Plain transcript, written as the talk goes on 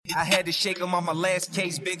I had to shake him on my last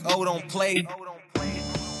case. Big O don't play.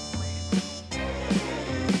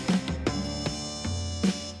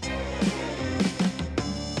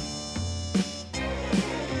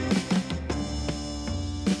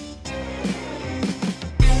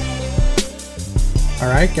 All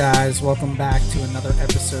right, guys, welcome back to another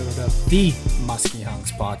episode of the Musky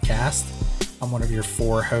Hunks podcast. I'm one of your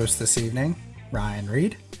four hosts this evening, Ryan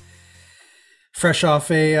Reed, fresh off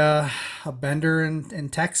a bender in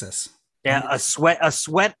Texas. Yeah, a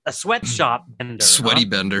sweatshop bender. Sweaty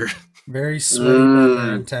bender. Very sweaty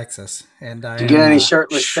bender in Texas. And Did you get any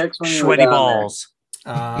shirtless pics when you were sweaty down balls?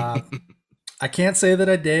 I can't say that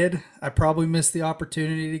I did. I probably missed the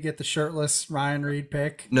opportunity to get the shirtless Ryan Reed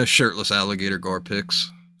pick. No shirtless alligator gore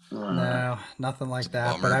pics. No, nothing like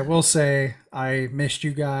that. Bummer. But I will say I missed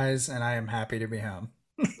you guys, and I am happy to be home.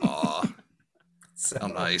 Aw, So, how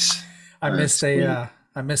nice. I That's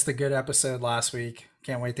missed a good episode last week.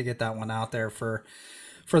 Can't wait to get that one out there for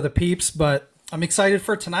the peeps. But I'm excited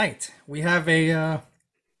for tonight. We have a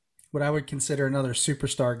what I would consider another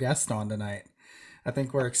superstar guest on tonight. I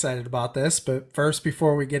think we're excited about this. But first,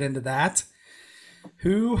 before we get into that,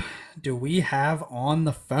 who do we have on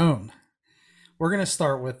the phone? We're going to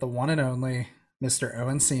start with the one and only Mr.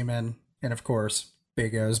 Owen Seaman, and of course,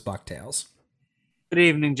 Big O's Bucktails. Good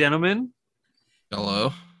evening, gentlemen.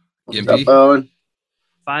 Hello. What's Gimpy. up, Owen?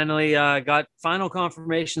 Finally got final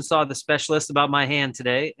confirmation, saw the specialist about my hand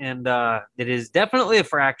today, and it is definitely a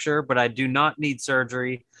fracture, but I do not need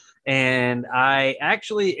surgery. And I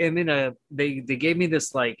actually am in they gave me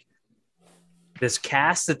this this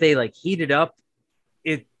cast that they heated up.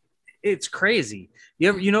 It's crazy.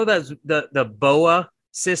 You know that the BOA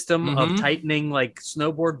system of tightening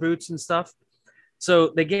snowboard boots and stuff. So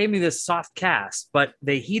they gave me this soft cast, but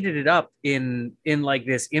they heated it up in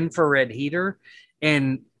this infrared heater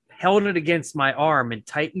and held it against my arm and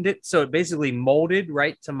tightened it. So it basically molded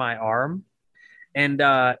right to my arm. And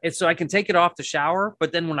it's so I can take it off the shower,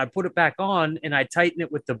 but then when I put it back on and I tighten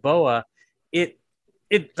it with the BOA, it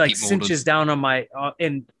cinches down on my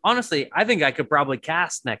and honestly, I think I could probably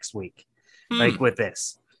cast next week, with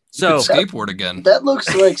this. So You could skateboard again. That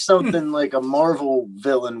looks like something like a Marvel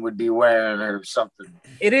villain would be wearing or something.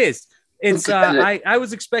 it is. It's Look at it. I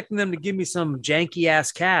was expecting them to give me some janky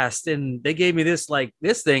ass cast, and they gave me this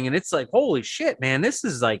thing, and it's holy shit, man! This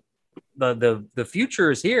is the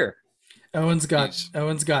future is here. Owen's got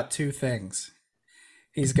Jeez. two things.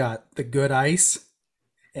 He's got the good ice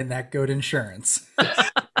and that good insurance.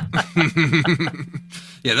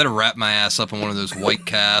 Yeah, that'll wrap my ass up in one of those white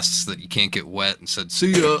casts that you can't get wet and said,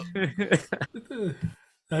 see ya.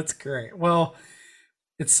 That's great. Well,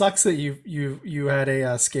 it sucks that you had a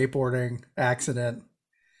skateboarding accident,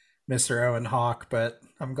 Mr. Owen Hawk, but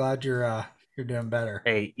I'm glad you're doing better.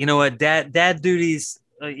 Hey, you know what? Dad duties,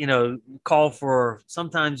 call for.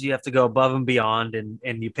 Sometimes you have to go above and beyond,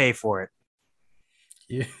 and you pay for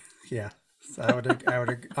it. Yeah. So I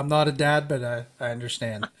would. I'm not a dad, but I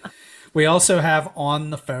understand. We also have on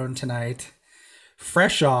the phone tonight,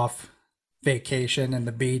 fresh off vacation in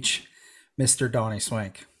the beach, Mr. Donnie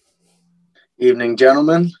Swink. Evening,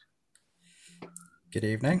 gentlemen. Good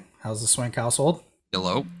evening. How's the Swink household?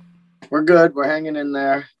 Hello. We're good. We're hanging in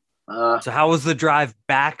there. So how was the drive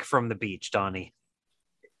back from the beach, Donnie?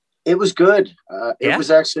 It was good. Yeah?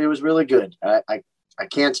 It was really good. I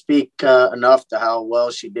can't speak enough to how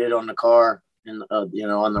well she did on the car and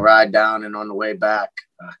on the ride down and on the way back.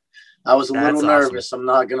 I was a That's little nervous. I'm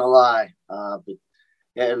not gonna lie, but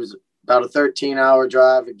yeah, it was about a 13-hour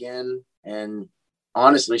drive again. And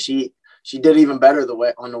honestly, she did even better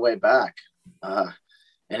on the way back. On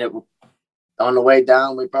the way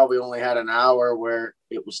down, we probably only had an hour where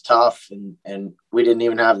it was tough, and we didn't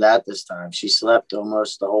even have that this time. She slept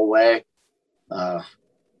almost the whole way. Very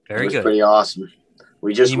it was good. pretty awesome.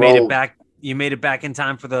 We just made it rolled. back. You made it back in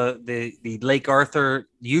time for the Lake Arthur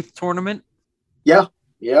youth tournament. Yeah.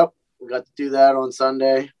 Yep. We got to do that on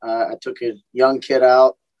Sunday. I took a young kid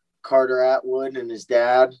out, Carter Atwood and his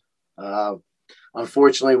dad.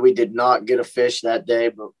 Unfortunately, we did not get a fish that day,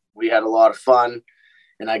 but we had a lot of fun.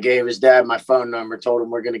 And I gave his dad my phone number, told him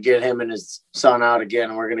we're going to get him and his son out again,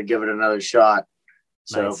 and we're going to give it another shot.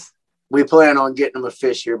 So Nice. we plan on getting him a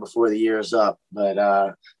fish here before the year is up. But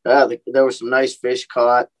there were some nice fish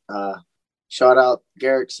caught. Shout out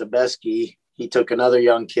Garrick Sabeski. He took another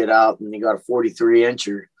young kid out, and he got a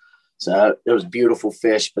 43-incher. So it was beautiful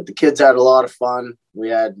fish. But the kids had a lot of fun. We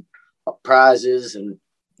had prizes, and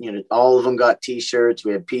all of them got T-shirts.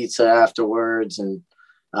 We had pizza afterwards, and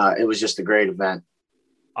it was just a great event.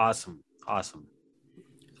 Awesome.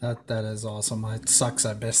 That is awesome. It sucks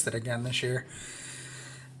I missed it again this year.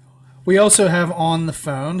 We also have on the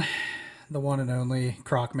phone the one and only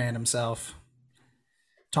Croc Man himself,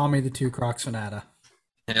 Tommy the Two Crocs Fanata.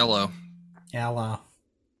 Hello. Hello.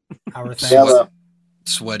 How are things? Hello.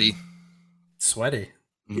 Sweaty. Sweaty.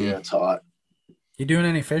 Yeah, it's hot. You doing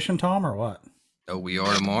any fishing, Tom, or what? Oh, we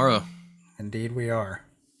are tomorrow. Indeed we are.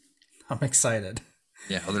 I'm excited.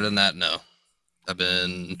 Yeah, other than that, no. I've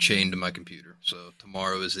been chained to my computer, so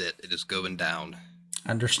tomorrow is it. It is going down.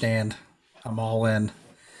 Understand. I'm all in.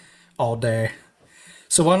 All day.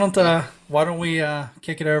 So why don't we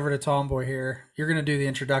kick it over to Tomboy here? You're going to do the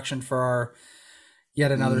introduction for our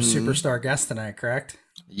yet another superstar guest tonight, correct?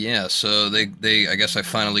 Yeah, so they I guess I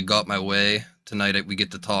finally got my way. Tonight we get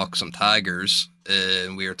to talk some tigers,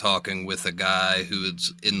 and we are talking with a guy who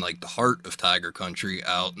is in like the heart of tiger country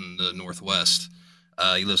out in the Northwest.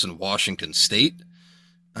 He lives in Washington State.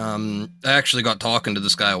 I actually got talking to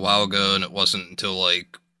this guy a while ago, and it wasn't until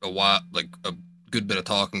like a good bit of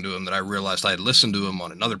talking to him that I realized I had listened to him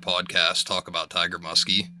on another podcast talk about tiger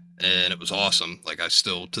muskie, and it was awesome. Like I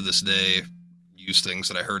still to this day use things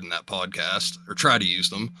that I heard in that podcast, or try to use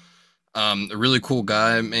them. A really cool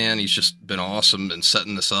guy, man. He's just been awesome in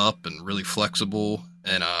setting this up and really flexible.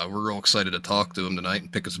 And we're real excited to talk to him tonight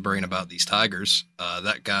and pick his brain about these tigers.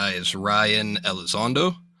 That guy is Ryan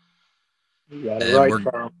Elizondo. You got it right,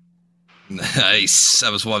 Carl. Nice.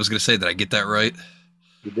 That was what I was going to say. Did I get that right?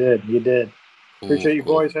 You did. Cool, Appreciate you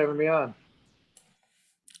cool. boys having me on.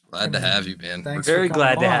 Glad to have you, man. Thanks. Very for coming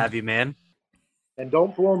glad to on. have you, man. And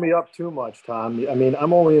don't blow me up too much, Tom. I mean,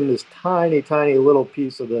 I'm only in this tiny, tiny little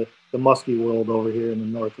piece of the musky world over here in the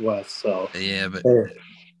Northwest. So Yeah, but Hey.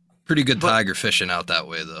 pretty good tiger fishing out that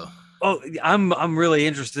way, though. Oh, I'm really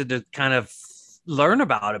interested to kind of learn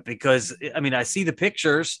about it because I mean I see the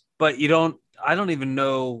pictures, but I don't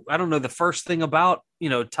know the first thing about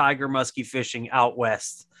tiger muskie fishing out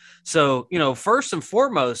west. So first and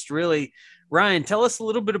foremost, really, Ryan, tell us a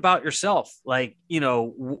little bit about yourself. Like you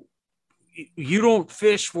don't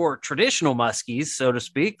fish for traditional muskies, so to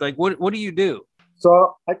speak. Like what do you do?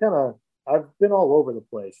 So I've been all over the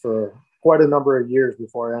place for quite a number of years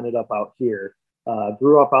before I ended up out here.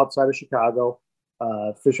 Grew up outside of Chicago,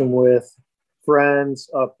 fishing with friends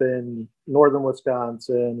up in northern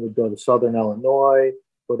Wisconsin. We'd go to southern Illinois,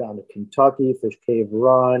 go down to Kentucky, fish Cave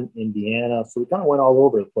Run, Indiana. So we kind of went all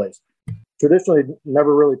over the place. Traditionally,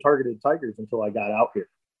 never really targeted tigers until I got out here.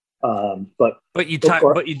 But you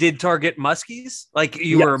did target muskies? Like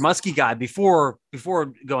you were a muskie guy before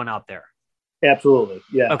going out there? Absolutely,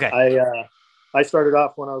 yeah. Okay. I started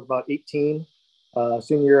off when I was about 18.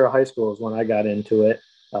 Senior year of high school is when I got into it.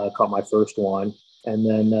 Caught my first one, and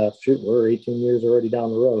then we're 18 years already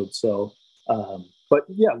down the road. So, but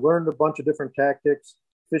yeah, learned a bunch of different tactics,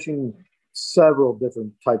 fishing several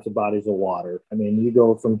different types of bodies of water. I mean, you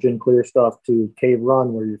go from gin clear stuff to Cave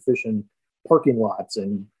Run, where you're fishing parking lots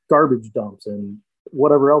and garbage dumps and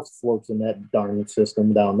whatever else floats in that darn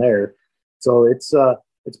system down there. So it's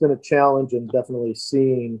been a challenge, and definitely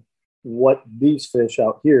seeing what these fish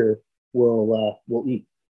out here will eat.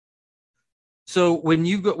 So when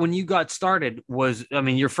you got started,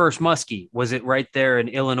 your first muskie, was it right there in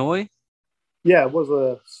Illinois? Yeah, it was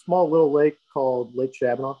a small little lake called Lake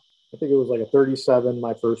Shabana. I think it was like a 37,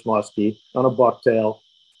 my first muskie on a bucktail.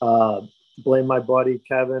 Blame my buddy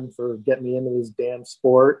Kevin for getting me into this damn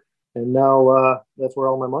sport, and now that's where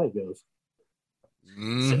all my money goes.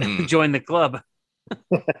 Mhm. Join the club.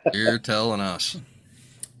 You're telling us.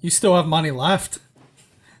 You still have money left.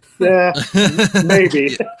 Yeah,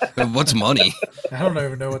 maybe. What's money? I don't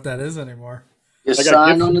even know what that is anymore. You I got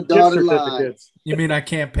sign on the gift dotted line. certificates. You mean I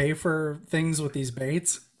can't pay for things with these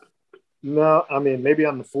baits? No, I mean maybe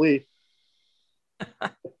on the flea.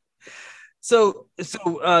 So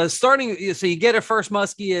starting, so you get a first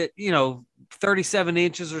muskie at 37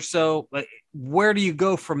 inches or so. Like, where do you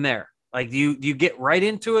go from there? Like, do you get right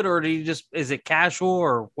into it, or is it casual,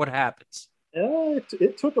 or what happens?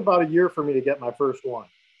 It took about a year for me to get my first one.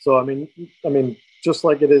 So I mean, just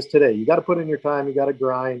like it is today, you got to put in your time, you got to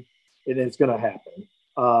grind, and it's going to happen.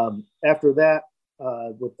 After that,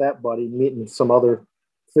 with that buddy, meeting some other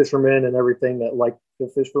fishermen and everything that like to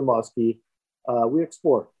fish for muskie, we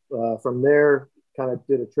explored. From there, kind of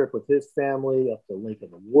did a trip with his family up to Lake in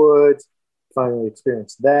the Woods. Finally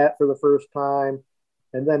experienced that for the first time,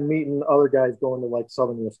 and then meeting other guys going to like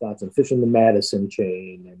southern Wisconsin, fishing the Madison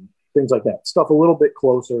chain and things like that. Stuff a little bit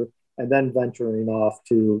closer, and then venturing off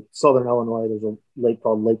to southern Illinois. There's a lake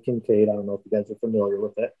called Lake Kincaid. I don't know if you guys are familiar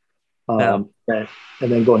with it. No. And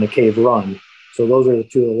then going to Cave Run. So those are the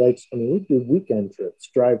two of the lakes. I mean, we do weekend trips,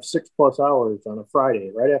 drive 6+ hours on a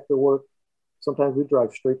Friday right after work. Sometimes we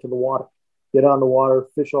drive straight to the water, get on the water,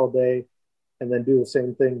 fish all day, and then do the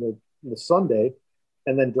same thing the the Sunday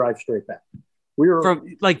and then drive straight back. We were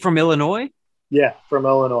from Illinois. Yeah, from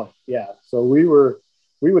Illinois. Yeah, so we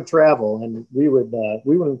would travel, and we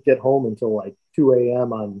wouldn't get home until like 2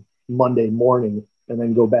 a.m. on Monday morning, and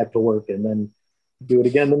then go back to work, and then do it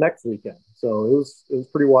again the next weekend. So it was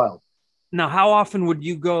pretty wild. Now, how often would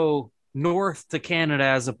you go north to Canada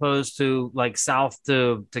as opposed to like south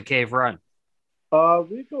to Cave Run?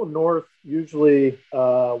 We go north usually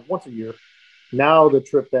once a year. Now the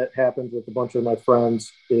trip that happens with a bunch of my friends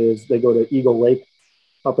is they go to Eagle Lake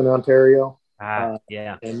up in Ontario.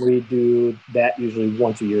 Yeah. And we do that usually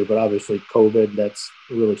once a year, but obviously COVID, that's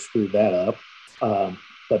really screwed that up.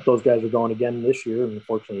 But those guys are going again this year. And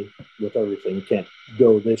unfortunately, with everything, can't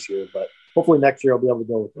go this year, but hopefully next year I'll be able to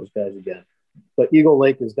go with those guys again. But Eagle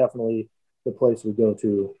Lake is definitely the place we go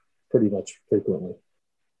to pretty much frequently.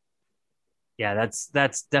 Yeah,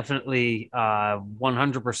 that's definitely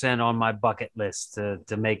 100% on my bucket list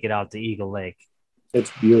to make it out to Eagle Lake.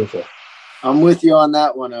 It's beautiful. I'm with you on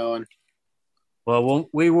that one, Owen. Well,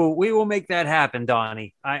 we will make that happen,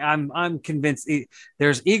 Donnie. I'm convinced.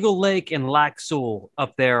 There's Eagle Lake and Lac Seul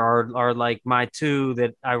up there are like my two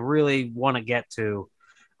that I really want to get to.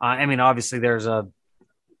 I mean, obviously there's a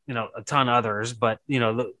ton of others, but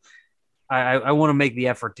I want to make the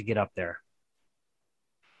effort to get up there.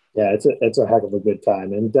 Yeah, it's a heck of a good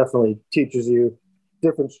time, and definitely teaches you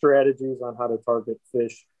different strategies on how to target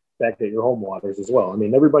fish back at your home waters as well. I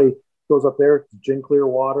mean, everybody goes up there, gin clear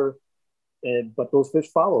water, but those fish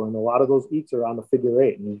follow, and a lot of those eats are on the figure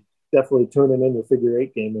eight, and definitely tuning in your figure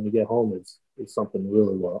eight game when you get home is something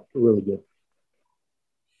really good.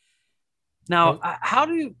 Now, how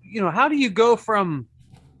do you go from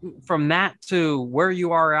that to where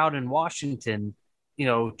you are out in Washington,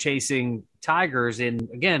 chasing tigers in,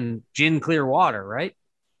 again, gin clear water, right?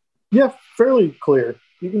 Yeah, fairly clear.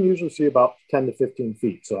 You can usually see about 10 to 15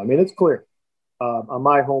 feet. So, I mean, it's clear. On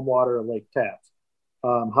my home water, Lake Tapps.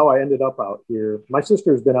 How I ended up out here, my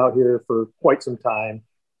sister's been out here for quite some time.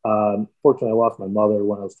 Fortunately, I lost my mother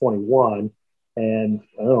when I was 21. And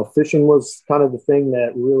I don't know, fishing was kind of the thing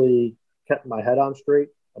that really kept my head on straight.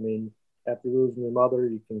 I mean, after losing your mother,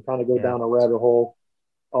 you can kind of go down a rabbit hole.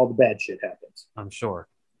 All the bad shit happens. I'm sure.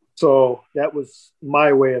 So that was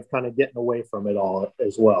my way of kind of getting away from it all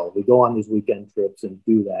as well. We go on these weekend trips and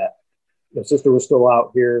do that. My sister was still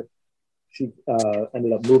out here. She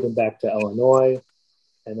ended up moving back to Illinois,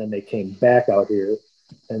 and then they came back out here.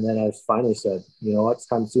 And then I finally said, you know what, it's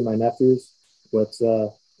time to see my nephews. Let's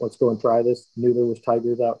go and try this. Knew there was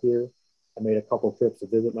tigers out here. I made a couple trips to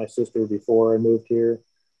visit my sister before I moved here,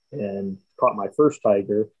 and caught my first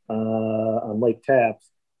tiger on Lake Tapps,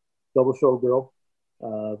 double showgirl,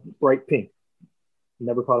 bright pink.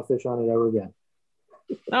 Never caught a fish on it ever again.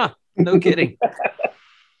 No kidding.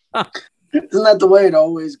 Isn't that the way it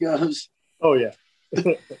always goes? Oh yeah.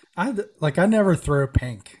 I never throw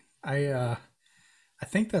pink. I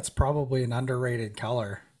think that's probably an underrated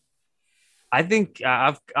color. I think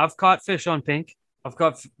I've caught fish on pink. I've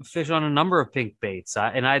caught fish on a number of pink baits,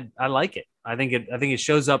 and I like it. I think it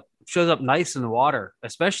shows up nice in the water,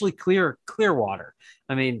 especially clear water.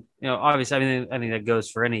 I mean, obviously, I think that goes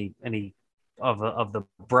for any of the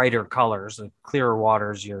brighter colors. The clearer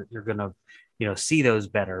waters, you're gonna see those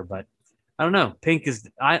better. But I don't know, pink is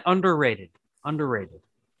underrated.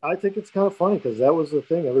 I think it's kind of funny because that was the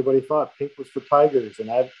thing. Everybody thought pink was for tigers,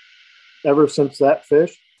 and I've ever since that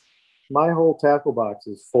fish, my whole tackle box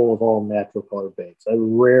is full of all natural color baits. I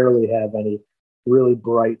rarely have any really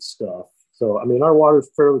bright stuff. So, I mean, our water's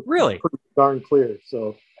pretty darn clear.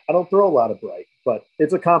 So I don't throw a lot of bright, but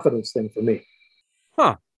it's a confidence thing for me.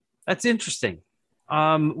 Huh. That's interesting.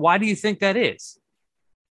 Why do you think that is?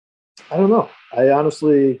 I don't know. I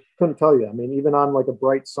honestly couldn't tell you. I mean, even on like a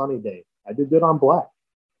bright sunny day, I do good on black,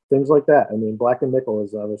 things like that. I mean, black and nickel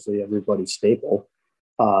is obviously everybody's staple,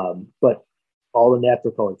 but all the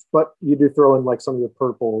natural colors. But you do throw in like some of your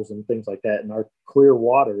purples and things like that. And our clear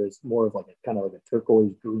water is more of like a kind of like a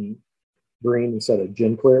turquoise green instead of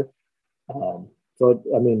gin clear. So,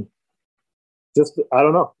 I mean, just, I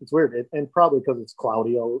don't know. It's weird. And probably because it's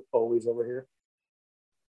cloudy always over here.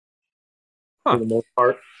 For the most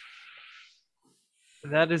part.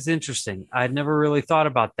 That is interesting. I'd never really thought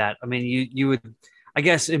about that. I mean, you would, I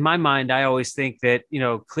guess in my mind, I always think that,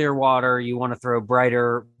 clear water, you want to throw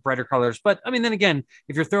brighter colors. But I mean, then again,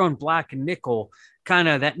 if you're throwing black and nickel, kind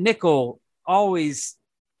of that nickel always,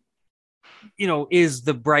 is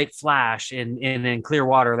the bright flash in clear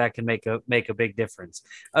water that can make a big difference.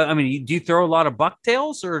 I mean, do you throw a lot of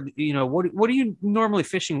bucktails, or, what are you normally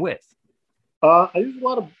fishing with? I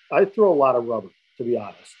throw a lot of rubber, to be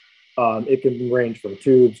honest. It can range from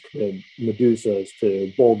tubes to medusas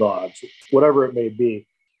to bulldogs, whatever it may be.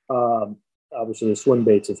 Obviously, the swim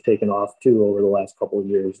baits have taken off too over the last couple of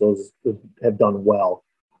years. Those have done well.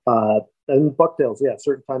 And bucktails, yeah,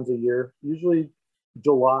 certain times of year. Usually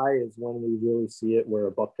July is when we really see it, where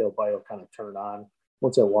a bucktail bite will kind of turn on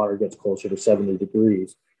once that water gets closer to 70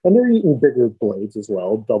 degrees. And they're eating bigger blades as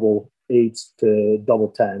well, double 8s to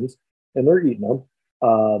double 10s, and they're eating them.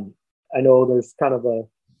 I know there's kind of a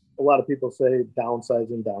lot of people say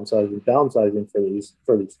downsizing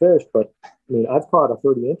for these fish, but I mean, I've caught a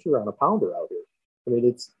 30-incher on a pounder out here. I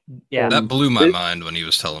mean, that blew my mind when he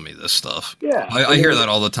was telling me this stuff. Yeah, I hear that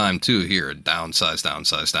all the time too. Here,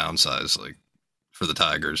 downsize, like for the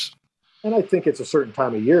tigers. And I think it's a certain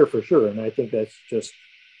time of year for sure, and I think that's just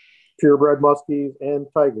purebred muskies and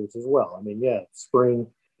tigers as well. I mean, yeah, spring,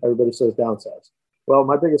 everybody says downsize. Well,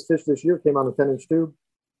 my biggest fish this year came on a 10-inch tube.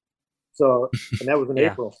 So, and that was in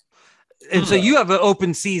April. And so you have an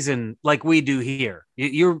open season like we do here.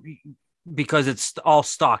 You're because it's all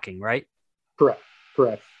stocking, right? Correct.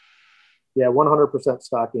 Yeah, 100%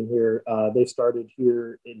 stocking here. They started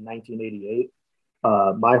here in 1988.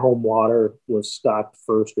 My home water was stocked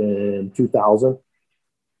first in 2000.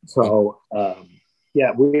 So,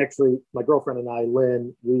 yeah, we actually, my girlfriend and I,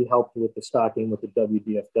 Lynn, we helped with the stocking with the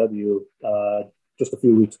WDFW just a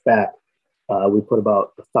few weeks back. We put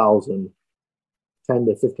about 1,000 10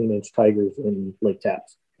 to 15-inch tigers in Lake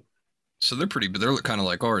Tapps. So they're pretty, but they're kind of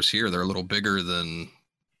like ours here. They're a little bigger than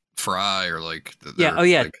fry or like. Yeah. Oh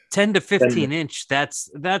yeah. Like, 10 to 15 inch.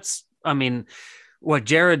 That's, I mean, what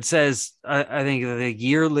Jared says, I think the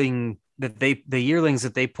yearlings that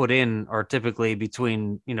they put in are typically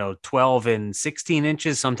between, 12 and 16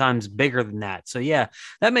 inches, sometimes bigger than that. So yeah,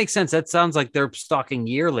 that makes sense. That sounds like they're stocking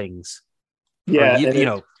yearlings. Yeah.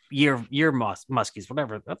 Year muskies,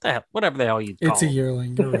 whatever the hell you call it's a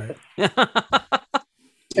yearling. You're right.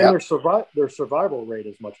 And their survival rate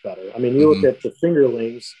is much better. I mean, you look at the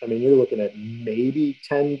fingerlings. I mean, you're looking at maybe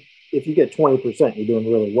 10. If you get 20%, you're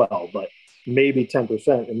doing really well. But maybe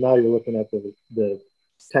 10%, and now you're looking at the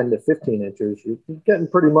 10 to 15 inches. You're getting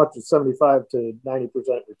pretty much a 75 to 90%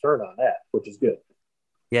 return on that, which is good.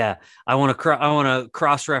 Yeah, I want to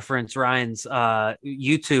cross-reference Ryan's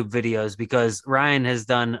YouTube videos, because Ryan has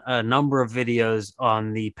done a number of videos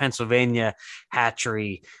on the Pennsylvania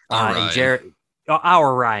hatchery.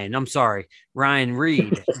 Our Ryan, I'm sorry, Ryan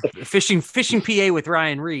Reed, fishing PA with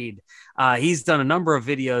Ryan Reed. He's done a number of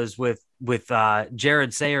videos with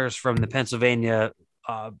Jared Sayers from the Pennsylvania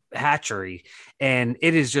hatchery, and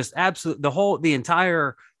it is just absolute. The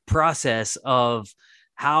entire process of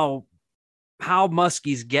how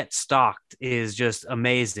muskies get stocked is just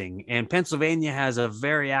amazing. And Pennsylvania has a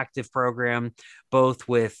very active program, both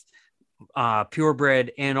with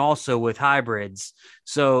purebred and also with hybrids.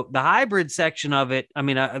 So the hybrid section of it, I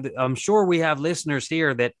mean, I'm sure we have listeners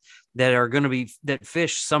here that are going to that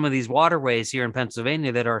fish some of these waterways here in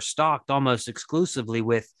Pennsylvania that are stocked almost exclusively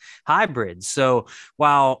with hybrids. So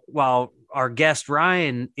while our guest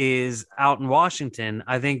Ryan is out in Washington,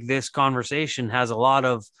 I think this conversation has a lot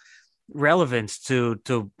of relevance to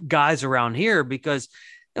guys around here, because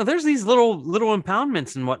there's these little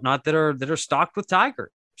impoundments and whatnot that are stocked with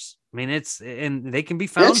tigers. I mean, and they can be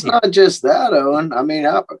found. It's not just that, Owen. I mean,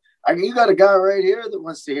 you got a guy right here that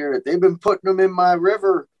wants to hear it. They've been putting them in my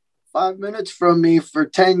river 5 minutes from me for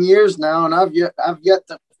 10 years now, and I've yet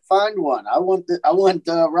to find one. I want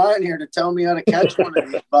Ryan here to tell me how to catch one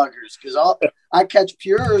of these buggers, because I catch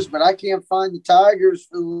pures, but I can't find the tigers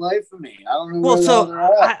for the life of me. I don't know where they're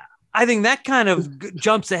at. I think that kind of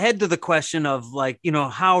jumps ahead to the question of, like,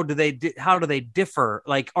 how do they differ?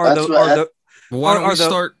 Like, why don't we go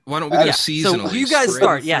seasonally? So you guys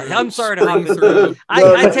start. Yeah, I'm sorry to hop through.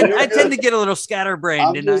 I tend to get a little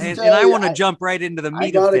scatterbrained, and I want to jump right into the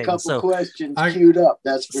meat of things. I got a couple questions queued up.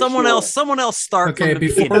 That's for someone else start. Okay,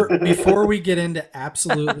 before we get into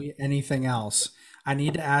absolutely anything else, I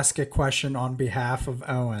need to ask a question on behalf of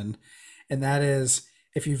Owen, and that is,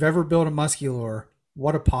 if you've ever built a musky lure,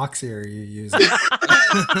 what epoxy are you using?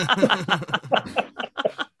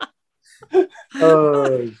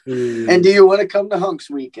 Oh, geez. And do you want to come to Hunks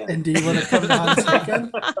Weekend?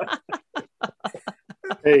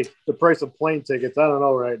 Hey, the price of plane tickets, I don't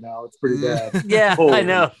know right now. It's pretty bad. Yeah, I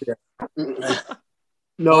know.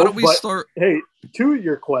 No, why don't we start? Hey, to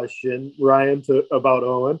your question, Ryan, about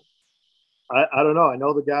Owen, I don't know. I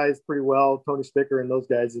know the guys pretty well, Tony Spicker and those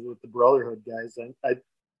guys with the Brotherhood guys. And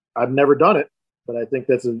I've never done it, but I think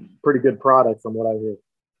that's a pretty good product from what I hear.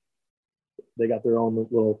 They got their own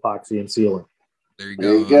little epoxy and sealer. There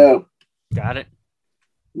you go. Got it.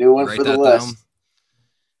 New one for the list.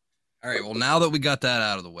 All right. Well, now that we got that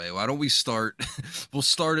out of the way, why don't we start? We'll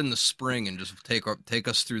start in the spring and just take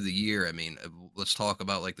us through the year. I mean, let's talk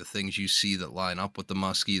about like the things you see that line up with the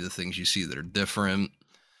muskie, the things you see that are different.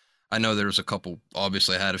 I know there's a couple.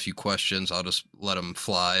 Obviously, I had a few questions. I'll just let them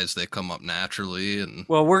fly as they come up naturally. And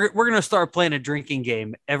Well, we're gonna start playing a drinking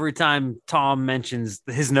game every time Tom mentions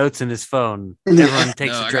his notes in his phone. Everyone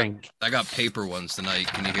takes a drink. I got paper ones tonight.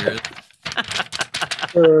 Can you hear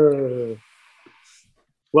it?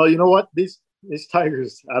 Well, you know what? These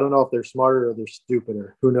tigers, I don't know if they're smarter or they're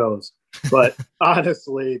stupider. Who knows? But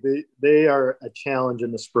honestly, they are a challenge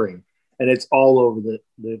in the spring. And it's all over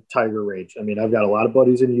the tiger range. I mean, I've got a lot of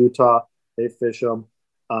buddies in Utah. They fish them.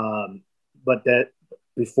 But that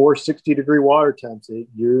before 60-degree water temps,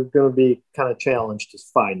 you're going to be kind of challenged to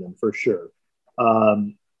find them for sure.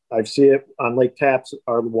 I see it on Lake Tapps.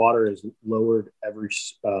 Our water is lowered every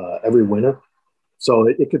winter. So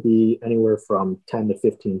it could be anywhere from 10 to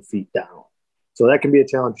 15 feet down. So that can be a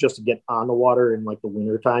challenge just to get on the water in like the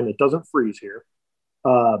winter time. It doesn't freeze here.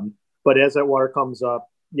 But as that water comes up,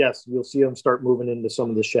 yes, you'll see them start moving into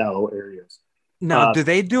some of the shallow areas. Now, do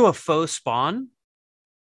they do a faux spawn?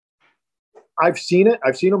 I've seen it.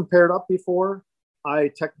 I've seen them paired up before.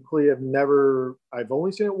 I technically have never, I've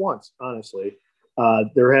only seen it once, honestly.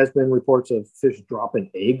 There has been reports of fish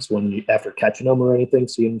dropping eggs after catching them or anything,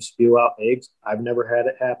 seeing them spew out eggs. I've never had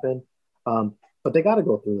it happen. But they got to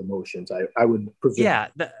go through the motions. I would presume. Yeah,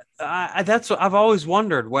 that's what I've always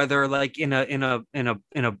wondered, whether like in a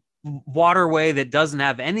waterway that doesn't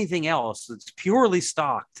have anything else, it's purely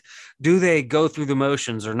stocked, do they go through the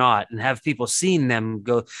motions or not, and have people seen them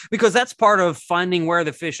go? Because that's part of finding where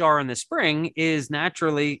the fish are in the spring is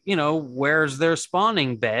naturally, where's their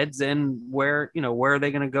spawning beds and where are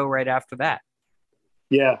they going to go right after that?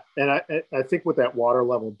 Yeah, and I think with that water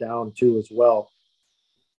level down too as well,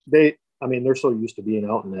 they're so used to being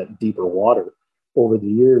out in that deeper water over the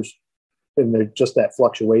years. And they're just that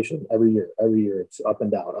fluctuation every year. Every year it's up and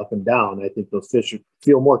down, up and down. I think those fish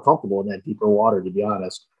feel more comfortable in that deeper water, to be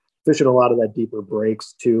honest. Fishing a lot of that deeper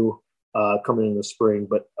breaks too, coming in the spring.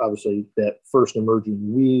 But obviously that first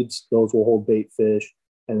emerging weeds, those will hold bait fish,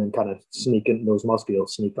 and then kind of those muskie will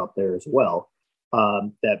sneak up there as well.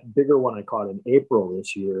 That bigger one I caught in April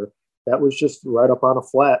this year, that was just right up on a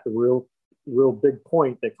flat, a real big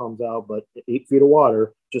point that comes out, but 8 feet of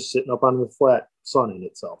water just sitting up on the flat, sunning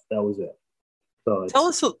itself. That was it. So tell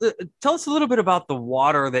us a little bit about the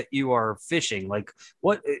water that you are fishing. Like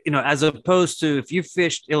what, as opposed to if you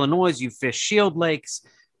fished Illinois, you fish shield lakes.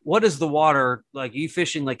 What is the water like? Are you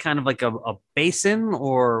fishing like kind of like a basin,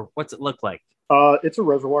 or what's it look like? It's a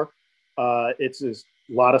reservoir. It's a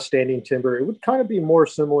lot of standing timber. It would kind of be more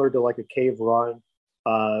similar to like a cave run,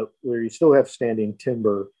 where you still have standing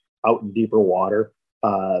timber out in deeper water.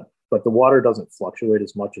 But the water doesn't fluctuate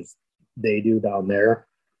as much as they do down there.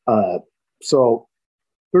 So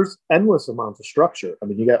there's endless amounts of structure. I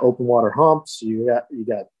mean, you got open water humps, you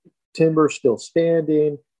got timber still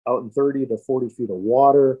standing out in 30 to 40 feet of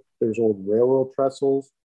water. There's old railroad trestles.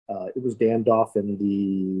 It was dammed off in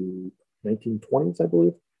the 1920s, I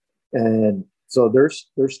believe. And so there's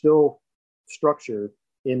still structure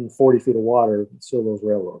in 40 feet of water, still those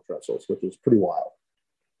railroad trestles, which is pretty wild,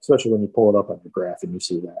 especially when you pull it up on the graph and you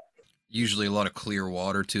see that. Usually a lot of clear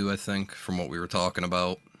water too, I think, from what we were talking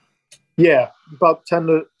about. Yeah, about 10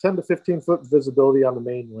 to 15 foot visibility on the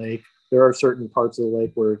main lake. There are certain parts of the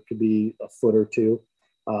lake where it could be a foot or two,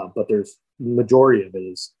 but there's majority of it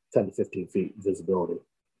is 10 to 15 feet visibility.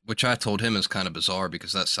 Which I told him is kind of bizarre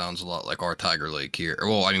because that sounds a lot like our Tiger Lake here.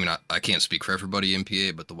 Well, I mean, I can't speak for everybody in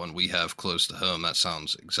PA, but the one we have close to home, that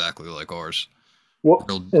sounds exactly like ours. Well,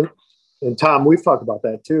 and Tom, we've talked about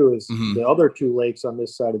that too, is the other two lakes on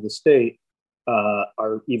this side of the state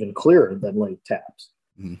are even clearer than Lake Tapps.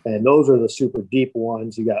 And those are the super deep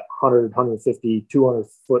ones. You got 100, 150, 200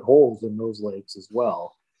 foot holes in those lakes as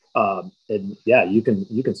well. And yeah, you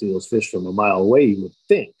can see those fish from a mile away, you would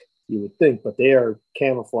think, but they are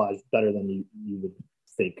camouflaged better than you would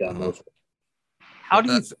think on those. How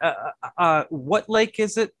do you, what lake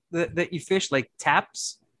is it that you fish? Like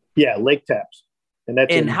Tapps? Yeah, Lake Tapps. And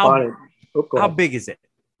that's how big is it?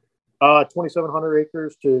 2,700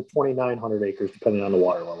 acres to 2,900 acres, depending on the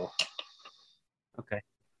water level. Okay.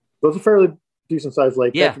 So it's a fairly decent sized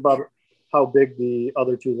lake. Yeah. That's about how big the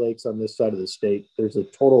other two lakes on this side of the state. There's a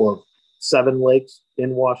total of 7 lakes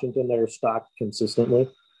in Washington that are stocked consistently.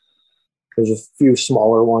 There's a few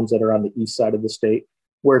smaller ones that are on the east side of the state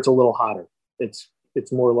where it's a little hotter. It's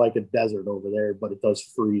more like a desert over there, but it does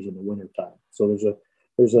freeze in the wintertime. So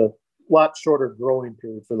there's a lot shorter growing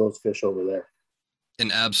period for those fish over there.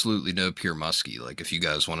 And absolutely no pure musky. Like if you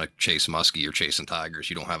guys want to chase musky, you're chasing tigers.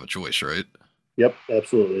 You don't have a choice, right? Yep,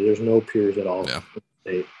 absolutely. There's no pures at all. Yeah.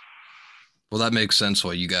 Well, that makes sense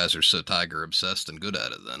why you guys are so tiger obsessed and good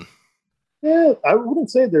at it then. Yeah, I wouldn't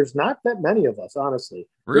say there's not that many of us, honestly.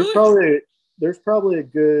 Really? There's probably a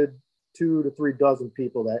good 2 to 3 dozen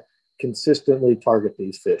people that consistently target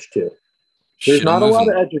these fish too. There's not a lot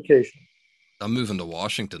of education. I'm moving to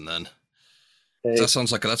Washington then. Hey. That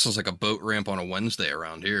sounds like a boat ramp on a Wednesday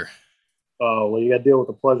around here. Oh, well, you got to deal with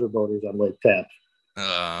the pleasure boaters on Lake Tapps.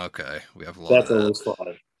 Okay. We have a lot That's of that. always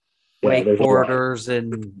fun. Wakeboarders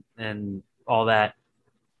and all that.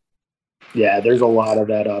 Yeah, there's a lot of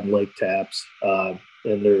that on Lake Tapps, and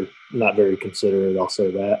they're not very considerate. I'll say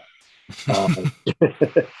that.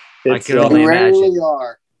 I can only imagine.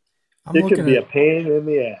 It can be a pain in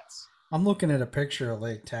the ass. I'm looking at a picture of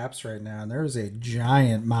Lake Tapps right now, and there's a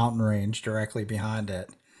giant mountain range directly behind it.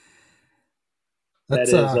 That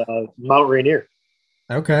is Mount Rainier.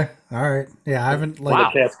 Okay, all right. Yeah, I haven't The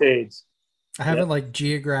Cascades. I haven't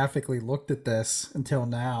geographically looked at this until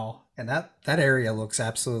now, and that area looks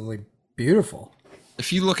absolutely beautiful.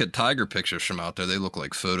 If you look at tiger pictures from out there, they look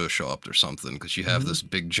like photoshopped or something because you have this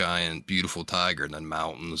big, giant, beautiful tiger and then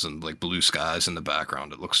mountains and like blue skies in the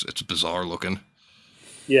background. It's bizarre looking.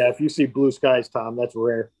 Yeah, if you see blue skies, Tom, that's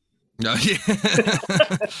rare. No, yeah.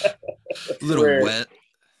 A little rare. Wet.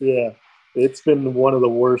 Yeah, it's been one of the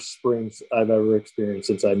worst springs I've ever experienced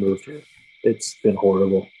since I moved here. It's been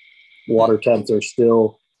horrible. Water temps are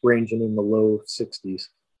still ranging in the low 60s.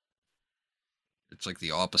 It's like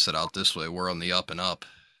the opposite out this way. We're on the up and up.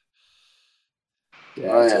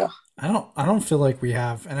 Yeah. I don't feel like we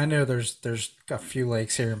have, and I know there's a few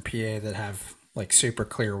lakes here in PA that have like super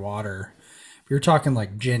clear water. You're talking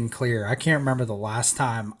like gin clear. I can't remember the last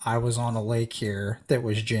time I was on a lake here that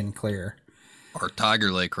was gin clear. Or Tiger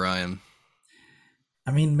Lake, Ryan.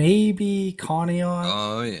 I mean, maybe Conneaut.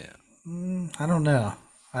 Oh, yeah. I don't know.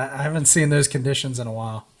 I haven't seen those conditions in a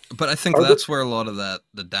while. But I think that's where a lot of the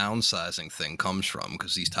downsizing thing comes from,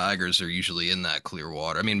 because these tigers are usually in that clear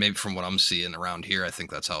water. I mean, maybe from what I'm seeing around here, I think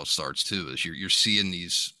that's how it starts too, is you're seeing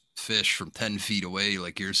these fish from 10 feet away,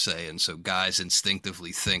 like you're saying. So guys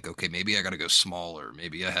instinctively think, okay, maybe I got to go smaller.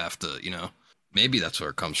 Maybe I have to, maybe that's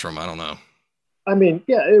where it comes from. I don't know. I mean,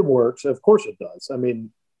 yeah, it works. Of course it does. I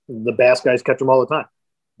mean, the bass guys catch them all the time.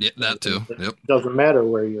 Yeah, that too. Yep. It doesn't matter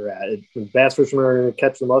where you're at. The bass fishermen are going to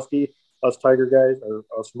catch the muskie. Us tiger guys or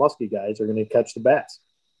us musky guys are going to catch the bass.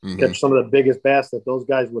 Catch some of the biggest bass that those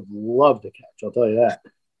guys would love to catch. I'll tell you that.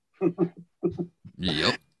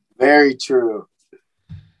 Yep. Very true.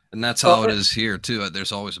 And that's how it is here too.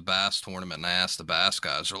 There's always a bass tournament, and I ask the bass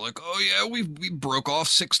guys, they're like, "Oh yeah, we broke off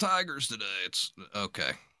 6 tigers today." It's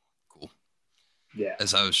okay, cool. Yeah.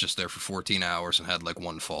 As I was just there for 14 hours and had like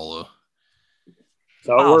 1 follow.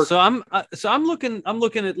 So I'm looking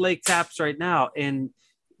at Lake Tapps right now, and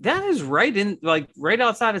that is right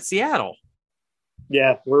outside of Seattle.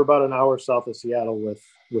 Yeah, we're about an hour south of Seattle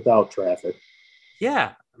without traffic.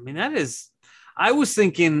 Yeah, I mean I was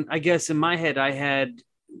thinking, I guess in my head I had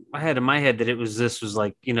in my head that this was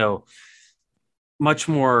like, much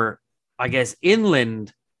more, I guess,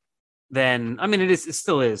 inland than, I mean, it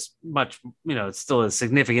still is much, it still is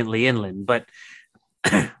significantly inland, but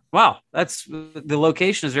wow, the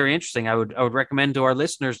location is very interesting. I would recommend to our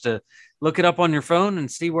listeners to look it up on your phone and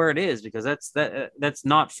see where it is, because that's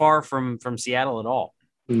not far from Seattle at all.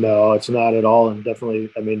 No, it's not at all. And definitely,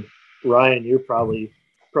 I mean, Ryan, you probably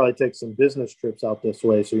take some business trips out this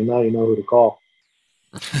way, so now you know who to call.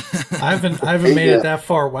 I haven't made it that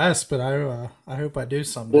far west, but I hope I do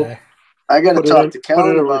someday. Well, I got to talk to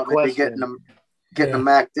Kelly about maybe getting a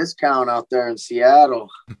Mac discount out there in Seattle.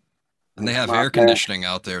 And they have air conditioning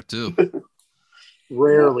out there too.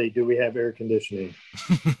 Rarely do we have air conditioning.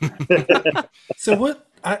 So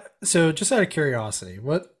just out of curiosity,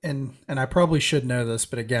 and I probably should know this,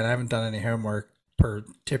 but again, I haven't done any homework per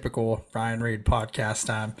typical Ryan Reed podcast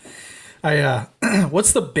time.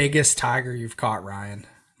 What's the biggest tiger you've caught, Ryan,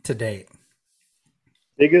 to date?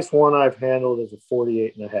 Biggest one I've handled is a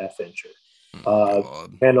 48.5 incher.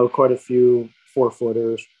 Handled quite a few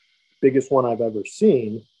 4-footers. Biggest one I've ever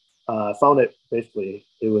seen. I found it basically,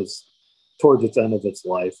 it was towards its end of its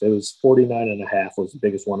life. It was 49.5 was the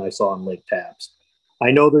biggest one I saw in Lake Tapps.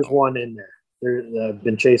 I know there's one in there. I've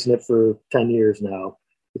been chasing it for 10 years now.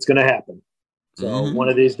 It's going to happen. So one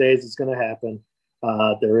of these days it's going to happen.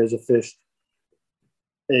 There is a fish.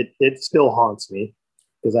 It still haunts me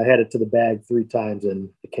because I had it to the bag 3 times and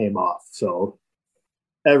it came off. So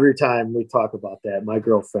every time we talk about that, my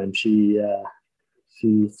girlfriend, she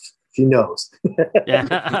knows.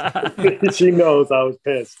 Yeah. She knows I was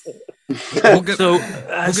pissed. So, we'll so get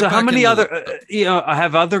how back many into other,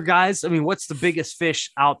 have other guys? I mean, what's the biggest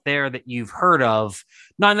fish out there that you've heard of?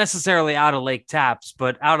 Not necessarily out of Lake Tapps,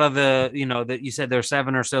 but out of the, that you said there's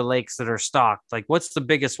 7 or so lakes that are stocked. Like, what's the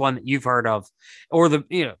biggest one that you've heard of, or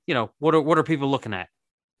what are people looking at?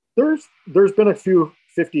 There's been a few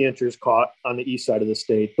 50 inches caught on the east side of the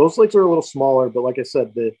state. Those lakes are a little smaller, but like I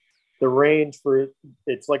said, the range for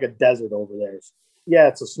it's like a desert over there. Yeah,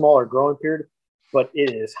 it's a smaller growing period, but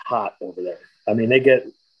it is hot over there. I mean, they get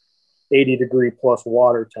 80-degree plus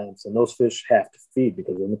water temps, and those fish have to feed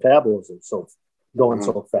because their metabolism is so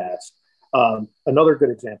fast. Another good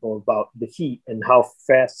example about the heat and how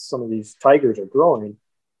fast some of these tigers are growing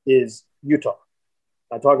is Utah.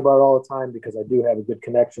 I talk about it all the time because I do have a good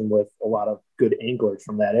connection with a lot of good anglers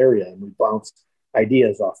from that area, and we bounce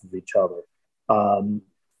ideas off of each other.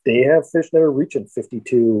 They have fish that are reaching 50,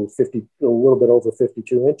 a little bit over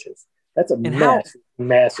 52 inches. That's a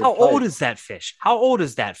massive. How old is that fish? How old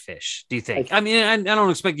is that fish, do you think? I mean, I don't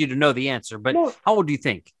expect you to know the answer, but how old do you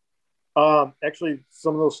think? Actually,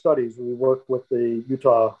 some of those studies, we worked with the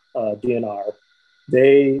Utah DNR.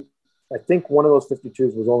 I think one of those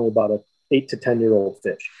 52s was only about a 8 to 10-year-old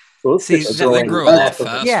fish. So they grow a lot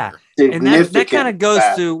faster. Yeah, and that kind of goes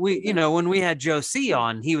to when we had Joe C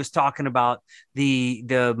on, he was talking about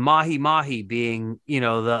the mahi being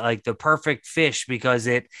the perfect fish because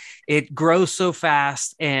it grows so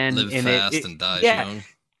fast and dies young.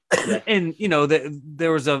 And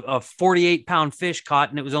there was a 48-pound fish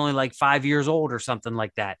caught, and it was only like 5 years old or something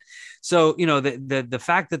like that. So the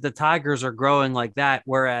fact that the tigers are growing like that,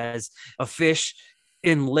 whereas a fish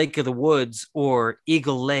in Lake of the Woods or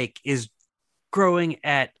Eagle Lake is growing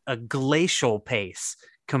at a glacial pace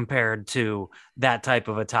compared to that type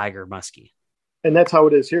of a tiger muskie. And that's how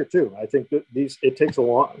it is here too. I think that it takes a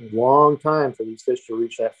long time for these fish to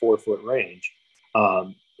reach that 4-foot range.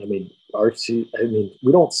 We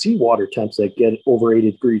don't see water temps that get over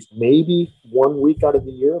 80 degrees, maybe 1 week out of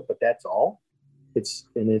the year, but that's all. It's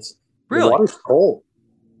really? The water's cold.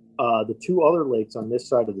 The 2 other lakes on this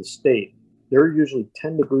side of the state, they're usually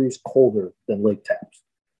 10 degrees colder than Lake Tapps,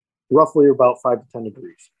 roughly about 5 to 10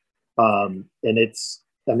 degrees. And it's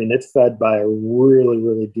fed by a really,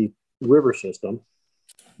 really deep river system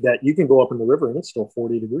that you can go up in the river and it's still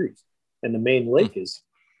 40 degrees. And the main lake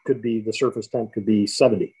the surface temp could be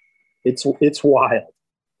 70. It's wild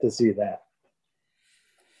to see that.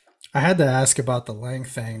 I had to ask about the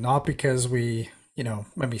length thing, not because we,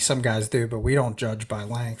 maybe some guys do, but we don't judge by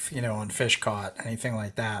length, on fish caught, anything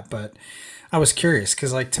like that. But I was curious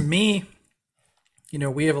because, like, to me,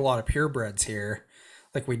 we have a lot of purebreds here.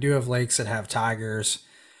 Like, we do have lakes that have tigers,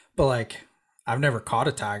 but, like, I've never caught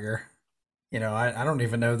a tiger. I don't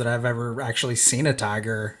even know that I've ever actually seen a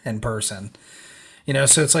tiger in person.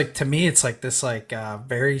 So it's like, to me, it's like this, like,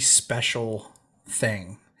 very special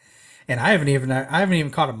thing. And I haven't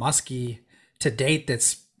even caught a muskie to date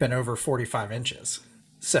that's been over 45 inches.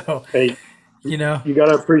 So, hey, you got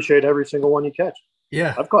to appreciate every single one you catch.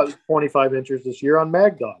 Yeah. I've caught 25 inches this year on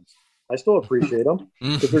mag dogs. I still appreciate them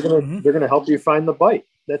because they're going to help you find the bite.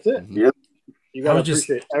 That's it. Yep. You got to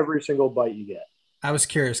appreciate every single bite you get. I was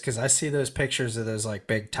curious because I see those pictures of those like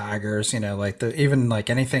big tigers, like even like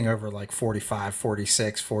anything over like 45,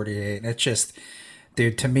 46, 48. And it's just,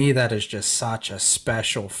 dude, to me, that is just such a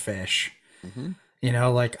special fish. Mm-hmm.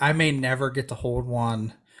 Like I may never get to hold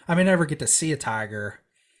one. I may never get to see a tiger,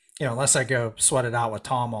 unless I go sweat it out with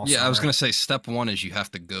Tom all summer. I was going to say step one is you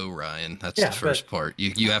have to go, Ryan. That's the first part.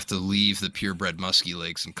 You have to leave the purebred musky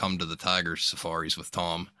lakes and come to the tiger safaris with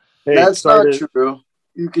Tom. Hey, that's not true.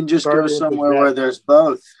 You can just go somewhere where there's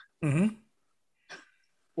both. Mm-hmm.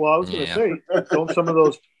 Well, I was going to say, don't some of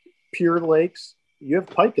those pure lakes, you have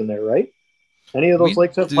pike in there, right? Any of those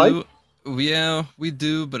lakes have pike? Yeah, we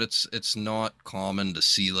do, but it's not common to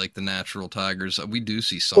see like the natural tigers. We do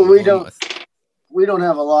see some. Well, we don't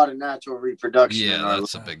have a lot of natural reproduction. Yeah,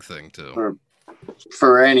 that's a big thing too.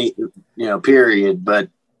 For any period, but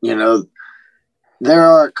there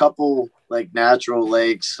are a couple like natural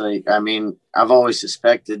lakes. Like I've always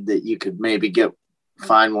suspected that you could maybe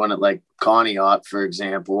find one at like Conneaut, for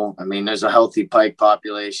example. There's a healthy pike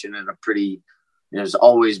population and a pretty. There's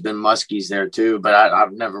always been muskies there too, but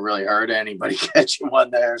I've never really heard anybody catching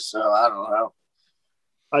one there, so I don't know.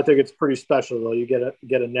 I think it's pretty special though. You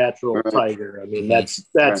get a natural tiger.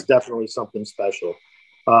 That's definitely something special.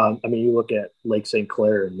 You look at Lake St.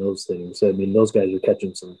 Clair and those things. Those guys are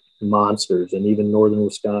catching some monsters, and even northern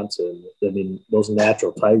Wisconsin. Those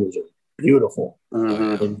natural tigers are beautiful.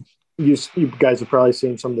 Mm-hmm. And you guys have probably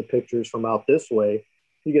seen some of the pictures from out this way.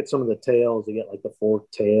 You get some of the tails, you get like the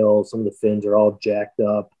forked tails, some of the fins are all jacked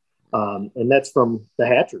up. And that's from the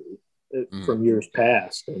hatchery. from years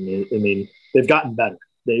past. And I mean, they've gotten better.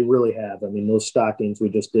 They really have. I mean, those stockings we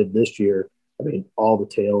just did this year, I mean, all the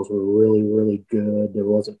tails were really, really good. There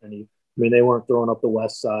wasn't any, I mean, they weren't throwing up the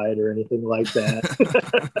west side or anything like that.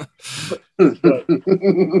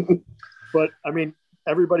 but I mean,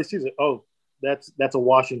 everybody sees it. Oh, that's a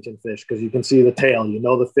Washington fish, because you can see the tail. You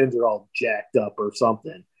know, the fins are all jacked up or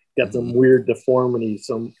something. Got some weird deformities.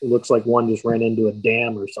 It looks like one just ran into a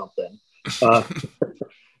dam or something.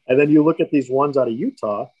 And then you look at these ones out of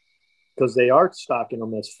Utah, because they are stocking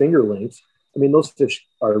them as fingerlings. I mean, those fish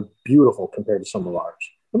are beautiful compared to some of ours.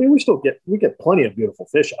 I mean, we get plenty of beautiful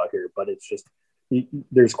fish out here, but it's just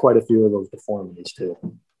there's quite a few of those deformities too.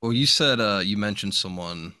 Well, you said you mentioned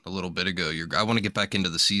someone a little bit ago. I want to get back into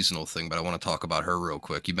the seasonal thing, but I want to talk about her real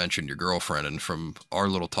quick. You mentioned your girlfriend, and from our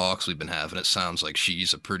little talks we've been having, it sounds like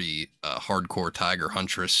she's a pretty hardcore tiger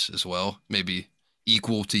huntress as well. Maybe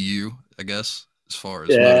equal to you, I guess, as far as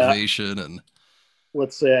motivation and.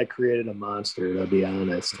 Let's say I created a monster, to be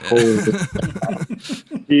honest.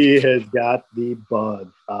 She has got the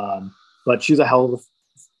bug. But she's a hell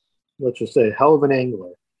of an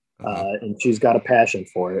angler. And she's got a passion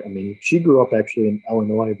for it. I mean, she grew up actually in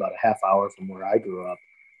Illinois, about a half hour from where I grew up.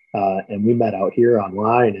 And we met out here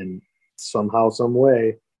online, and somehow, some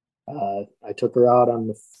way, I took her out on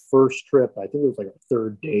the first trip. I think it was like a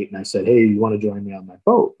third date. And I said, hey, you want to join me on my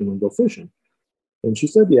boat? You want to go fishing? And she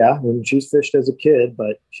said, yeah. And she's fished as a kid,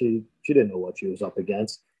 but she didn't know what she was up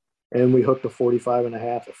against. And we hooked a 45 and a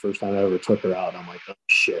half the first time I ever took her out. I'm like, oh,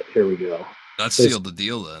 shit, here we go. That sealed the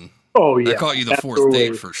deal then. Oh, yeah. That caught you the fourth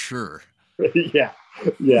date for sure. Yeah.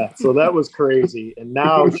 So that was crazy. And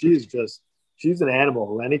now she's an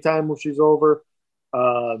animal. Anytime she's over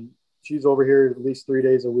here at least 3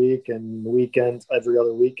 days a week, and weekends, every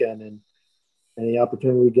other weekend. And any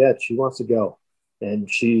opportunity we get, she wants to go. And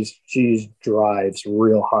she drives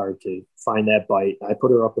real hard to find that bite. I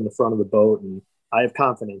put her up in the front of the boat, and I have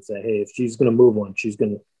confidence that, hey, if she's going to move one, she's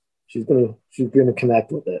going to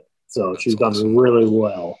connect with it. So she's done really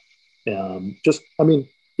well.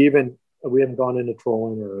 Even we haven't gone into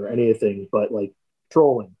trolling or anything, but like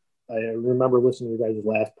trolling, I remember listening to you guys'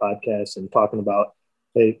 last podcast and talking about,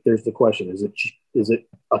 hey, there's the question: is it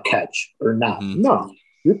a catch or not? Mm-hmm. No,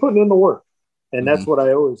 you're putting in the work. And that's what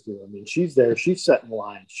I always do. I mean, she's there, she's setting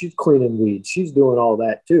lines, she's cleaning weeds, she's doing all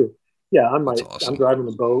that too. Yeah, I'm driving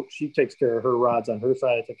the boat. She takes care of her rods on her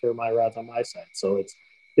side. I take care of my rods on my side. So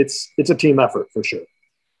it's a team effort for sure.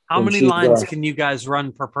 How many lines can you guys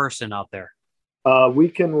run per person out there? We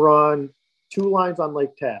can run 2 lines on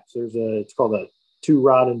Lake Taps. It's called a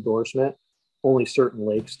 2-rod endorsement. Only certain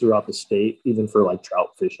lakes throughout the state, even for like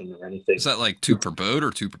trout fishing or anything. Is that like 2 per boat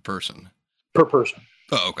or 2 per person? Per person.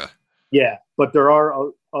 Oh, okay. Yeah, but there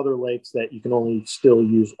are other lakes that you can still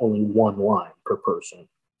use only 1 line per person.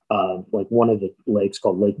 Like one of the lakes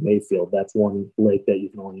called Lake Mayfield, that's one lake that you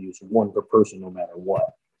can only use 1 per person no matter what.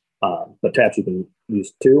 But Taps you can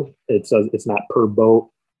use 2. It says it's not per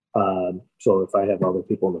boat. So if I have other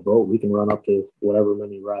people in the boat, we can run up to whatever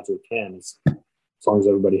many rods we can, as long as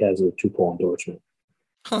everybody has a 2-pole endorsement.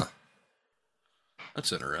 Huh.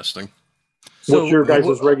 That's interesting. So what's your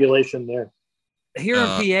guys' regulation there? Here in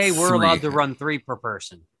PA, we're 3. allowed to run 3 per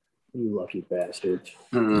person. You lucky bastards!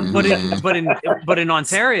 But in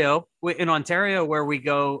Ontario, where we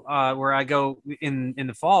go, where I go in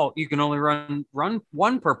the fall, you can only run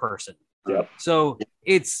 1 per person. Yep. So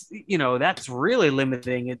it's that's really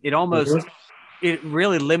limiting. It almost it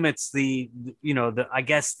really limits the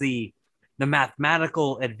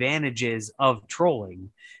mathematical advantages of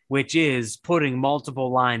trolling, which is putting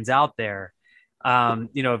multiple lines out there.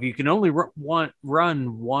 If you can only run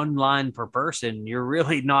 1 line per person, you're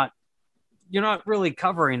not really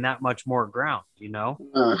covering that much more ground,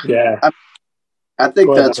 Yeah. I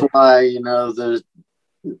think that's why, the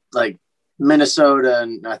like Minnesota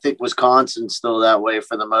and I think Wisconsin's still that way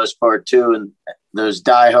for the most part too. And those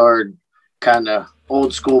diehard kind of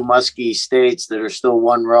old school musky states that are still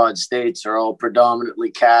 1-rod states are all predominantly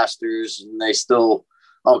casters, and they still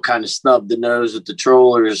all kind of snub the nose at the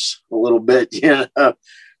trollers a little bit,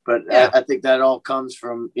 But yeah. I think that all comes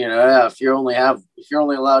from, if you're only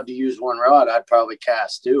allowed to use 1 rod, I'd probably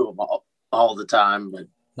cast 2 all the time, but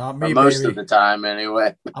not me, most baby. of the time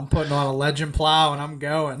anyway. I'm putting on a legend plow and I'm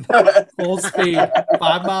going full speed,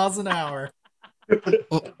 5 miles an hour.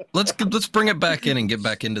 Well, let's bring it back in and get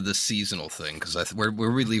back into the seasonal thing, because where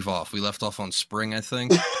we leave off, we left off on spring, I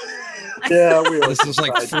think. Yeah, this was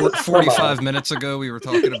like 45 minutes ago. We were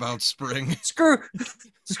talking about spring. Screw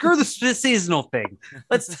the seasonal thing.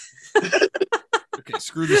 Okay,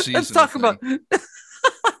 screw the seasonal. Let's talk thing. about.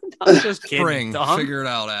 I'm just kidding, spring. Tom. Figure it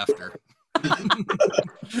out after.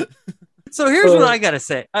 So here's what I gotta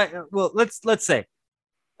say. Well, let's say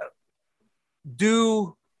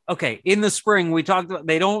in the spring we talked about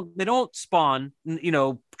they don't spawn,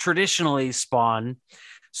 traditionally spawn.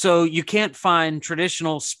 So you can't find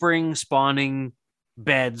traditional spring spawning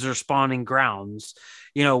beds or spawning grounds.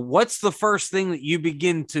 What's the first thing that you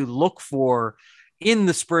begin to look for in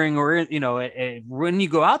the spring or, when you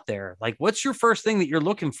go out there? Like, what's your first thing that you're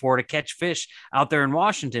looking for to catch fish out there in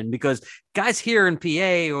Washington? Because guys here in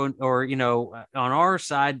PA or on our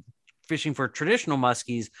side, fishing for traditional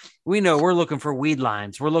muskies, we know we're looking for weed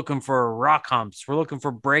lines. We're looking for rock humps. We're looking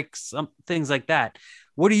for breaks, things like that.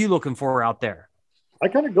 What are you looking for out there? I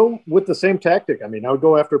kind of go with the same tactic. I mean, I would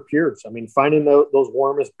go after piers. I mean, finding those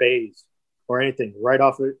warmest bays or anything right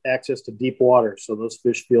off of access to deep water so those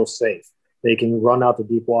fish feel safe. They can run out to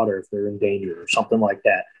deep water if they're in danger or something like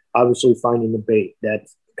that. Obviously, finding the bait,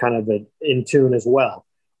 that's kind of in tune as well.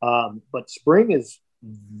 But spring is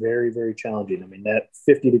very, very challenging. I mean, that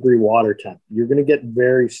 50-degree water temp, you're going to get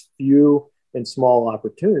very few and small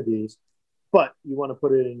opportunities, but you want to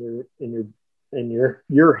put it in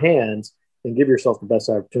your hands and give yourself the best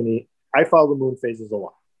opportunity. I follow the moon phases a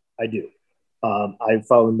lot. I do. I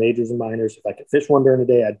follow majors and minors. If I could fish one during the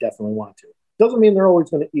day, I definitely want to. Doesn't mean they're always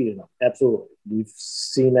going to eat enough. Absolutely. We've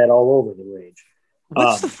seen that all over the range.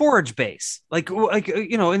 What's the forage base? Like,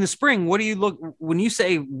 in the spring, what do you look when you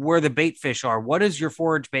say where the bait fish are? What is your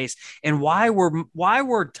forage base, and why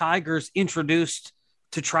were tigers introduced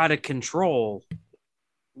to try to control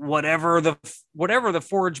whatever the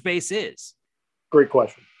forage base is? Great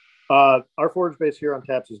question. Our forage base here on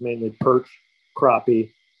taps is mainly perch,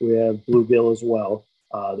 crappie. We have bluegill as well.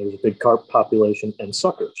 There's a big carp population and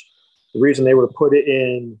suckers. The reason they were put it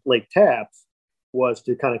in Lake Taps was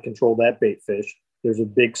to kind of control that bait fish. There's a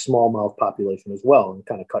big smallmouth population as well, and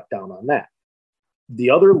kind of cut down on that. The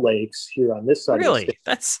other lakes here on this side, really, of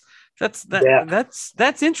the state,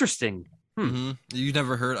 that's interesting. Mm-hmm. I've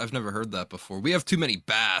never heard that before. We have too many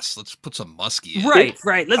bass. Let's put some musky in.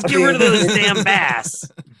 Right. Let's get rid of those damn bass.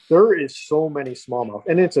 There is so many smallmouth,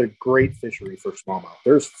 and it's a great fishery for smallmouth.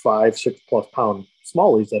 There's 5-6+ pound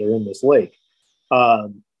smallies that are in this lake.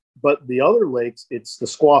 But the other lakes, it's the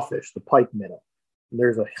squawfish, the pike minnow. And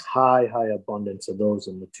there's a high abundance of those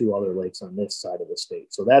in the two other lakes on this side of the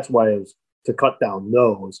state. So that's why it was to cut down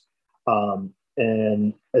those.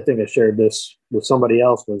 And I think I shared this with somebody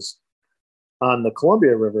else, was on the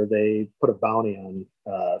Columbia River, they put a bounty on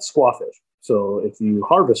squawfish. So if you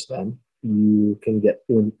harvest them, you can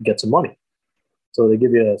get some money. So they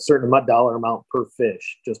give you a certain dollar amount per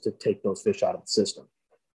fish just to take those fish out of the system.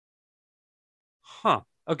 Huh.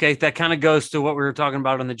 Okay, that kind of goes to what we were talking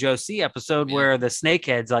about in the Joe C episode, where the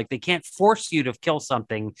snakeheads, like, they can't force you to kill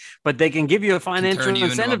something, but they can give you a financial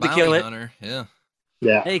incentive to kill it. Hunter.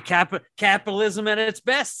 Yeah. Hey, capitalism at its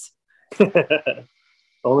best.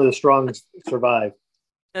 Only the strong survive.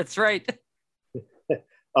 That's right.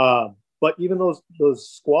 But even those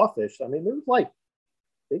squawfish, I mean,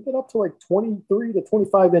 they get up to like 23 to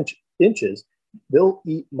 25 inches. They'll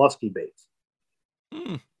eat musky baits.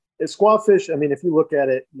 It's squawfish. I mean, if you look at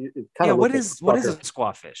it, it kind of what is a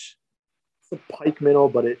squawfish? It's a pike minnow,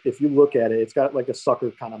 but if you look at it, it's got like a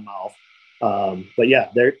sucker kind of mouth. But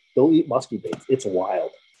yeah, they'll eat musky baits. It's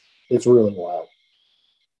wild. It's really wild.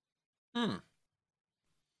 Well,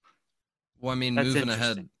 I mean, moving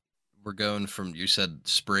ahead, we're going from, you said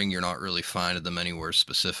spring, you're not really finding them anywhere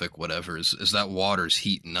specific, whatever. Is that water's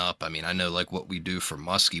heating up? I mean, I know like what we do for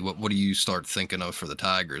muskie. What do you start thinking of for the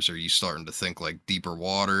tigers? Are you starting to think like deeper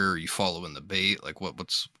water? Are you following the bait? Like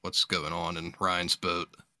what's going on in Ryan's boat?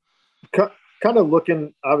 Kind of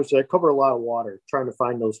looking, obviously I cover a lot of water, trying to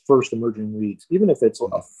find those first emerging weeds, even if it's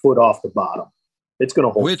a foot off the bottom, it's going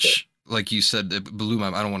to hold. Which, like you said, it blew my.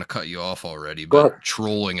 I don't want to cut you off already, but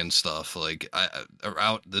trolling and stuff, like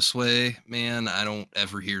out this way, man, I don't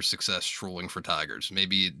ever hear success trolling for tigers.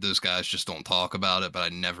 Maybe those guys just don't talk about it, but I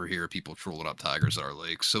never hear people trolling up tigers at our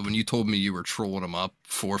lakes. So when you told me you were trolling them up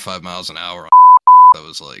 4 or 5 miles an hour, I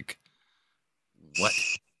was like, what?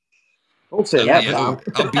 Don't say that.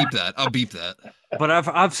 I'll beep that. But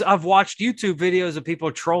I've watched YouTube videos of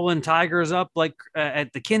people trolling tigers up like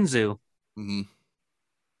at the Kinzu. Mm-hmm.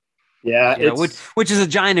 Yeah, which is a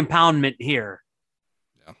giant impoundment here.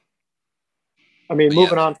 Yeah. I mean,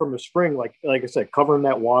 moving on from the spring, like I said, covering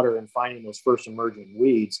that water and finding those first emerging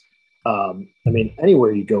weeds. I mean,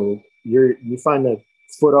 anywhere you go, you find a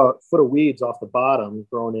foot of weeds off the bottom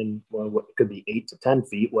growing in what could be 8 to 10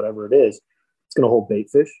 feet, whatever it is. It's going to hold bait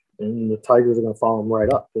fish, and the tigers are going to follow them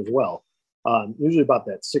right up as well. Usually about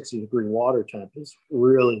that 60-degree water temp is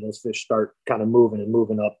really those fish start kind of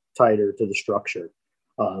moving up tighter to the structure,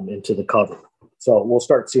 into the cover. So we'll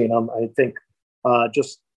start seeing them. I think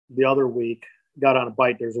just the other week, got on a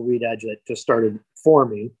bite. There's a weed edge that just started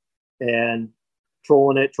forming, and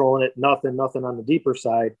trolling it, nothing on the deeper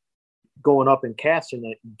side, going up and casting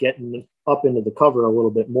it, getting up into the cover a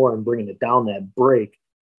little bit more and bringing it down. That break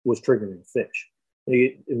was triggering fish.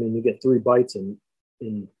 You get 3 bites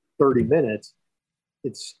in 30 minutes.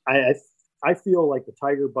 I feel like the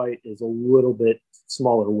tiger bite is a little bit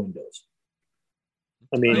smaller windows.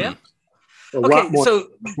 I mean, a lot more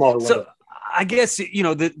smaller windows. So I guess,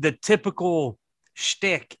 the typical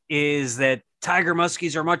shtick is that tiger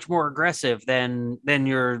muskies are much more aggressive than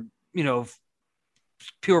your,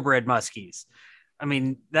 purebred muskies. I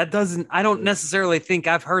mean, I don't necessarily think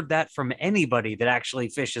I've heard that from anybody that actually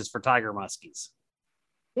fishes for tiger muskies.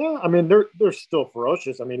 Yeah, I mean, they're still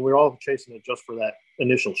ferocious. I mean, we're all chasing it just for that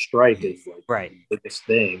initial strike is like right. the biggest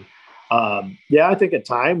thing. I think at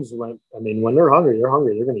times when they're hungry, they're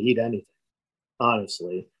going to eat anything,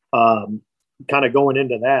 honestly. Kind of going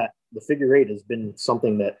into that, the figure 8 has been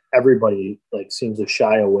something that everybody seems to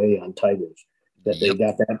shy away on tigers, that they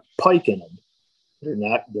got that pike in them.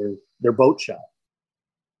 They're boat shy.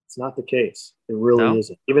 It's not the case. It really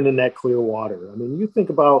isn't. Even in that clear water. I mean, you think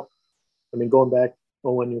about, going back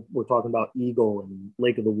when we're talking about Eagle and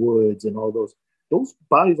Lake of the Woods and all those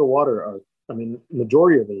bodies of water are,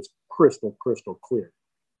 majority of it is crystal clear.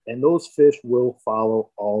 And those fish will follow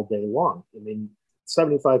all day long.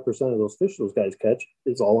 75% of those fish those guys catch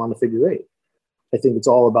is all on the figure 8. I think it's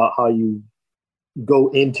all about how you go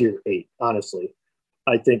into your 8, honestly.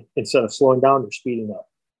 I think instead of slowing down, you're speeding up.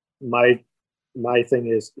 My thing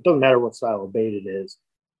is, it doesn't matter what style of bait it is.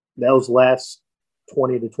 Those last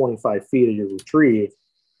 20 to 25 feet of your retrieve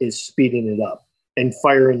is speeding it up and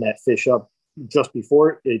firing that fish up just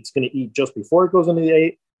before it's going to eat, just before it goes into the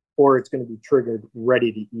 8, or it's going to be triggered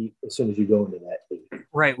ready to eat as soon as you go into that 8.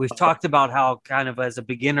 Right. We've talked about how kind of as a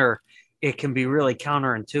beginner, it can be really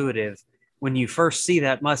counterintuitive. When you first see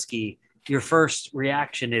that muskie, your first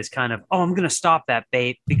reaction is kind of, I'm going to stop that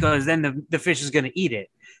bait because then the fish is going to eat it.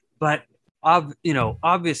 But,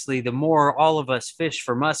 obviously, the more all of us fish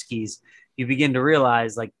for muskies, you begin to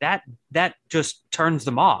realize that just turns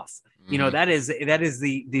them off. Mm-hmm. That is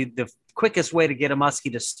the quickest way to get a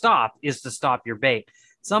muskie to stop is to stop your bait.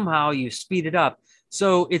 Somehow you speed it up.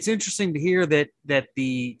 So it's interesting to hear that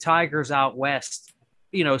the tigers out west,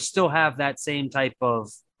 still have that same type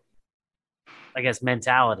of, I guess,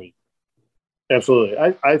 mentality. Absolutely.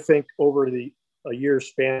 I think over a year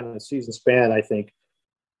span, a season span,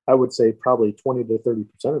 I would say probably 20 to 30%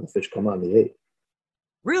 of the fish come on the 8.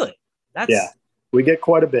 Really? We get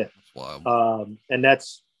quite a bit. Wow. And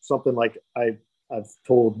that's something like I've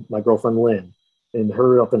told my girlfriend Lynn and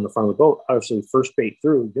her up in the front of the boat. Obviously, first bait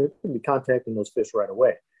through, you're going to be contacting those fish right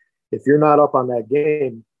away. If you're not up on that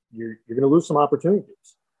game, you're going to lose some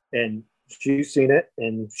opportunities. And she's seen it,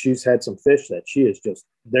 and she's had some fish that she is just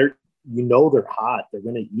they're hot, they're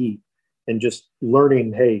going to eat, and just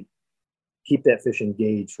learning, hey, keep that fish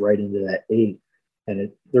engaged right into that 8,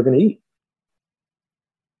 and they're going to eat.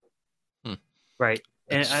 Right.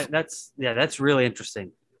 And that's really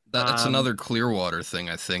interesting. That's another Clearwater thing,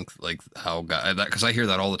 I think, how guys, because I hear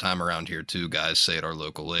that all the time around here too. Guys say at our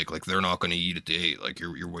local lake, they're not going to eat at the 8.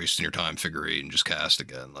 You're wasting your time, figure 8 and just cast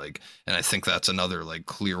again. And I think that's another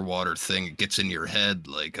Clearwater thing. It gets in your head,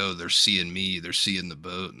 they're seeing me, they're seeing the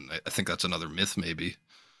boat, and I think that's another myth maybe.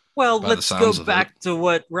 Well, let's go back to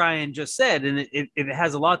what Ryan just said, and it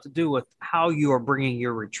has a lot to do with how you are bringing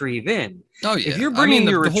your retrieve in. Oh yeah, if you're bringing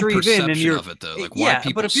your retrieve in, and you're of it, though, why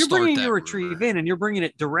people but if you're bringing your rumor. retrieve in and you're bringing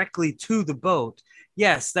it directly to the boat,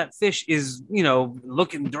 yes, that fish is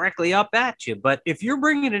looking directly up at you. But if you're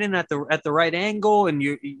bringing it in at the right angle and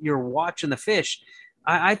you're watching the fish,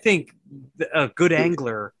 I think a good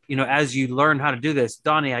angler, as you learn how to do this,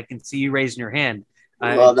 Donnie, I can see you raising your hand.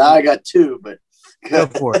 Well, now I got 2, but. Go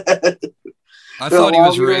for it. I thought he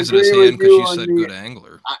was raising his hand because you said good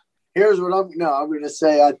angler. Here's what I'm going to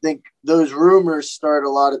say. I think those rumors start a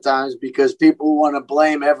lot of times because people want to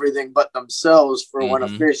blame everything but themselves for when a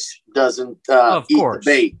fish doesn't eat the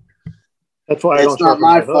bait. That's why it's not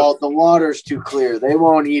my fault. The water's too clear. They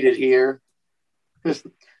won't eat it here.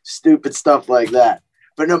 Stupid stuff like that.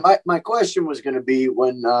 But no, my question was going to be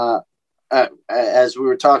when, as we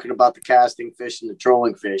were talking about the casting fish and the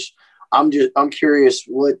trolling fish, I'm curious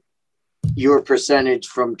what your percentage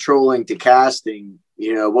from trolling to casting,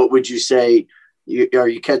 what would you say? Are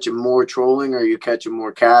you catching more trolling or are you catching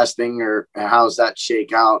more casting, or how's that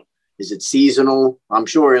shake out? Is it seasonal? I'm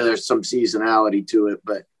sure there's some seasonality to it,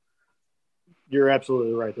 but. You're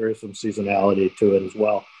absolutely right. There is some seasonality to it as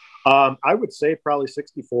well. I would say probably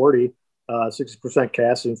 60-40, 60%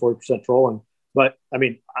 casting, 40% trolling. But I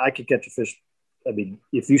mean, I could catch a fish. I mean,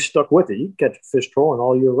 if you stuck with it, you can catch a fish trolling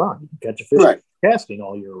all year round. You can catch a fish casting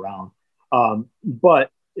all year round. But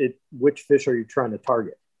which fish are you trying to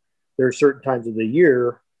target? There are certain times of the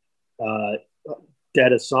year,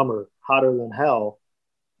 dead of summer, hotter than hell.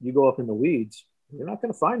 You go up in the weeds, you're not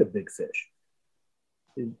going to find a big fish.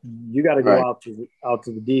 You got to go out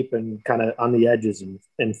to the deep and kind of on the edges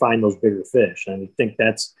and find those bigger fish. And I think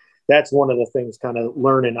that's one of the things kind of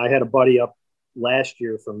learning. I had a buddy up last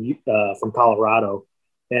year from Colorado,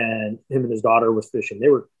 and him and his daughter was fishing. They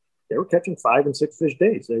were catching 5 and 6 fish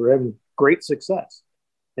days. They were having great success.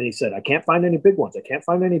 And he said, I can't find any big ones.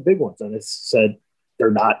 And it said,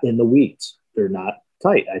 they're not in the weeds. They're not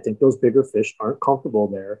tight. I think those bigger fish aren't comfortable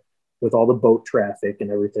there with all the boat traffic and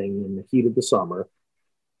everything in the heat of the summer.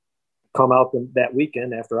 Come out that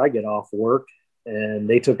weekend after I get off work, and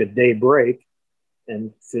they took a day break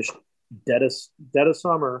and fished dead of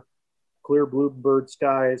summer, clear bluebird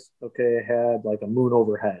skies. Okay, had like a moon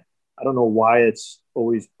overhead. I don't know why it's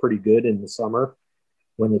always pretty good in the summer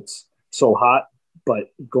when it's so hot,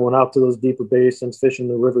 but going out to those deeper basins, fishing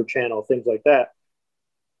the river channel, things like that,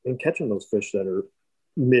 and catching those fish that are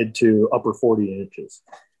mid to upper 40 inches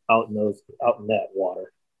out in that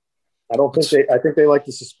water. I think they like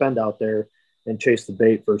to suspend out there and chase the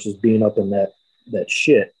bait versus being up in that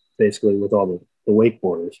shit, basically, with all the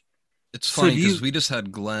wakeboarders. It's funny because we just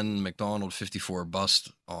had Glenn McDonald 54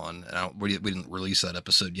 Bust on, and we didn't release that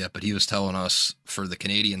episode yet, but he was telling us for the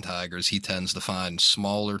Canadian tigers, he tends to find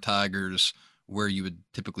smaller tigers where you would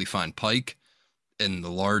typically find pike, and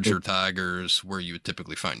the larger tigers where you would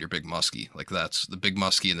typically find your big musky. Like that's the big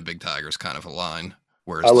musky and the big tigers kind of align,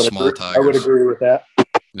 whereas the small tigers. I would agree with that.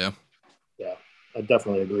 Yeah. Yeah, I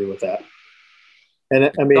definitely agree with that.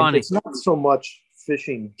 And I mean, Donnie, it's not so much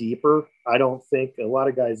fishing deeper. I don't think a lot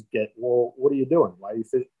of guys get, well, what are you doing? Why are you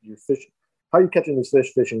you're fishing? How are you catching these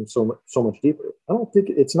fish fishing so much deeper? I don't think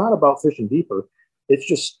it's not about fishing deeper. It's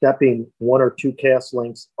just stepping 1 or 2 cast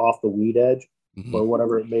lengths off the weed edge or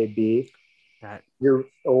whatever it may be.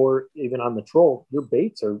 Or even on the troll, your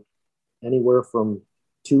baits are anywhere from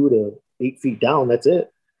 2 to 8 feet down. That's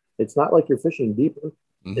it. It's not like you're fishing deeper.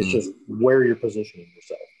 It's just where you're positioning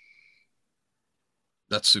yourself.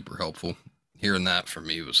 That's super helpful. Hearing that for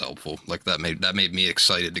me was helpful. Like that made me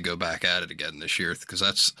excited to go back at it again this year, because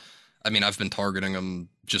I've been targeting them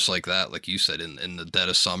just like that, like you said, in the dead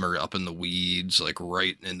of summer, up in the weeds, like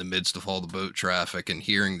right in the midst of all the boat traffic, and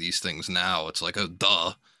hearing these things now, it's like, oh,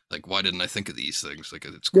 duh. Like, why didn't I think of these things? Like,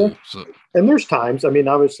 it's cool. Yeah. So, and there's times, I mean,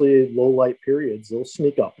 obviously low light periods, they'll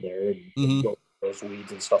sneak up there and go those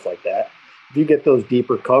weeds and stuff like that. If you get those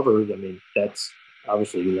deeper covers, I mean, that's going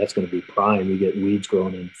to be prime. You get weeds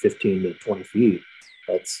growing in 15 to 20 feet.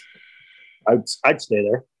 I'd stay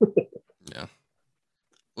there. Yeah.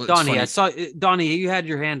 Well, Donnie, you had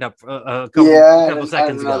your hand up a couple seconds ago. I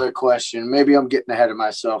had another question. Maybe I'm getting ahead of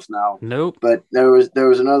myself now. Nope. But there was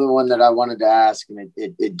another one that I wanted to ask, and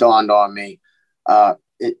it dawned on me.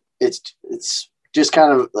 It's just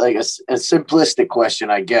kind of like a simplistic question,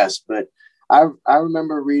 I guess. But I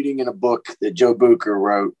remember reading in a book that Joe Bucher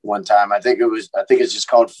wrote one time. I think it's just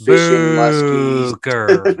called Fishing Muskies.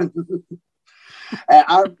 And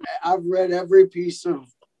I've read every piece of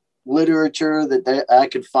literature that I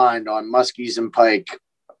could find on muskies and pike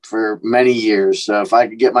for many years. So if I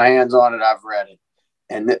could get my hands on it, I've read it.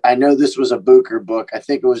 And I know this was a Bucher book. I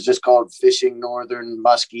think it was just called Fishing Northern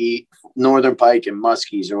Pike and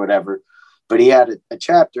Muskies or whatever. But he had a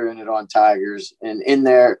chapter in it on tigers. And in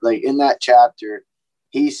there, like in that chapter,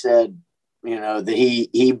 he said, that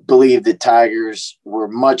he believed that tigers were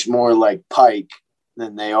much more like pike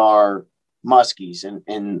than they are muskies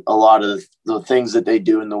and a lot of the things that they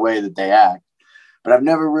do and the way that they act. But I've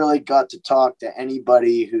never really got to talk to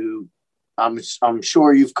anybody who I'm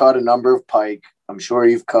sure you've caught a number of pike. I'm sure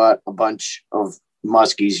you've caught a bunch of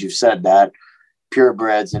muskies. You've said that,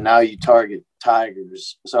 purebreds, and now you target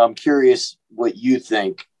tigers. So I'm curious what you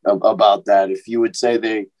think about that. If you would say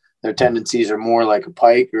their tendencies are more like a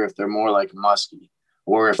pike, or if they're more like a muskie,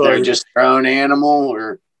 or if they're just their own animal,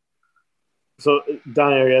 or. So,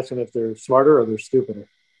 Donnie, are you asking if they're smarter or they're stupider?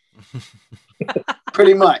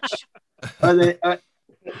 Pretty much. Are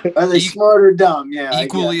they smart or dumb? Yeah,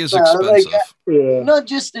 equally as expensive. Not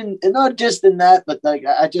just in that, but like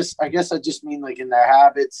I guess I just mean like in their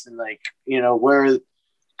habits and like where.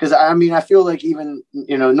 Because I feel like even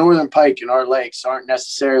northern pike in our lakes aren't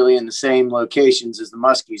necessarily in the same locations as the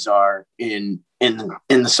muskies are in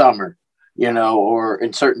the summer, or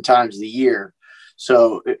in certain times of the year.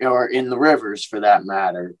 So, or in the rivers for that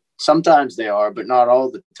matter. Sometimes they are, but not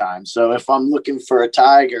all the time. So if I'm looking for a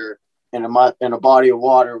tiger in a body of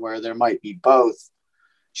water where there might be both,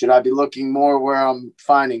 should I be looking more where I'm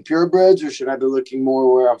finding purebreds, or should I be looking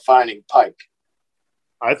more where I'm finding pike?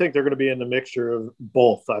 I think they're going to be in the mixture of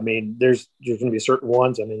both. I mean, there's going to be certain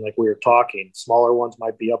ones. I mean, like we were talking, smaller ones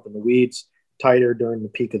might be up in the weeds, tighter during the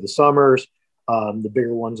peak of the summers. The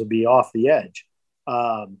bigger ones will be off the edge.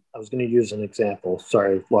 I was going to use an example.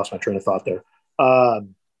 Sorry, lost my train of thought there.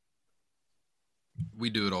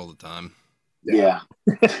 We do it all the time. Yeah.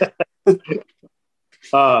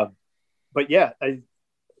 But yeah,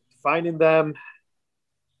 finding them.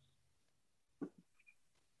 I'm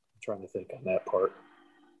trying to think on that part.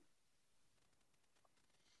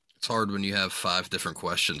 It's hard when you have 5 different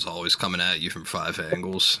questions always coming at you from 5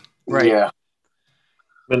 angles. Right. Yeah.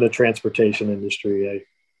 I'm in the transportation industry,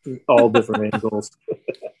 all different angles.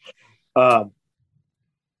 I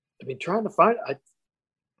mean, trying to find.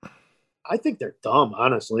 I think they're dumb,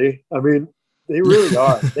 honestly. I mean, they really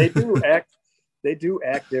are. They do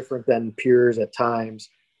act different than peers at times.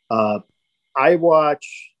 I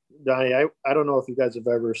watch, Donnie, I don't know if you guys have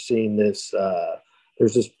ever seen this.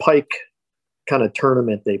 There's this pike kind of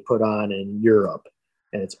tournament they put on in Europe,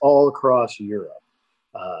 and it's all across Europe.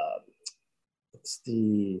 It's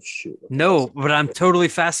the shoot. No, but I'm totally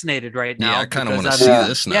fascinated right now. Yeah, I kind of want to see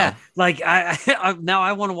this now. Yeah, like I now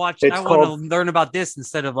I want to watch. It's I want to learn about this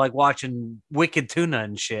instead of like watching Wicked Tuna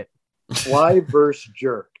and shit. Fly versus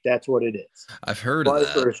jerk. That's what it is. I've heard Fly of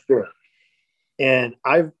that. versus jerk. And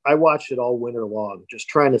I watched it all winter long, just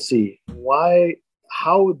trying to see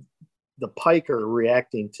how the pike are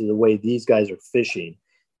reacting to the way these guys are fishing,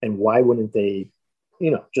 and why wouldn't they,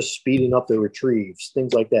 just speeding up their retrieves,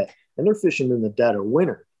 things like that. And they're fishing in the dead of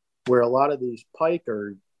winter, where a lot of these pike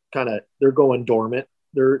are they're going dormant.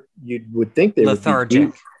 You would think they lethargic. Would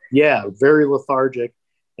be deep. Yeah, very lethargic.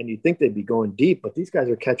 And you'd think they'd be going deep, but these guys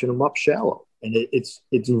are catching them up shallow. And it's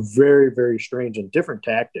very, very strange, and different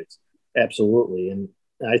tactics. Absolutely. And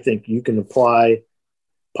I think you can apply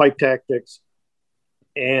pike tactics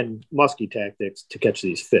and musky tactics to catch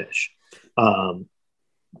these fish. Go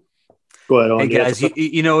ahead. Hey guys,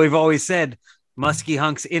 we've always said Muskie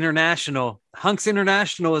Hunks International. Hunks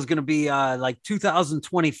International is going to be like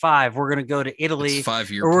 2025. We're going to go to Italy. It's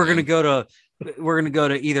 5-year or we're plan. going to go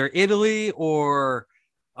to either Italy or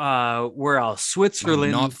where else?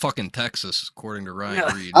 Switzerland. Not fucking Texas, according to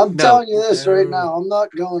Ryan Reed. I'm telling you this right now. I'm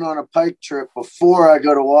not going on a pike trip before I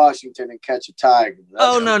go to Washington and catch a tiger.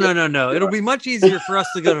 No. It'll be much easier for us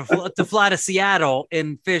to go to fly to Seattle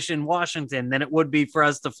and fish in Washington than it would be for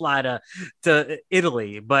us to fly to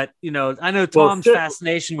Italy. But I know Tom's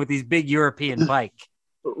fascination with these big European pike.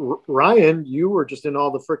 Ryan, you were just in all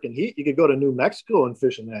the freaking heat. You could go to New Mexico and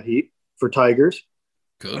fish in that heat for tigers.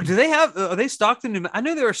 Good. Do they have? Are they stocked in? I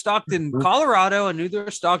knew they were stocked in Colorado. I knew they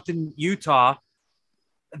were stocked in Utah.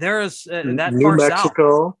 There is that New far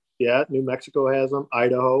Mexico. south. Yeah, New Mexico has them.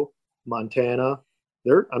 Idaho, Montana.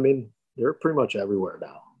 They're pretty much everywhere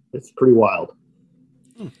now. It's pretty wild.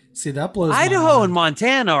 See, that blows. Idaho and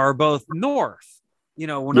Montana are both north.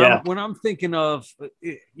 When I'm thinking of,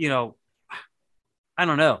 I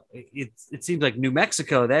don't know. It seems like New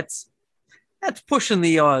Mexico. That's pushing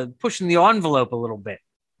the envelope a little bit.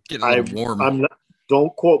 Getting a little warm.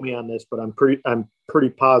 Don't quote me on this, but I'm pretty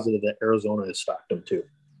positive that Arizona has stocked them too.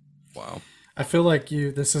 Wow. I feel like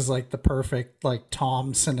this is like the perfect like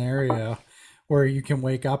Tom scenario where you can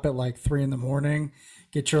wake up at like 3 a.m,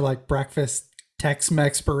 get your like breakfast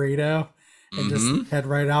Tex-Mex burrito, and just head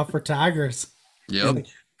right out for tigers. Yep.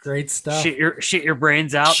 Great stuff. Shit your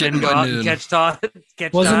brains out and go out and catch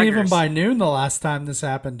Wasn't tigers. even by noon the last time this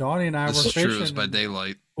happened. Donnie and I were fishing. True. It was by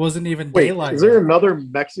daylight. Wasn't even Wait, daylight. is there another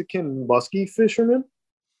Mexican musky fisherman?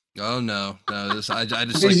 Oh no. I just like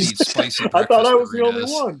to eat spicy. I thought I was the only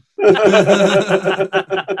one.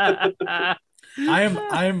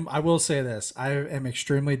 I will say this. I am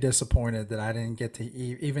extremely disappointed that I didn't get to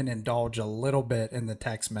even indulge a little bit in the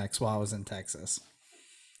Tex-Mex while I was in Texas.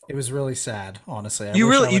 It was really sad, honestly.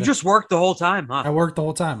 You just worked the whole time, huh? I worked the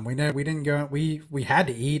whole time. We didn't go. We had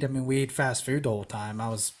to eat. I mean, we ate fast food the whole time.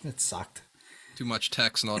 It sucked. Too much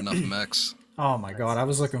Tex, not enough Mex. Oh my god, I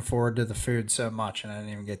was looking forward to the food so much, and I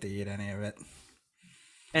didn't even get to eat any of it.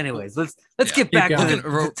 Anyways, let's get back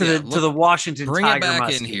to the Washington Bring Tiger it back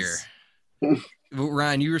muskies. in here.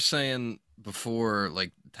 Ryan, you were saying before,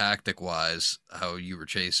 like tactic wise, how you were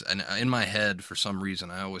chasing, and in my head, for some reason,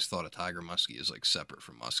 I always thought a tiger muskie is like separate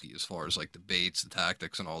from muskie as far as like the baits, the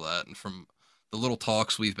tactics, and all that. And from the little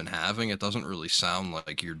talks we've been having, it doesn't really sound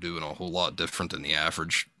like you're doing a whole lot different than the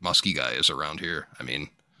average muskie guy is around here. I mean,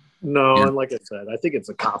 no, and like I said, I think it's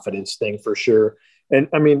a confidence thing for sure. And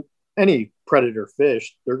I mean, any predator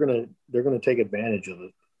fish, they're gonna take advantage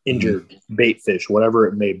injured bait fish, whatever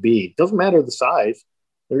it may be. It doesn't matter the size.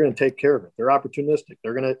 They're going to take care of it. They're opportunistic.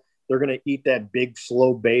 They're going to eat that big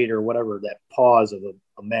slow bait or whatever, that pause of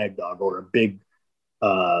a mag dog or a big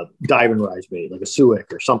dive and rise bait like a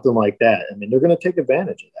suic or something like that. I mean, they're going to take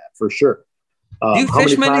advantage of that for sure. Do you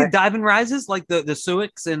fish many dive and rises like the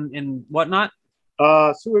suics and whatnot?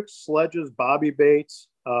 Suics, sledges, bobby baits,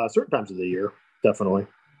 certain times of the year, definitely.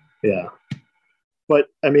 Yeah. But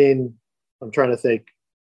I mean, I'm trying to think.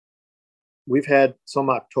 We've had some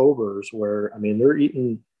Octobers where, I mean, they're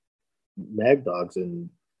eating mag dogs in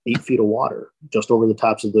 8 feet of water, just over the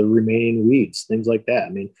tops of the remaining weeds, things like that. I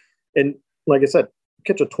mean, and like I said,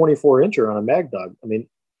 catch a 24-incher on a mag dog. I mean,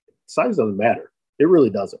 size doesn't matter. It really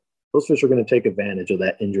doesn't. Those fish are going to take advantage of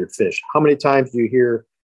that injured fish. How many times do you hear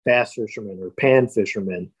bass fishermen or pan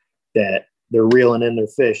fishermen that they're reeling in their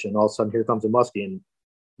fish and all of a sudden here comes a muskie and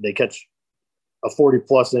they catch a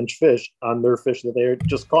 40-plus inch fish on their fish that they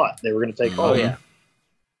just caught. They were going to take home. Oh, yeah.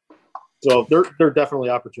 So they're definitely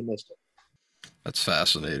opportunistic. That's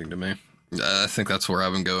fascinating to me. I think that's where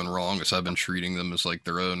I've been going wrong, is I've been treating them as like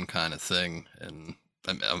their own kind of thing, and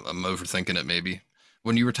I'm overthinking it maybe.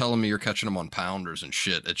 When you were telling me you're catching them on pounders and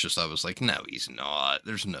shit, it's just I was like, no, he's not.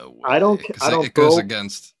 There's no way. I don't goes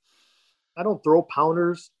against. I don't throw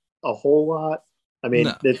pounders a whole lot. I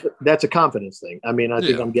mean, that's a confidence thing. I mean, I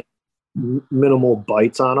think I'm getting minimal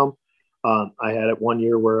bites on them. I had it one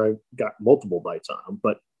year where I got multiple bites on them,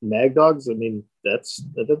 but mag dogs, I mean, that's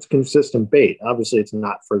consistent bait. Obviously it's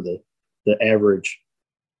not for the average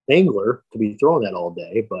angler to be throwing that all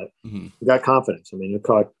day, but I got confidence. I mean, I've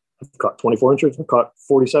caught 24 inches, I've caught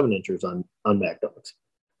 47 inches on mag dogs.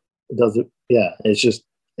 It does it. Yeah. It's just,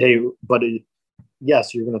 hey, but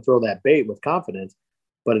yes, you're going to throw that bait with confidence,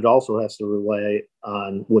 but it also has to rely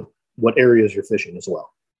on what areas you're fishing as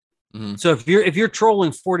well. So if you're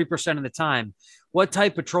trolling 40% of the time, what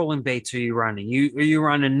type of trolling baits are you running? Are you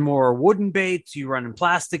running more wooden baits? Are you running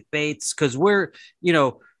plastic baits? Because we're,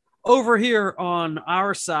 over here on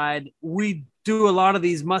our side, we do a lot of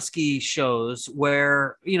these musky shows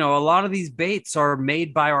where, a lot of these baits are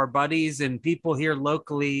made by our buddies and people here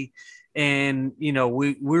locally. And,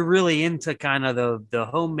 we're really into kind of the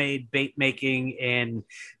homemade bait making, and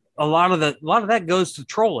a lot of that goes to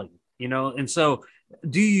trolling, and so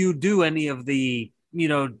do you do any of the,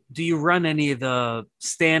 do you run any of the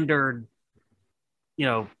standard,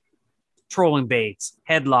 trolling baits,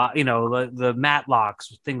 headlock, the mat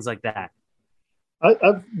locks, things like that?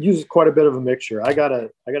 I've used quite a bit of a mixture. I got a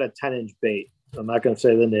 10-inch bait. I'm not going to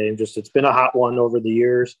say the name, just it's been a hot one over the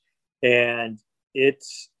years. And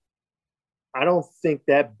I don't think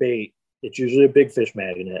that bait, it's usually a big fish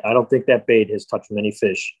magnet. I don't think that bait has touched many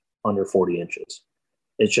fish under 40 inches.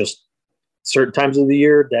 It's just certain times of the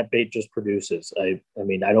year that bait just produces. I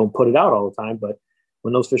mean, I don't put it out all the time, but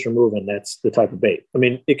when those fish are moving, that's the type of bait. I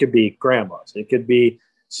mean, it could be grandmas, it could be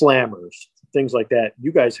slammers, things like that.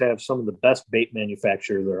 You guys have some of the best bait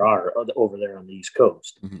manufacturers there are over there on the East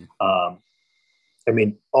Coast. I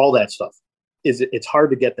mean, all that stuff it's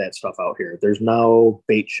hard to get that stuff out here. There's no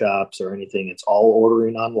bait shops or anything. It's all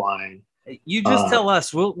ordering online. You just tell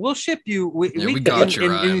us. We'll ship you. We got you,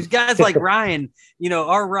 Ryan. And these guys like Ryan,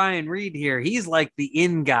 our Ryan Reed here, he's like the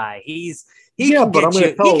in guy. He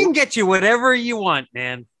can get you whatever you want,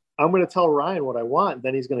 man. I'm going to tell Ryan what I want, and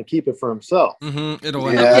then he's going to keep it for himself. It'll end up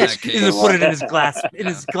in that case. He's going to put it in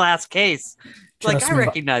his glass case. I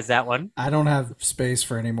recognize that one. I don't have space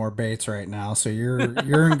for any more baits right now, so you're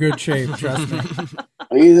in good shape. Trust me.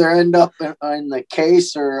 We either end up in the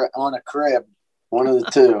case or on a crib, one of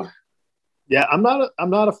the two. Yeah, I'm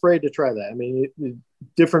not afraid to try that. I mean,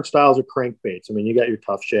 different styles of crankbaits. I mean, you got your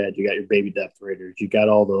tough shad, you got your baby depth raiders, you got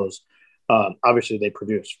all those. Obviously, they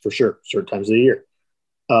produce for sure certain times of the year.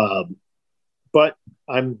 But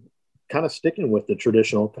I'm kind of sticking with the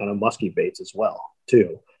traditional kind of musky baits as well,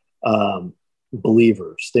 too.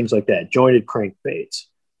 Believers, things like that, jointed crankbaits.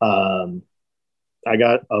 I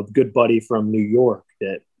got a good buddy from New York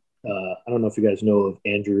that I don't know if you guys know of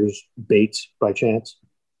Andrew's Baits by chance.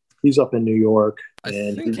 He's up in New York.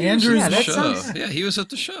 And Andrew's he was at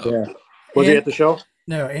the show. Yeah. Was he at the show?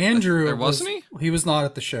 No, Andrew wasn't he? He was not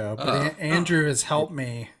at the show, but Andrew has helped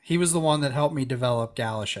me. He was the one that helped me develop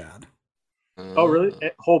Galashad. Oh, really?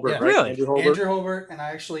 Holbert, yeah, right? Really? Andrew Holbert, and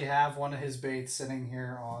I actually have one of his baits sitting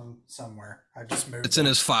here on somewhere. I just moved It's in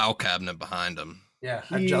his file cabinet behind him. Yeah,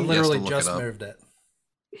 I literally just moved it.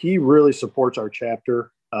 He really supports our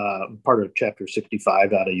chapter, part of Chapter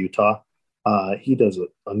 65 out of Utah. He does an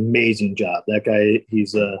amazing job. That guy,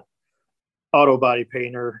 he's a auto body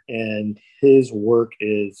painter, and his work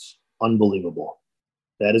is unbelievable.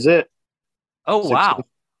 That is it. Oh, wow.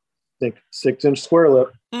 think 6-inch square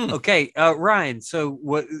lip. Okay, Ryan. So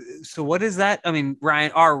what is that? I mean,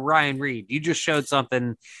 Ryan Reed, you just showed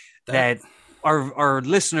something that our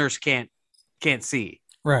listeners can't see.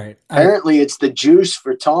 Right. Apparently, it's the juice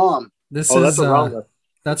for Tom. This That's is a round lip.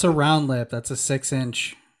 That's a round lip. That's a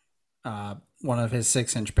 6-inch. One of his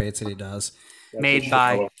 6-inch baits that he does. That's Made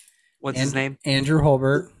by what's his name? Andrew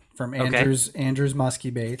Holbert from Okay. Andrew's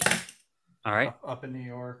Musky Baits. All right. Up in New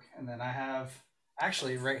York. And then I have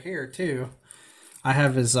actually right here too. I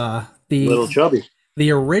have his the Little Chubby.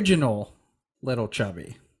 The original Little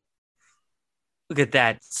Chubby. Look at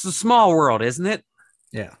that. It's a small world, isn't it?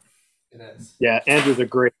 Yeah. It is. Yeah, Andrew's a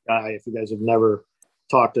great guy. If you guys have never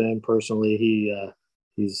talked to him personally,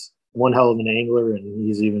 he's one hell of an angler, and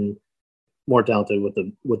he's even more talented with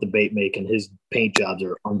the bait making. His paint jobs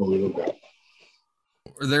are unbelievable.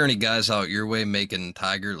 Are there any guys out your way making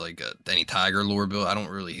tiger, like any tiger lure build? I don't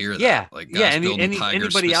really hear that. Yeah. Like guys building tiger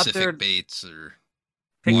anybody out specific there baits or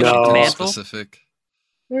picking up the mantle? specific.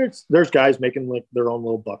 There's guys making like their own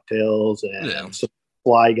little bucktails, and some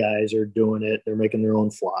fly guys are doing it. They're making their own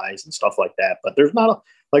flies and stuff like that. But there's not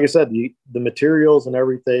like I said, the materials and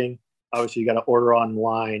everything. Obviously, you got to order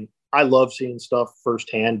online. I love seeing stuff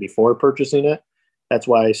firsthand before purchasing it. That's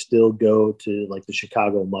why I still go to like the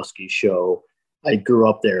Chicago Muskie show. I grew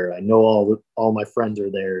up there. I know all my friends are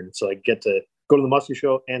there, and so I get to go to the Muskie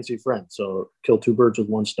show and see friends. So kill two birds with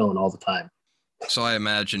one stone all the time. So I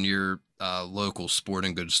imagine your local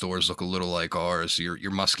sporting goods stores look a little like ours. Your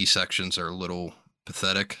muskie sections are a little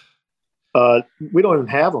pathetic. We don't even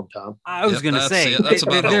have them, Tom. I was going to say, that's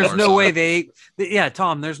about there's ours no are. way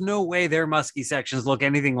Tom, there's no way their muskie sections look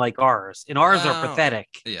anything like ours. And ours are pathetic.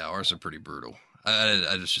 Yeah, ours are pretty brutal.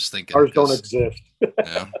 I was just thinking. Ours don't exist.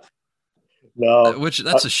 Yeah. No. Which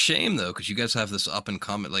that's a shame though, because you guys have this up and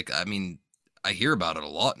coming. Like, I mean, I hear about it a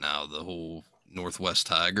lot now. The whole Northwest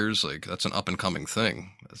Tigers, like that's an up and coming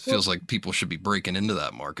thing. It feels like people should be breaking into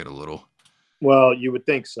that market a little. Well, you would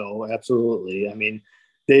think so. Absolutely. I mean,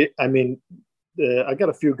 I got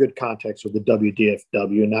a few good contacts with the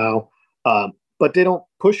WDFW now, but they don't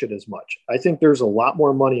push it as much. I think there's a lot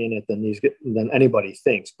more money in it than anybody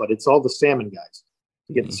thinks, but it's all the salmon guys.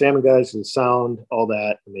 You get the salmon guys, the sound, all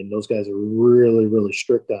that. I mean, those guys are really, really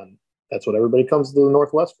strict on. That's what everybody comes to the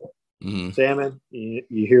Northwest for. Mm-hmm. Salmon, you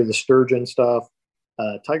hear the sturgeon stuff.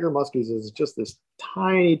 Tiger muskies is just this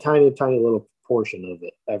tiny, tiny, tiny little portion of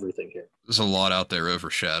it. Everything here. There's a lot out there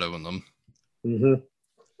overshadowing them. Mm-hmm.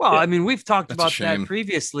 Well, Yeah. I mean, we've talked That's about a shame. that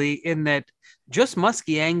previously in that just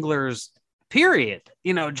muskie anglers, period,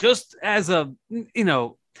 just as a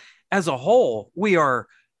whole, we are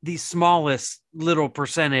the smallest little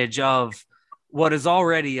percentage of what is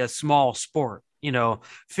already a small sport.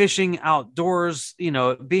 Fishing outdoors,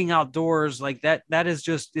 being outdoors like that is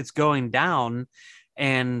just, it's going down.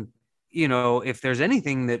 And, if there's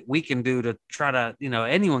anything that we can do to try to,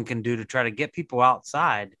 anyone can do to try to get people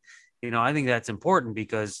outside, I think that's important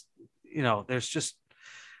because, there's just,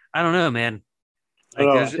 I don't know, man. Like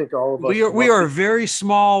I think all of us we are a very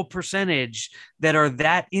small percentage that are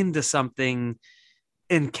that into something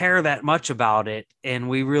and care that much about it. And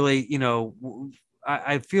we really,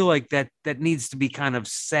 I feel like that needs to be kind of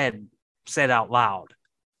said out loud.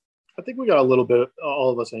 I think we got a little bit, all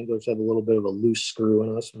of us anglers have a little bit of a loose screw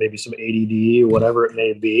in us, maybe some ADD, whatever it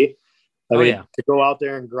may be. I mean, to go out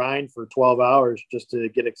there and grind for 12 hours just to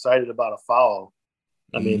get excited about a foul.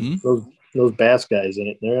 I mean, those bass guys in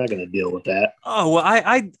it, they're not going to deal with that. Oh, well,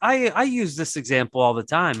 I use this example all the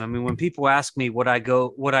time. I mean, when people ask me what I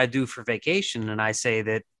do for vacation, and I say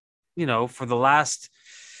that, for the last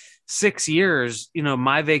 6 years,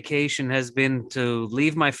 my vacation has been to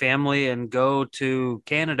leave my family and go to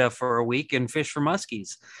Canada for a week and fish for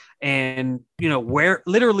muskies and,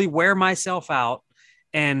 literally wear myself out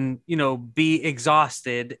and, be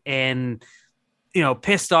exhausted and,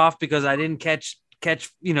 pissed off because I didn't catch,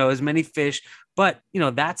 as many fish, but,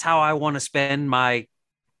 that's how I want to spend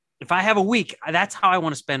if I have a week, that's how I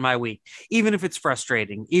want to spend my week, even if it's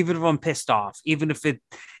frustrating, even if I'm pissed off, even if it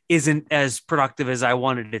isn't as productive as I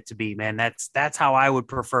wanted it to be, man. That's how I would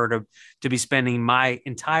prefer to be spending my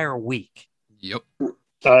entire week. Yep.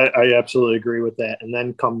 I absolutely agree with that. And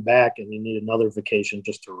then come back and you need another vacation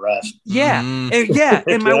just to rest. Yeah.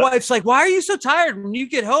 And my wife's like, why are you so tired when you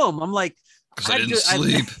get home? I'm like, because I didn't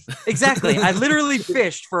sleep. Exactly. I literally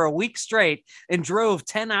fished for a week straight and drove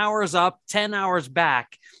 10 hours up, 10 hours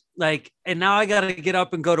back. And now I got to get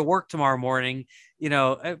up and go to work tomorrow morning,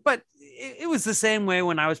 but it was the same way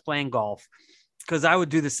when I was playing golf, because I would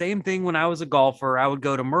do the same thing when I was a golfer. I would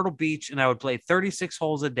go to Myrtle Beach and I would play 36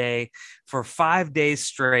 holes a day for 5 days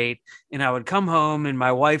straight. And I would come home and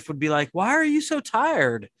my wife would be like, why are you so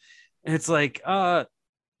tired? And it's like,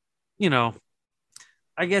 you know,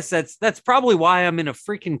 I guess that's probably why I'm in a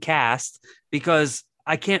freaking cast, because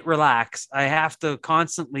I can't relax. I have to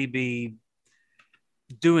constantly be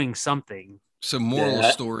doing something. So moral of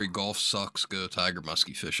the story, golf sucks, go tiger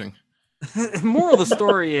musky fishing. Moral of the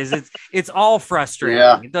story is it's all frustrating.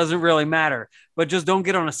 Yeah. It doesn't really matter, but just don't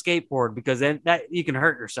get on a skateboard, because then that you can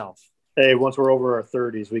hurt yourself. Hey, once we're over our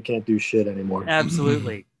 30s, we can't do shit anymore.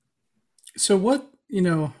 Absolutely. So what,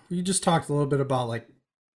 you just talked a little bit about like,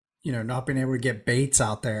 not being able to get baits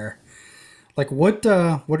out there. Like what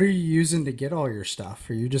are you using to get all your stuff?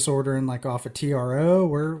 Are you just ordering like off a TRO?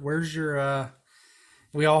 Where's your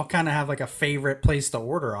we all kind of have like a favorite place to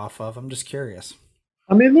order off of. I'm just curious.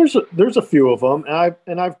 I mean, there's a few of them,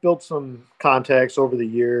 and I've built some contacts over the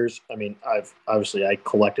years. I mean, I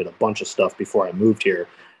collected a bunch of stuff before I moved here.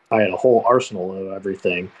 I had a whole arsenal of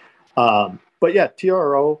everything. But yeah,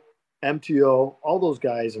 TRO, MTO, all those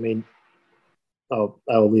guys. I mean, I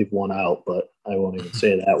will leave one out, but I won't even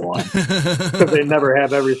say that one because they never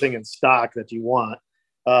have everything in stock that you want.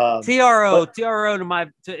 TRO,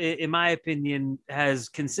 in my opinion, has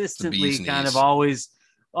consistently kind of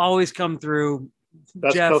always come through.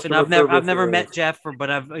 Best Jeff, and I've never service met Jeff, but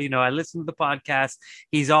I listened to the podcast.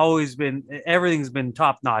 He's always been, everything's been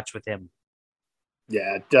top notch with him.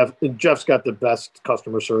 Yeah, Jeff's got the best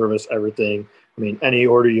customer service, everything. I mean, any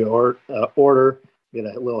order you order, get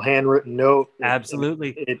a little handwritten note.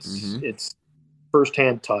 Absolutely. It's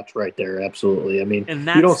firsthand touch right there. Absolutely. I mean, and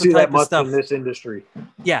you don't see that much in this industry.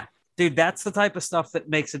 Yeah, dude, that's the type of stuff that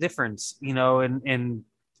makes a difference, and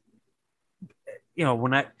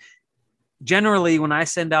when I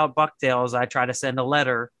send out bucktails, I try to send a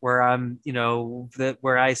letter where I'm,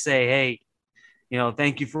 where I say, hey,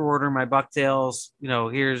 thank you for ordering my bucktails.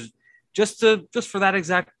 Here's just for that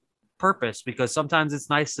exact purpose, because sometimes it's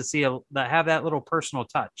nice to see have that little personal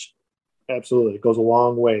touch. Absolutely. It goes a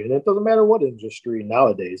long way. And it doesn't matter what industry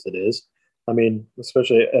nowadays it is. I mean,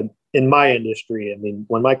 especially in my industry, I mean,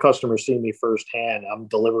 when my customers see me firsthand, I'm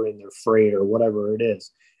delivering their freight or whatever it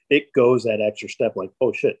is, it goes that extra step like,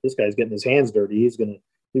 oh shit, this guy's getting his hands dirty. He's going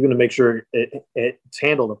to make sure it's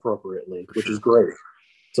handled appropriately, which is great.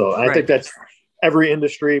 So I think that's every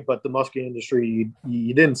industry, but the musky industry,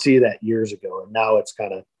 you didn't see that years ago. And now it's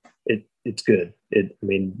kind of, it's good. I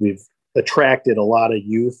mean, we've attracted a lot of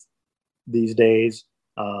youth these days.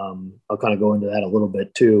 I'll kind of go into that a little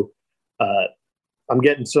bit too. I'm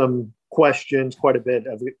getting some questions quite a bit.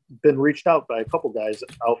 I've been reached out by a couple guys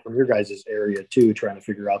out from your guys' area too, trying to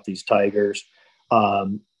figure out these tigers.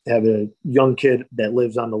 Have a young kid that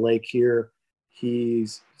lives on the lake here.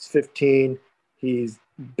 He's 15. He's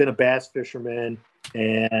been a bass fisherman,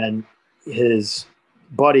 and his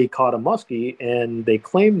buddy caught a muskie, and they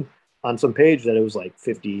claimed on some page that it was like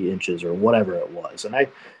 50 inches or whatever it was. And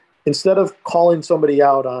instead of calling somebody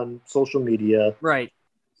out on social media, right,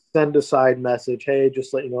 send a side message. Hey,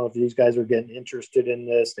 just let you know if these guys are getting interested in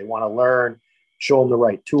this, they want to learn, show them the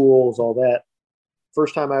right tools, all that.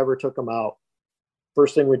 First time I ever took them out,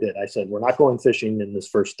 first thing we did, I said, we're not going fishing in this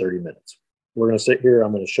first 30 minutes. We're going to sit here.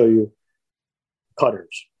 I'm going to show you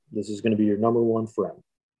cutters. This is going to be your number one friend.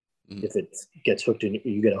 If it gets hooked in,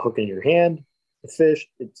 you get a hook in your hand, the fish,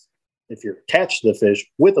 if you're attached to the fish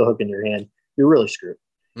with a hook in your hand, you're really screwed.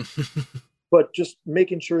 But just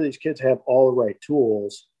making sure these kids have all the right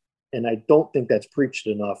tools. And I don't think that's preached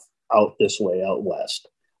enough out this way, out west.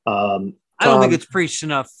 I don't think it's preached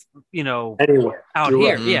enough, anywhere out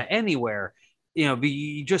here. Right. Yeah, anywhere.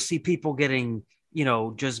 You just see people getting,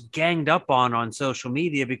 just ganged up on social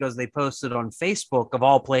media because they posted on Facebook, of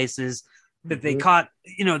all places, that they caught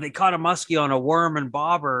a muskie on a worm and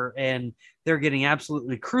bobber, and they're getting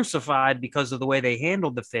absolutely crucified because of the way they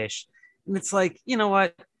handled the fish. And it's like, you know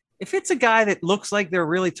what? If it's a guy that looks like they're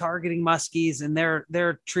really targeting muskies and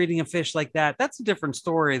they're treating a fish like that, that's a different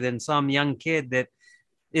story than some young kid that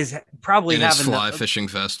is probably in having his fly fishing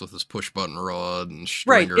vest with his push button rod and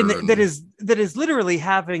stringer, right, and that is literally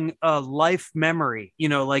having a life memory,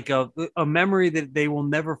 like a memory that they will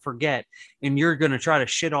never forget, and you're going to try to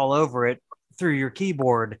shit all over it through your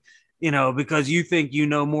keyboard, because you think you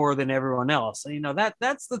know more than everyone else.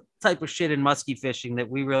 That's the type of shit in musky fishing that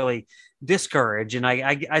we really discourage. And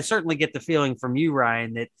I certainly get the feeling from you,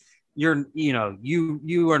 Ryan, that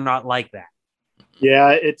you are not like that.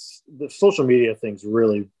 Yeah, it's the social media thing's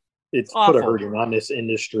really, it's awful. Put a hurting on this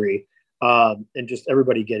industry, and just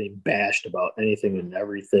everybody getting bashed about anything and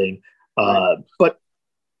everything. Right. But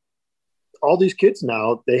all these kids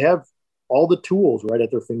now, they have all the tools right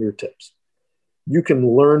at their fingertips. You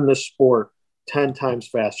can learn the sport 10 times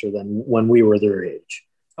faster than when we were their age.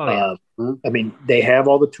 Oh, yeah. I mean, they have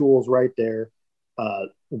all the tools right there.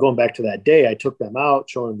 going back to that day, I took them out,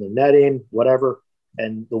 showing them the netting, whatever.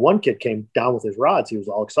 And the one kid came down with his rods. He was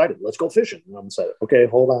all excited. Let's go fishing. And I'm said, okay,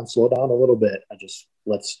 hold on, slow down a little bit.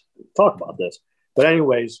 Let's talk about this. But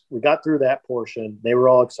anyways, we got through that portion. They were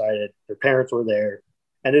all excited. Their parents were there.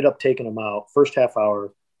 Ended up taking them out. First half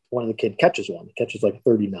hour, one of the kids catches one. He catches like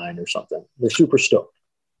 39 or something. They're super stoked.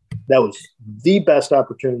 That was the best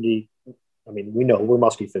opportunity. I mean, we know we're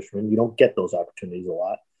musky fishermen. We don't get those opportunities a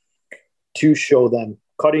lot, to show them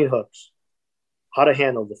cutting hooks, how to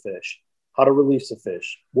handle the fish, how to release the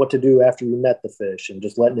fish, what to do after you net the fish, and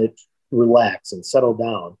just letting it relax and settle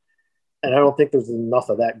down. And I don't think there's enough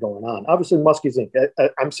of that going on. Obviously, muskies,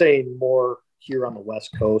 I'm saying more here on the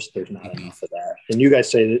West Coast, there's not enough of that. And you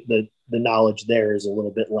guys say that the knowledge there is a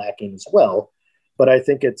little bit lacking as well. But I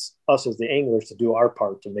think it's us as the anglers to do our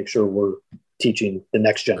part to make sure we're teaching the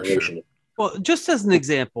next generation. Sure. Well, just as an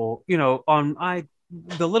example,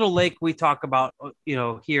 the little lake we talk about,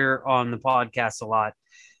 here on the podcast a lot,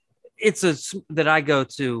 that I go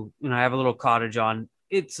to, I have a little cottage on.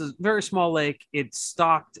 It's a very small lake. It's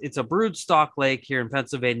stocked. It's a brood stock lake here in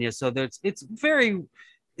Pennsylvania. So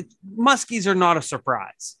muskies are not a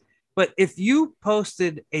surprise. But if you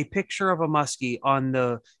posted a picture of a muskie on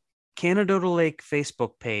the Canadota Lake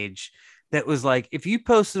Facebook page, that was like, if you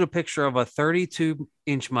posted a picture of a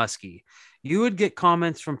 32-inch muskie, you would get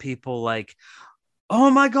comments from people like, oh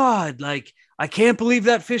my God, like, I can't believe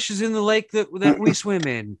that fish is in the lake that we swim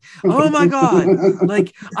in. Oh my God.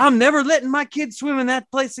 Like, I'm never letting my kids swim in that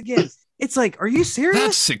place again. It's like, are you serious?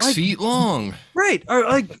 That's 6 feet long. Right. Or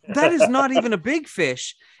like, that is not even a big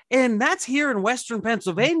fish. And that's here in Western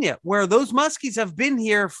Pennsylvania, where those muskies have been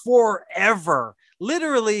here forever,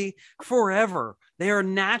 literally forever. They are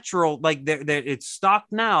natural, like it's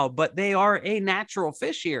stocked now, but they are a natural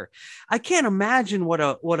fish here. I can't imagine what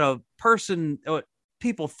a person,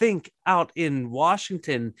 people think out in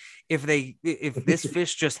Washington if this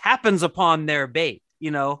fish just happens upon their bait.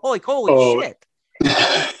 Holy shit.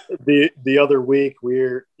 The other week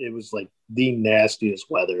it was like the nastiest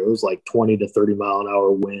weather. It was like 20 to 30 mile an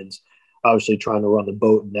hour winds. Obviously trying to run the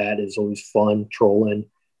boat and that is always fun, trolling,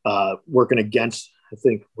 working against, I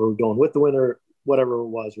think we were going with the wind or whatever it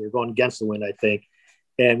was. We were going against the wind, I think.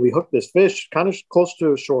 And we hooked this fish kind of close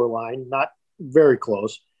to a shoreline, not very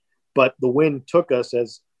close, but the wind took us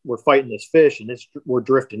as we're fighting this fish and we're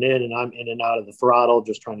drifting in, and I'm in and out of the throttle,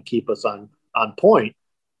 just trying to keep us on point.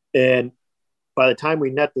 And by the time we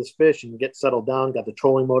net this fish and get settled down, got the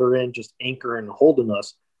trolling motor in, just anchoring and holding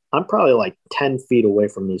us, I'm probably like 10 feet away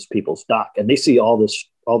from these people's dock, and they see all this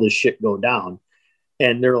shit go down.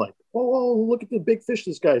 And they're like, oh, look at the big fish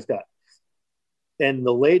this guy's got. And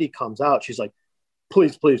the lady comes out. She's like,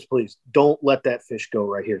 please, please, please don't let that fish go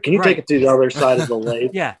right here. Can you take it to the other side of the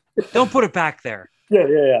lake? Yeah. Don't put it back there.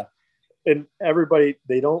 Yeah. And everybody,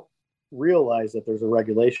 they don't realize that there's a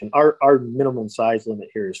regulation. Our minimum size limit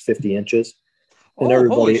here is 50 inches. And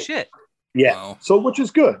holy shit. Yeah. Wow. So, which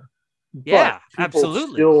is good. Yeah, but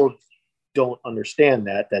absolutely. Still don't understand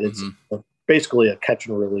that it's basically a catch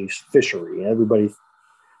and release fishery.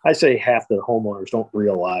 I say half the homeowners don't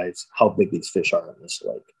realize how big these fish are in this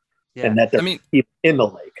lake, and that they're in the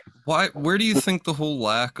lake. Where do you think the whole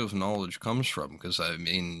lack of knowledge comes from? Because I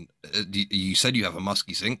mean, you said you have a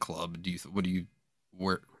Muskie Zinc Club.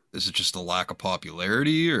 Where is it? Just a lack of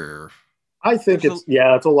popularity, or? I think it's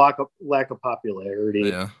a lack of popularity.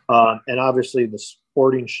 Yeah. And obviously the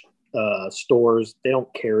sporting stores, they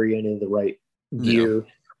don't carry any of the right gear.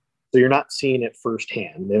 Yeah. So you're not seeing it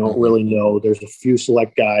firsthand. They don't really know. There's a few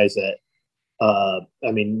select guys that,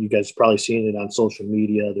 you guys have probably seen it on social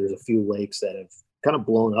media. There's a few lakes that have kind of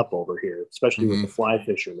blown up over here, especially with the fly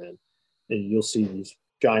fishermen. And you'll see these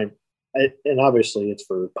giant, and obviously it's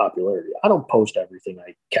for popularity. I don't post everything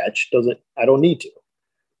I catch. I don't need to.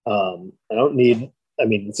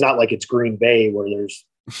 It's not like it's Green Bay where there's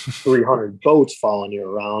 300 boats following you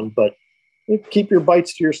around, but you keep your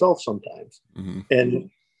bites to yourself sometimes. And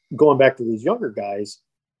going back to these younger guys,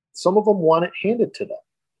 some of them want it handed to them.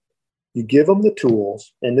 You give them the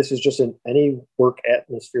tools, and this is just in any work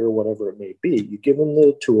atmosphere, whatever it may be. You give them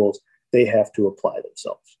the tools, they have to apply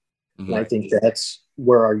themselves. And I think that's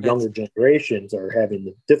where our younger generations are having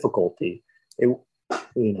the difficulty.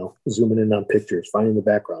 Zooming in on pictures, finding the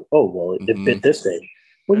background. Oh, well, it fit this day.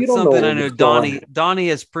 Well, that's you don't something know. I know Donnie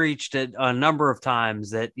has preached it a number of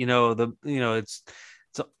times that, it's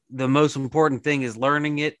the most important thing is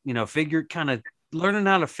learning it, learning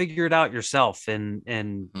how to figure it out yourself and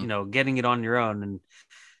getting it on your own. And,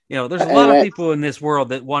 there's a lot of people in this world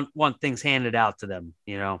that want things handed out to them,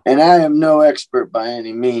 And I am no expert by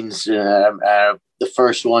any means. I'm the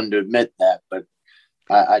first one to admit that, but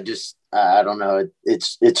I just I don't know.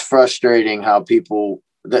 It's frustrating how people.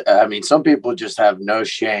 I mean, some people just have no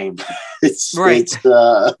shame. It's Right. It's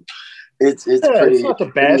Yeah, pretty. it's not to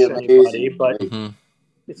pretty bash anybody, amazing. but Mhm.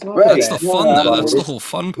 it's not Right. That's to the bash fun, though. That's the anybody. whole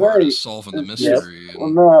fun part, is solving the Yes. mystery. Well,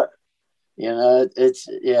 And not.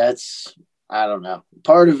 It's. I don't know.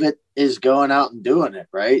 Part of it is going out and doing it,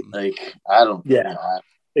 right? Like, I don't. Yeah,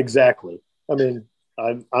 exactly. I mean,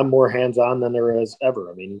 I'm more hands-on than there is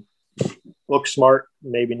ever. I mean, look smart,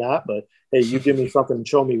 maybe not, but hey, you give me something and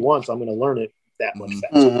show me once, I'm going to learn it that much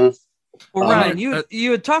faster. Mhm. Well, Ryan, Uh,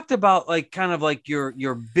 you had talked about like kind of like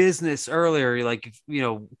your business earlier, like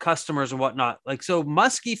customers and whatnot. Like, so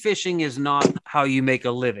musky fishing is not how you make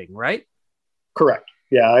a living, right? Correct.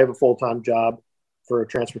 Yeah, I have a full-time job for a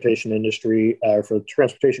transportation industry, for a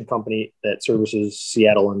transportation company that services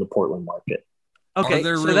Seattle and the Portland market. Okay, are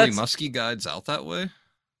there so really that's musky guides out that way?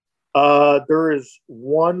 There is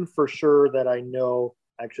one for sure that I know.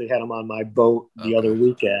 I actually had him on my boat the other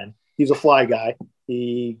weekend. He's a fly guy.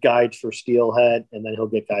 He guides for steelhead, and then he'll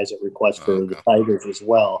get guys that request for the tigers as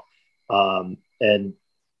well. And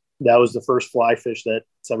that was the first fly fish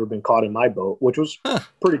that's ever been caught in my boat, which was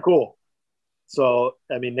pretty cool. So,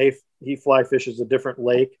 I mean, he fly fishes a different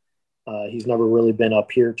lake. He's never really been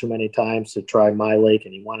up here too many times to try my lake,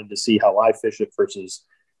 and he wanted to see how I fish it versus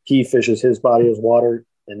he fishes his body of water.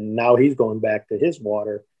 And now he's going back to his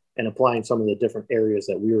water and applying some of the different areas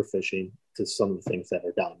that we were fishing to some of the things that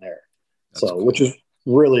are down there. That's so, cool. Which is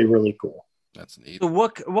really, really cool. That's neat. So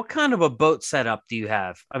what kind of a boat setup do you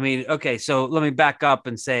have? I mean, okay, so let me back up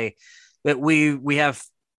and say that we have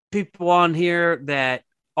people on here that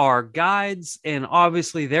are guides, and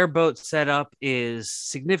obviously their boat setup is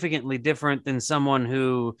significantly different than someone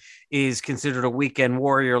who is considered a weekend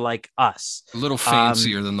warrior like us. A little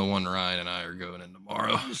fancier than the one Ryan and I are going in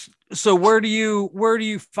tomorrow. So where do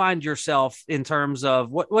you find yourself in terms of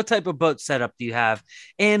what type of boat setup do you have?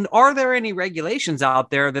 And are there any regulations out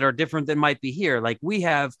there that are different than might be here? Like, we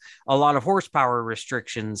have a lot of horsepower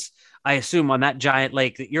restrictions. I assume on that giant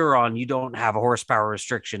lake that you're on, you don't have a horsepower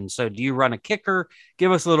restriction. So do you run a kicker?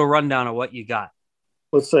 Give us a little rundown of what you got.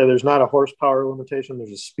 Let's say there's not a horsepower limitation.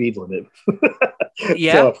 There's a speed limit.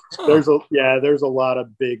 Yeah. So there's a lot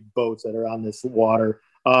of big boats that are on this water.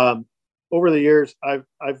 Over the years, I've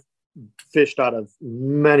fished out of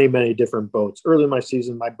many, many different boats. Early in my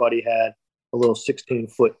season, my buddy had a little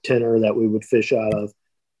 16-foot tinner that we would fish out of.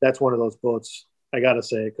 That's one of those boats, I got to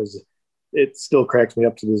say, because it still cracks me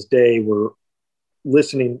up to this day. We're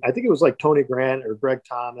listening, I think it was like Tony Grant or Greg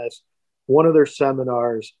Thomas, one of their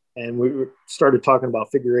seminars, and we started talking about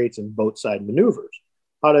figure eights and boat side maneuvers,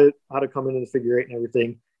 how to come into the figure eight and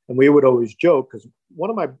everything. And we would always joke, because one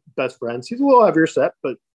of my best friends, he's a little heavier set,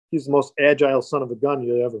 but he's the most agile son of a gun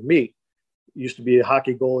you'll ever meet. Used to be a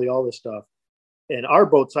hockey goalie, all this stuff. And our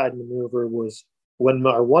boat side maneuver was when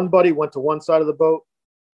our one buddy went to one side of the boat,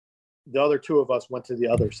 the other two of us went to the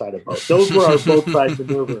other side of the boat. Those were our boat side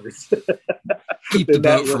maneuvers. Keep the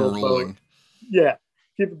boat from rolling. Boat. Yeah,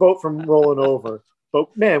 keep the boat from rolling over.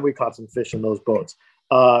 But man, we caught some fish in those boats.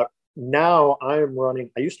 Now I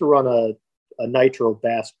used to run a nitro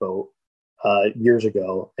bass boat years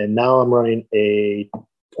ago, and now I'm running a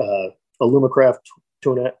Lumacraft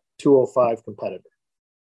Tuna 205 competitor.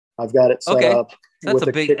 I've got it set up. That's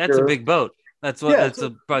a big boat. That's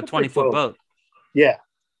about 20-foot boat. Yeah,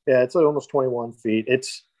 it's almost 21 feet.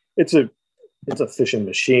 It's a fishing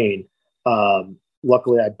machine.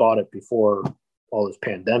 Luckily, I bought it before all this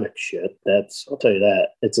pandemic shit. I'll tell you that.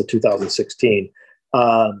 It's a 2016.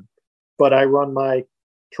 But I run my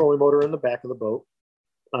trolling motor in the back of the boat.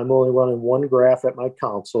 I'm only running one graph at my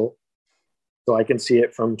console, so I can see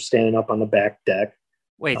it from standing up on the back deck.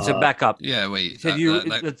 Wait, so back up. Yeah, wait. So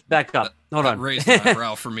let's back up. Hold on. Raised an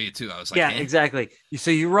eyebrow for me too. I was like, yeah, exactly.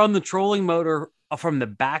 So you run the trolling motor from the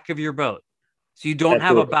back of your boat. So you don't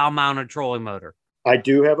have a bow-mounted trolling motor. I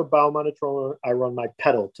do have a bow-mounted trolling. I run my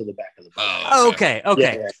pedal to the back of the boat. Oh, okay.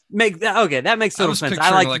 Yeah. That makes total sense.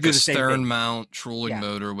 I like to do a the same stern thing. mount trolling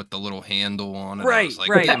motor with the little handle on it. Right, I was like,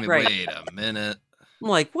 right. Wait a minute. I'm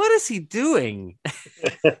like, what is he doing?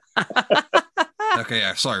 Okay,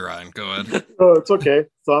 yeah, sorry, Ryan. Go ahead. Oh, it's okay.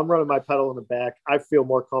 So I'm running my pedal in the back. I feel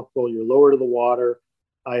more comfortable. You're lower to the water.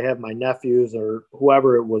 I have my nephews or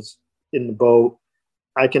whoever it was in the boat.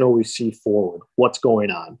 I can always see forward what's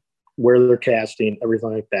going on, where they're casting,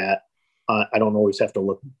 everything like that. I don't always have to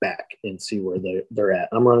look back and see where they're at.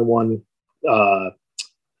 I'm running one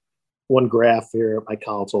graph here at my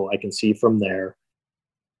console. I can see from there.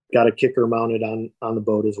 Got a kicker mounted on the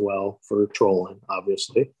boat as well for trolling,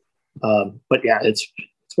 obviously. But yeah, it's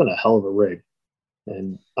been a hell of a rig.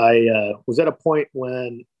 And I was at a point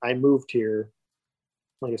when I moved here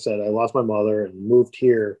like I said, I lost my mother and moved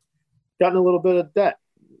here, gotten a little bit of debt.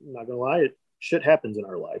 I'm not gonna lie, shit happens in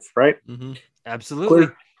our life, right? Mm-hmm. Absolutely.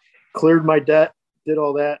 Cleared my debt, did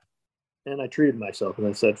all that, and I treated myself. And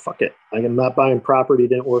I said, "Fuck it, I'm not buying property.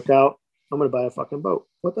 Didn't work out. I'm gonna buy a fucking boat.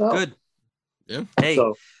 What the hell?" Good. Yeah. Hey,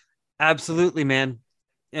 So, absolutely, man.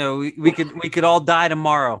 You know, we could all die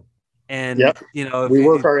tomorrow, and yep, you know, we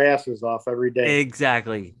work our asses off every day.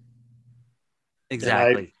 Exactly.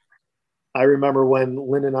 I remember when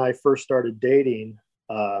Lynn and I first started dating.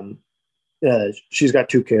 She's got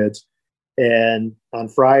 2 kids, and on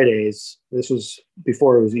Fridays, this was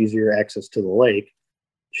before it was easier access to the lake,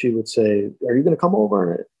 she would say, "Are you going to come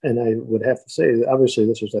over?" And I would have to say, obviously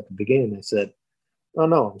this was at the beginning. I said, "Oh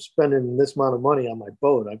no, I'm spending this amount of money on my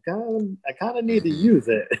boat. I kind of need to use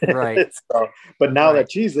it." Right. So, but now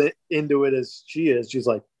that she's into it as she is, she's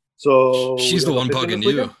like, "So she's the one bugging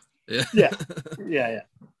you." Yeah.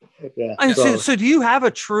 And so do you have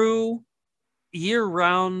a true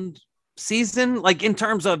year-round season? Like, in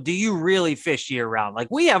terms of, do you really fish year-round? Like,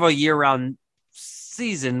 we have a year-round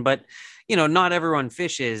season, but you know, not everyone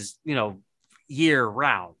fishes, you know,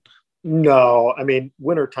 year-round. No, I mean,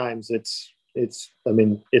 winter times it's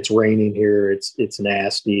raining here. It's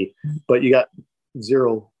nasty, but you got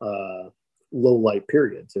 0 low light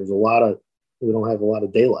periods. We don't have a lot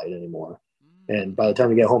of daylight anymore. And by the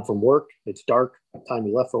time you get home from work, it's dark. By the time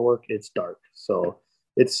you left for work, it's dark. So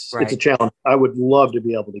it's a challenge. I would love to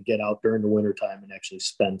be able to get out during the winter time and actually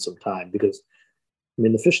spend some time, because I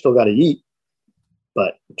mean, the fish still got to eat,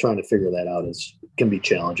 but trying to figure that out can be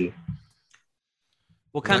challenging.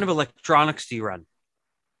 What kind of electronics do you run?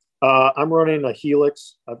 I'm running a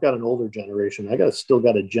Helix. I've got an older generation. Still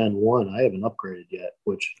got a Gen 1. I haven't upgraded yet,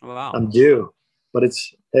 which I'm due, but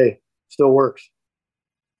still works.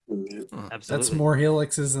 Absolutely. That's more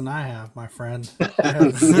helixes than I have, my friend. I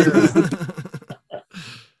have 0.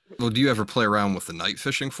 Well, do you ever play around with the night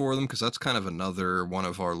fishing for them? Because that's kind of another one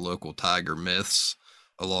of our local tiger myths,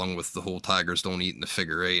 along with the whole tigers don't eat in the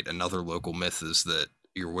figure 8. Another local myth is that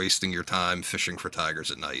you're wasting your time fishing for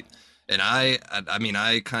tigers at night. And I mean,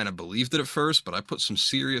 I kind of believed it at first, but I put some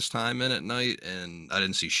serious time in at night and I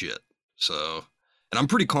didn't see shit. So, and I'm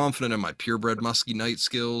pretty confident in my purebred musky night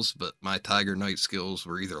skills, but my tiger night skills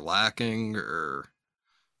were either lacking or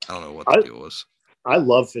I don't know what the deal was. I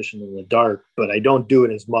love fishing in the dark, but I don't do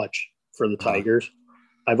it as much for the tigers.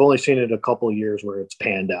 I've only seen it a couple of years where it's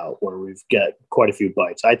panned out, where we've got quite a few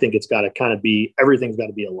bites. I think it's got to kind of everything's got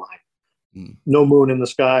to be aligned. No moon in the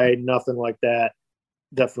sky, nothing like that.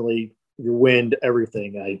 Definitely your wind,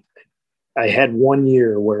 everything. I had 1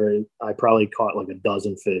 year where I probably caught like a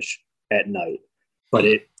dozen fish at night, but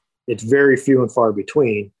it's very few and far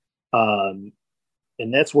between.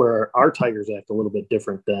 And that's where our tigers act a little bit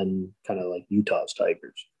different than kind of like Utah's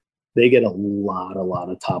tigers. They get a lot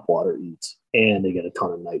of topwater eats, and they get a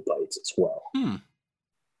ton of night bites as well.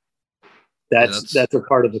 That's a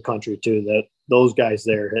part of the country too, that those guys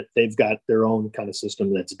there, they've got their own kind of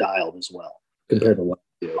system that's dialed as well compared to what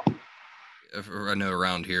we do. I know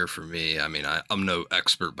around here for me, I mean, I'm no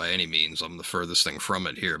expert by any means. I'm the furthest thing from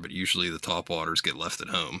it here, but usually the topwaters get left at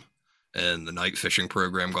home. And the night fishing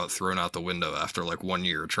program got thrown out the window after like 1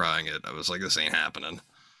 year trying it. I was like, this ain't happening.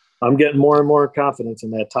 I'm getting more and more confidence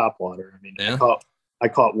in that topwater. I mean, I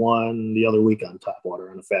caught one the other week on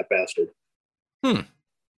topwater on a fat bastard. It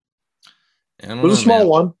was a small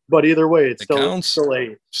one, but either way, it's still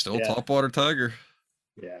a topwater tiger.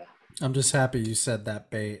 Yeah. I'm just happy you said that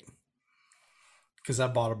bait, because I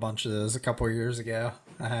bought a bunch of those a couple of years ago.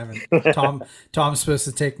 I haven't. Tom's supposed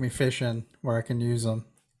to take me fishing where I can use them.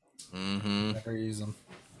 Never use them.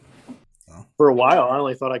 So. For a while, I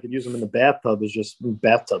only thought I could use them in the bathtub as just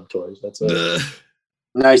bathtub toys. That's it.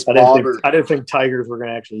 Nice. I didn't think tigers were going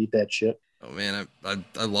to actually eat that shit. Oh man,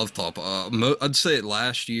 I love top. I'd say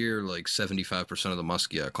last year, like 75% of the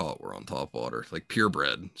muskie I caught were on topwater, like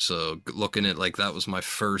purebred. So looking at like that was my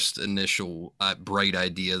first initial bright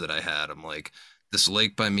idea that I had. I'm like, this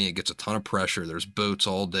lake by me, it gets a ton of pressure. There's boats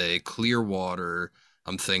all day, clear water.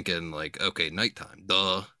 I'm thinking like, okay, nighttime,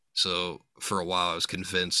 duh. So for a while I was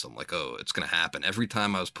convinced, I'm like, oh, it's going to happen. Every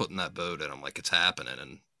time I was putting that boat in, I'm like, it's happening.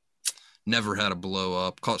 And never had a blow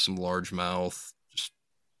up, caught some largemouth.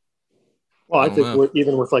 I think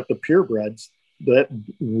even with like the purebreds, that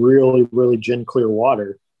really, really gin clear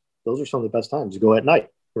water, those are some of the best times to go at night,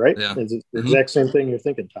 right? Yeah. It's the exact same thing you're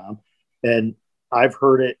thinking, Tom. And I've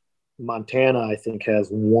heard it. Montana, I think, has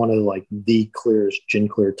one of like the clearest gin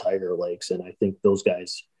clear tiger lakes. And I think those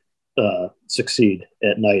guys succeed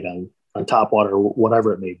at night on topwater,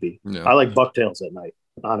 whatever it may be. Yeah. I like bucktails at night,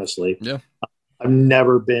 honestly. Yeah. I've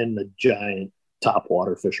never been a giant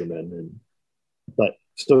topwater fisherman, but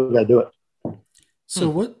Still got to do it. So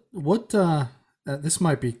what this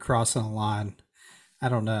might be crossing a line. I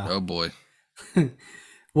don't know. Oh boy.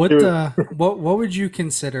 What would you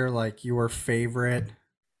consider like your favorite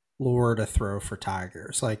lure to throw for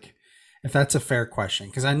tigers? Like, if that's a fair question,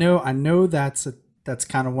 because I know that's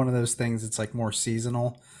kind of one of those things. It's like more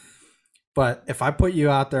seasonal. But if I put you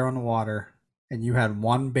out there on the water and you had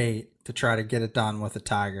one bait to try to get it done with a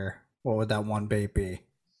tiger, what would that one bait be?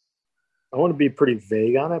 I want to be pretty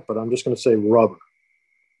vague on it, but I'm just going to say rubber.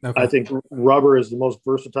 Okay. I think rubber is the most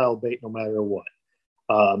versatile bait no matter what.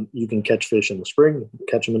 You can catch fish in the spring, you can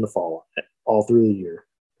catch them in the fall, all through the year.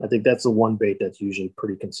 I think that's the one bait that's usually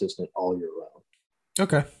pretty consistent all year round.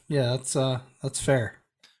 Okay. Yeah, that's fair.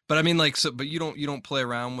 But I mean, like, so, but you don't play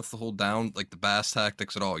around with the whole down, like the bass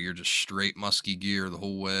tactics at all. You're just straight musky gear the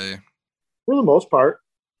whole way. For the most part.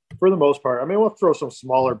 I mean, we'll throw some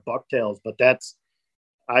smaller bucktails, but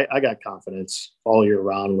I got confidence all year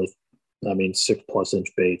round with, 6+ inch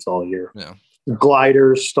baits all year. Yeah.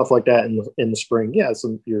 Gliders, stuff like that in the spring. Yeah,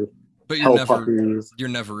 but you're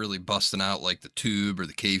never really busting out like the tube or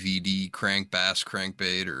the KVD bass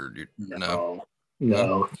crankbait or no,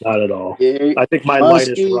 not at all. Yeah, I think my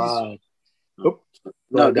muskies, lightest rod.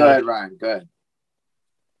 No, go ahead, Ryan. Go ahead.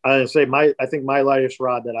 I say I think my lightest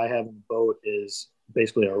rod that I have in the boat is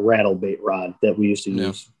basically a rattle bait rod that we used to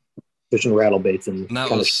use fishing rattle baits and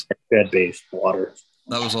kind of bed-based water.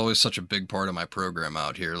 That was always such a big part of my program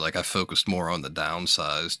out here. Like, I focused more on the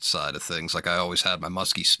downsized side of things. Like, I always had my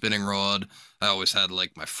musky spinning rod. I always had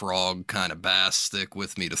like my frog kind of bass stick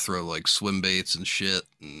with me to throw like swim baits and shit.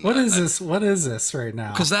 And What is this right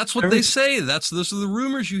now? Because that's what they say. Those are the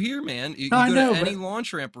rumors you hear, man. You go to any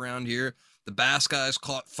launch ramp around here. The bass guys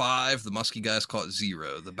caught 5. The musky guys caught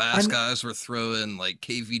 0. The bass guys were throwing like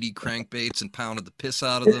KVD crankbaits and pounded the piss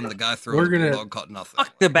out of them. The guy throwing the bulldog caught nothing.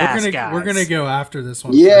 Fuck the bass guys. We're gonna go after this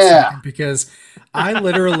one. For a second, because I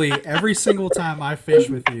literally every single time I fish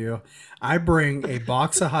with you, I bring a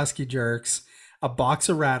box of Husky Jerks, a box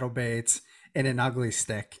of rattle baits, and an ugly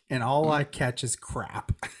stick, and all I catch is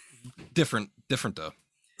crap. Different though.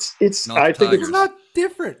 I think it's not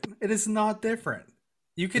different. It is not different.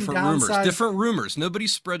 You can different rumors. Nobody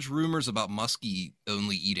spreads rumors about muskie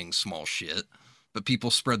only eating small shit, but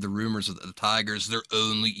people spread the rumors of the tigers. They're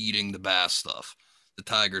only eating the bass stuff. The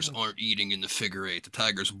tigers aren't eating in the figure 8. The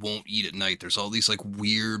tigers won't eat at night. There's all these like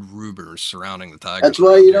weird rumors surrounding the tigers. That's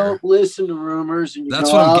why you don't listen to rumors. And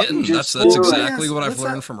that's what I'm getting. That's exactly what I've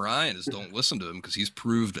learned from Ryan is don't listen to him because he's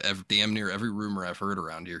proved damn near every rumor I've heard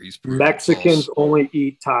around here. He's proved Mexicans only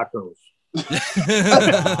eat tacos.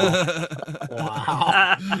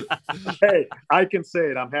 Wow. Hey, I can say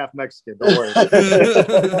it. I'm half Mexican. Don't worry.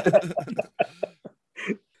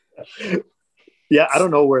 Yeah, I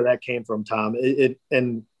don't know where that came from, Tom. It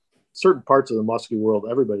in certain parts of the musky world,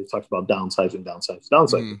 everybody talks about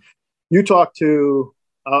downsizing. You talk to,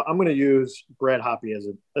 I'm going to use Brad Hoppy as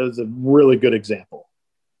a really good example.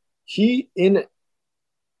 He, in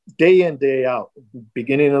day out,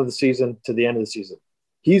 beginning of the season to the end of the season,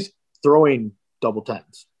 he's throwing double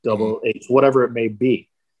 10s, double 8s, whatever it may be.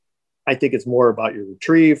 I think it's more about your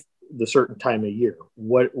retrieve, the certain time of year.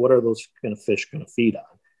 What are those kind of fish going to feed on?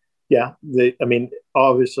 Yeah,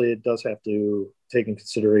 obviously it does have to take in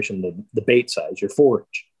consideration the bait size, your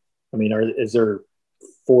forage. Is there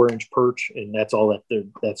 4-inch perch and that's all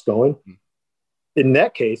that's going? In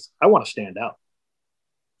that case, I want to stand out.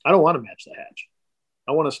 I don't want to match the hatch.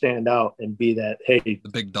 I want to stand out and be that, hey, the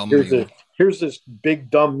big dumb meal. Here's this big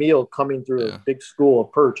dumb meal coming through a big school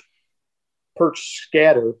of perch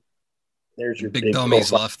scatter. There's your big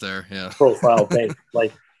dummies left there. Yeah. Profile bait.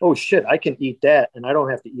 Like, oh shit, I can eat that and I don't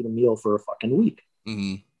have to eat a meal for a fucking week.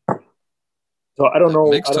 Mm-hmm. So I don't know.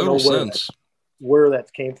 Makes total sense. Where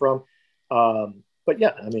that came from. But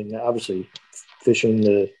yeah, obviously fishing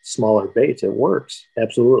the smaller baits, it works.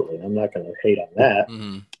 Absolutely. I'm not going to hate on that.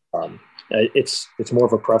 Mm-hmm. It's more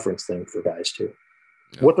of a preference thing for guys too.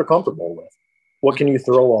 Yeah. What they're comfortable with. What can you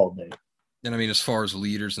throw all day? And as far as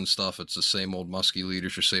leaders and stuff, it's the same old musky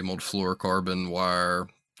leaders, your same old fluorocarbon wire.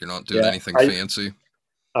 You're not doing anything fancy.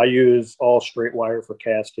 I use all straight wire for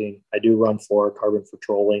casting. I do run fluorocarbon for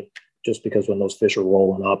trolling, just because when those fish are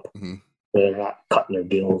rolling up, they're not cutting their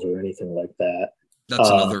gills or anything like that.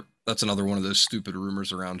 That's another one of those stupid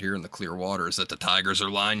rumors around here in the clear water is that the tigers are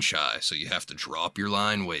line shy, so you have to drop your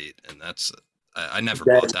line weight, and that's I never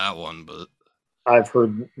bought that one, but I've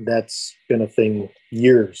heard that's been a thing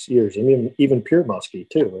years. I mean, even pure muskie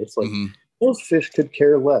too. It's like those fish could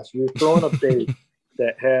care less. You're throwing a bait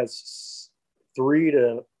that has 3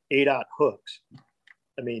 to 8-aught hooks.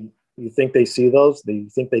 You think they see those? Do you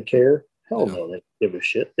think they care? Hell no, they give a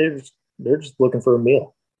shit. They're they're just looking for a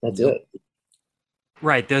meal. That's it.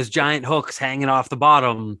 Right, those giant hooks hanging off the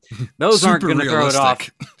bottom, those aren't going to throw it off.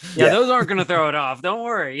 Yeah, those aren't going to throw it off. Don't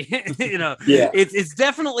worry. It's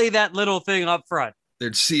definitely that little thing up front.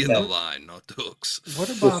 They're seeing the line, not the hooks. What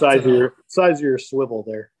about the size of your swivel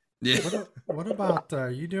there? Yeah. What about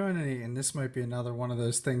you doing any? And this might be another one of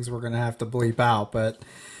those things we're going to have to bleep out. But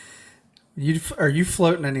are you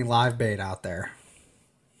floating any live bait out there?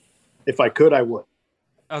 If I could, I would.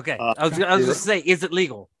 Okay, I was going to say, is it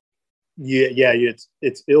legal? Yeah,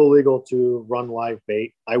 it's illegal to run live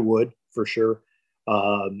bait. I would, for sure.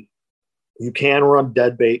 You can run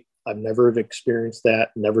dead bait. I've never experienced that,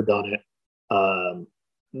 never done it.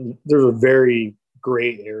 There's a very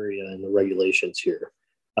gray area in the regulations here.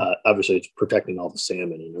 Obviously, it's protecting all the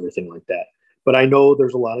salmon and everything like that. But I know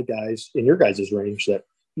there's a lot of guys in your guys' range that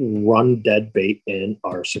run dead bait and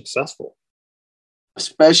are successful.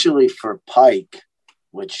 Especially for pike,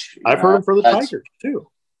 which I've heard for the tigers too.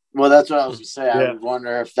 Well, that's what I was going to say. I would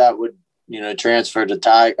wonder if that would, transfer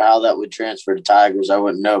to how that would transfer to tigers. I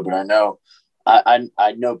wouldn't know, but I know,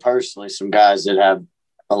 I know personally some guys that have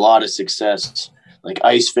a lot of success, like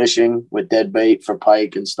ice fishing with dead bait for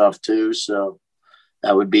pike and stuff too. So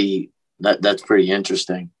that would be that's pretty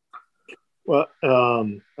interesting. Well,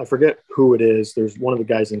 I forget who it is. There's one of the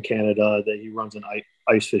guys in Canada that he runs an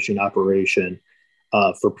ice fishing operation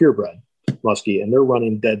for purebred musky, and they're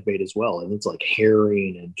running dead bait as well, and it's like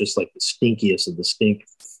herring and just like the stinkiest of the stink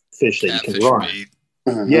fish that you can run.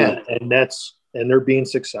 Mm-hmm. Yeah, and they're being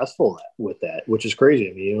successful with that, which is crazy.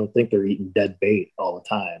 I mean, you don't think they're eating dead bait all the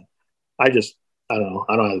time. I don't know.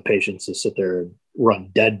 I don't have the patience to sit there and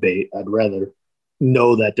run dead bait. I'd rather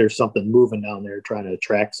know that there's something moving down there trying to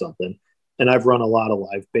attract something. And I've run a lot of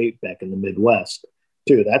live bait back in the Midwest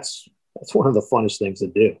too. That's one of the funnest things to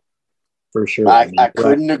do. For sure. I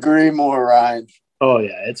couldn't agree more, Ryan. Oh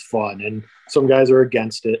yeah, it's fun. And some guys are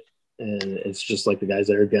against it. And it's just like the guys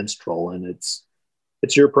that are against trolling. It's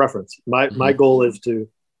your preference. My goal is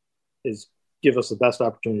give us the best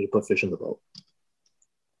opportunity to put fish in the boat.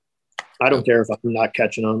 I don't care if I'm not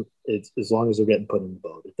catching them. It's as long as they're getting put in the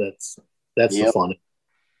boat. That's the fun.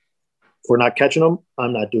 If we're not catching them,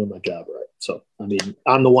 I'm not doing my job right. So, I mean,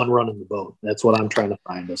 I'm the one running the boat. That's what I'm trying to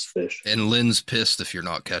find us fish. And Lynn's pissed if you're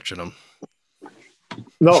not catching them.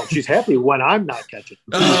 No, she's happy when I'm not catching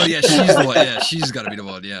them. Oh, yeah, she's the one. Yeah, she's got to be the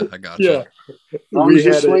one. Yeah, I got you. Yeah. As long as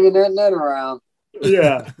you're swinging that net around.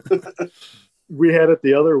 Yeah. We had it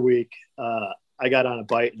the other week. I got on a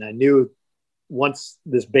bite, and I knew once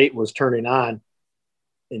this bait was turning on,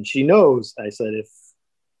 and she knows, I said, if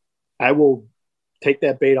I will take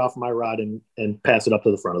that bait off my rod and pass it up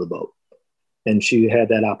to the front of the boat. And she had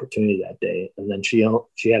that opportunity that day. And then she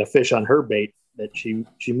had a fish on her bait that she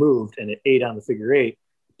moved, and it ate on the figure eight,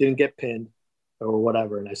 didn't get pinned or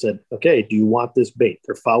whatever. And I said, okay, do you want this bait?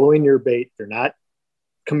 They're following your bait. They're not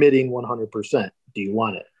committing 100%. Do you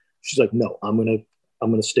want it? She's like, no, I'm going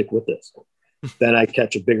to stick with this. Then I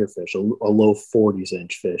catch a bigger fish, a low 40s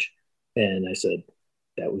inch fish. And I said,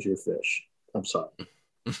 that was your fish. I'm sorry.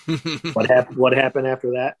 What happened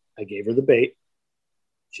after that? I gave her the bait.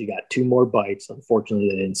 She got 2 more bites. Unfortunately,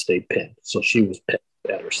 they didn't stay pinned. So she was pissed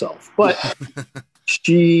at herself. But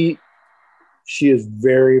she is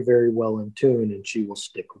very, very well in tune, and she will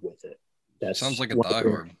stick with it. That sounds like a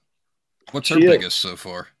diehard. What's her biggest so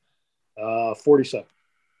far? 47.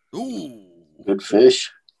 Ooh. Good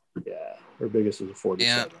fish. Yeah. Her biggest is a 47.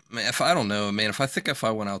 Yeah, man, if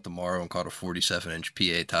I went out tomorrow and caught a 47-inch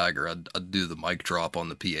PA tiger, I'd do the mic drop on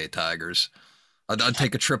the PA tigers. I'd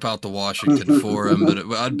take a trip out to Washington for him, but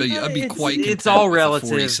I'd be quite content. It's all with relative.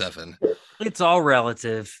 47. It's all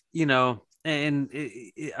relative, and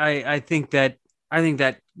I think that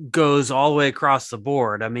goes all the way across the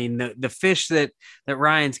board. I mean, the fish that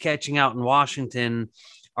Ryan's catching out in Washington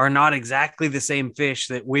are not exactly the same fish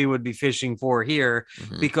that we would be fishing for here,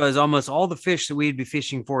 because almost all the fish that we'd be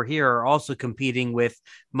fishing for here are also competing with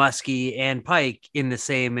musky and pike in the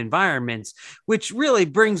same environments, which really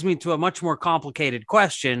brings me to a much more complicated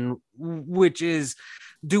question, which is,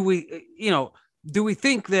 do we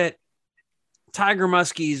think that tiger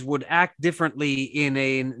muskies would act differently in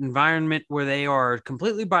an environment where they are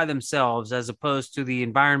completely by themselves, as opposed to the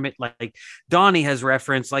environment like Donnie has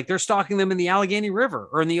referenced, like they're stalking them in the Allegheny River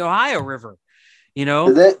or in the Ohio River,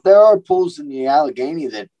 There are pools in the Allegheny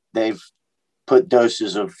that they've put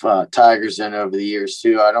doses of tigers in over the years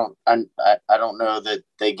too. I don't know that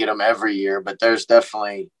they get them every year, but there's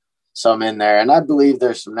definitely some in there, and I believe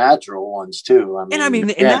there's some natural ones too. And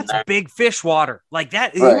that's big fish water like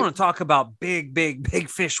that. Right. You want to talk about big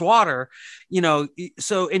fish water,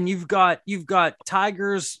 So, and you've got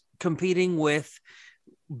tigers competing with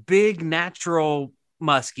big natural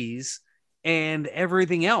muskies and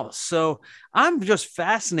everything else. So I'm just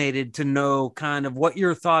fascinated to know kind of what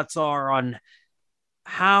your thoughts are on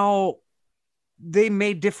how they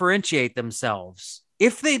may differentiate themselves.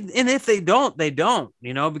 If they don't, they don't,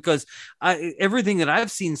 because everything that I've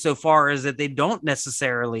seen so far is that they don't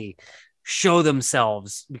necessarily show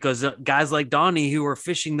themselves, because guys like Donnie who are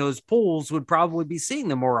fishing those pools would probably be seeing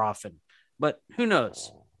them more often, but who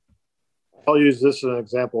knows? I'll use this as an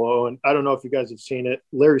example, Owen. I don't know if you guys have seen it.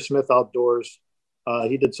 Larry Smith Outdoors,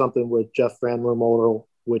 he did something with Jeff Franmermoto,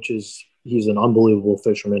 he's an unbelievable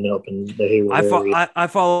fisherman up in the Hayward area. I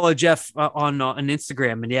follow Jeff on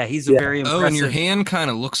Instagram, and yeah, he's a very impressive. Oh, and your hand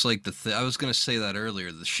kind of looks like I was going to say that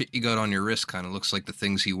earlier. The shit you got on your wrist kind of looks like the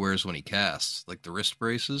things he wears when he casts, like the wrist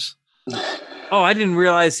braces. Oh, I didn't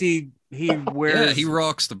realize he wears. Yeah, he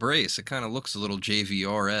rocks the brace. It kind of looks a little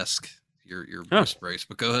JVR-esque, your wrist brace.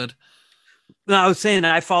 But go ahead. No, I was saying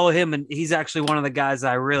I follow him, and he's actually one of the guys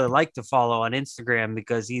I really like to follow on Instagram,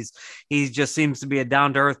 because he just seems to be a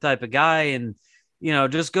down to earth type of guy, and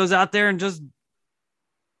just goes out there and just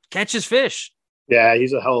catches fish. Yeah,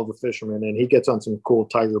 he's a hell of a fisherman, and he gets on some cool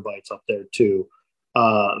tiger bites up there too,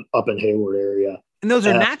 up in Hayward area. And those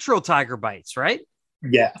are natural tiger bites, right?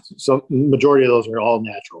 Yeah, so majority of those are all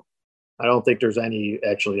natural. I don't think there's any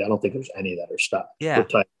that are stocked. Yeah.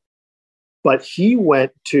 But he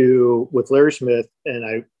went with Larry Smith, and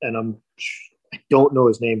I don't know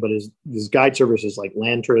his name, but his guide service is like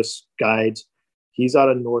Lantris Guides. He's out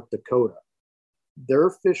of North Dakota. Their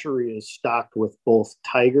fishery is stocked with both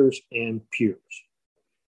tigers and piers.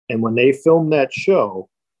 And when they filmed that show,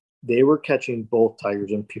 they were catching both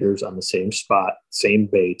tigers and piers on the same spot, same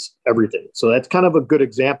baits, everything. So that's kind of a good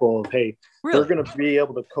example of, hey, really? They're going to be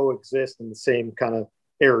able to coexist in the same kind of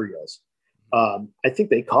areas. I think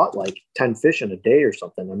they caught like 10 fish in a day or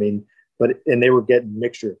something. I mean, and they were getting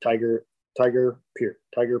mixture of tiger, pier,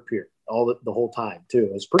 all the whole time too.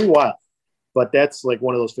 It was pretty wild. But that's like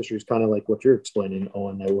one of those fisheries, kind of like what you're explaining,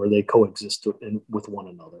 Owen, where they coexist with one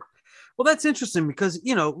another. Well, that's interesting because,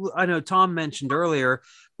 I know Tom mentioned earlier,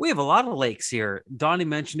 we have a lot of lakes here. Donnie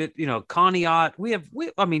mentioned it, Conneaut.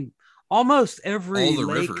 Almost every all the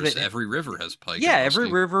lake rivers, every river has pike. Yeah,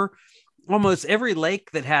 every river, almost every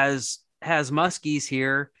lake that has muskies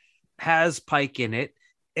here has pike in it,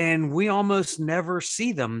 and we almost never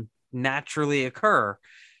see them naturally occur.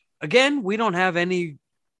 Again, we don't have any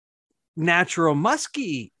natural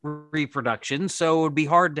musky reproduction, so it would be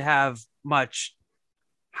hard to have much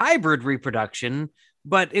hybrid reproduction,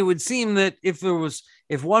 but it would seem that if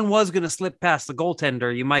one was going to slip past the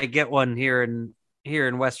goaltender, you might get one here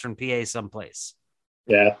in Western PA someplace.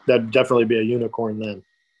 Yeah, that'd definitely be a unicorn then.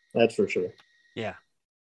 That's for sure. Yeah.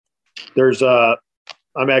 There's I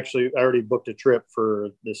already booked a trip for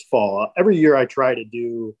this fall. Every year I try to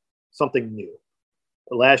do something new.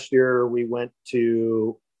 Last year we went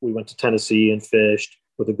to Tennessee and fished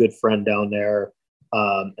with a good friend down there.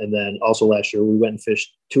 And then also last year we went and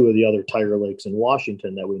fished two of the other tiger lakes in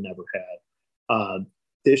Washington that we never had.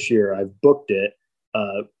 This year I've booked it.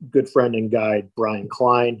 Good friend and guide Brian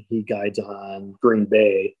Klein, he guides on Green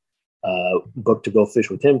Bay. Booked to go fish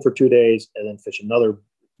with him for 2 days, and then fish another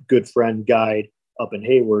good friend guide up in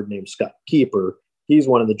Hayward named Scott Keeper. He's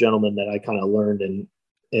one of the gentlemen that I kind of learned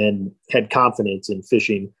and had confidence in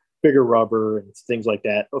fishing bigger rubber and things like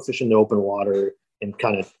that, fishing the open water and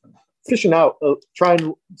kind of fishing out,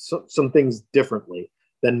 trying some things differently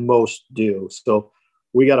than most do. So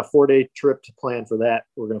we got a 4-day trip to plan for that.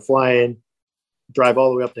 We're going to fly in, drive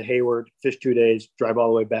all the way up to Hayward, fish 2 days, drive all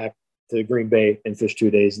the way back to Green Bay and fish 2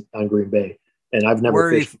 days on Green Bay. And I've never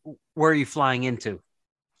fished. Where are you flying into?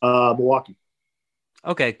 Milwaukee.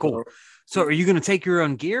 Okay, cool. So are you going to take your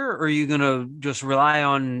own gear, or are you going to just rely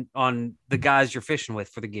on the guys you're fishing with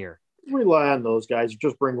for the gear? Rely on those guys.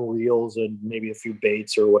 Just bring reels and maybe a few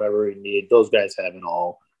baits or whatever you need. Those guys have it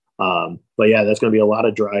all. But yeah, that's going to be a lot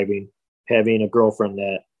of driving. Having a girlfriend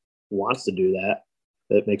that wants to do that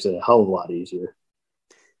makes it a hell of a lot easier.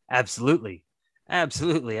 Absolutely. I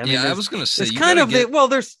mean, I was going to say, there's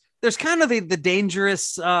kind of the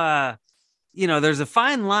dangerous, there's a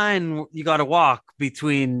fine line you got to walk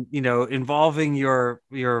between, involving your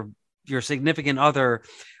significant other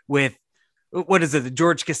with, what is it? The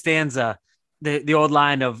George Costanza, the old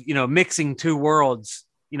line of, mixing two worlds.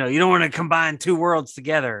 You don't want to combine two worlds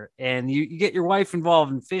together, and you get your wife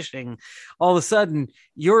involved in fishing. All of a sudden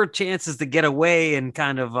your chances to get away and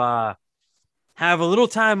kind of, have a little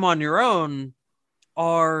time on your own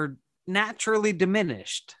are naturally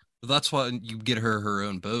diminished. That's why you get her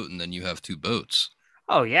own boat, and then you have two boats.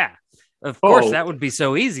 Oh yeah. Of course, that would be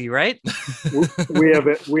so easy, right? we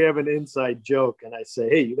have an inside joke, and I say,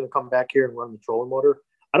 "Hey, you gonna come back here and run the trolling motor?"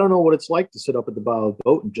 I don't know what it's like to sit up at the bow of the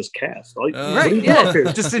boat and just cast. Right?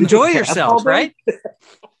 Yeah, just enjoy yourself, right?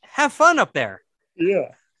 Have fun up there.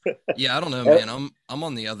 Yeah. Yeah, I don't know, man. I'm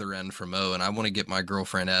on the other end from Mo, and I want to get my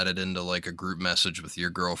girlfriend added into like a group message with your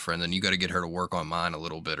girlfriend, and you got to get her to work on mine a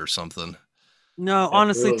little bit or something. No,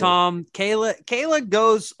 honestly, Tom, Kayla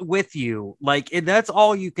goes with you. Like that's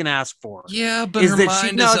all you can ask for. Yeah, but her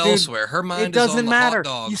mind is elsewhere. Her mind is on the hot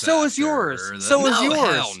dogs. So is yours. So is yours.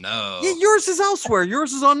 Hell no. Yeah, yours is elsewhere.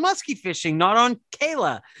 Yours is on musky fishing, not on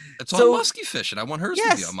Kayla. It's on musky fishing. I want hers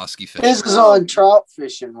to be on musky fishing. His is on trout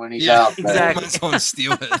fishing when he's out there. Exactly. Mine's on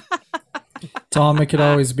steelhead. Tom, it could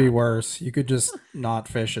always be worse. You could just not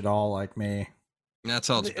fish at all like me. That's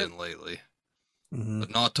how it's been lately. Mm-hmm.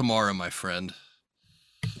 But not tomorrow, my friend.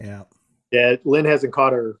 Yeah. Yeah, Lynn hasn't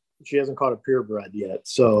caught a purebred yet,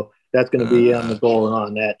 so that's going to be on the goal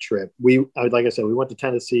on that trip. Like I said, we went to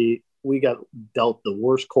Tennessee. We got dealt the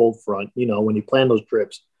worst cold front. You know, when you plan those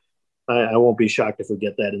trips, I won't be shocked if we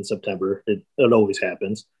get that in September. It always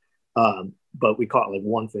happens. But we caught like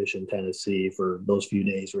one fish in Tennessee for those few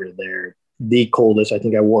days we were there. The coldest. I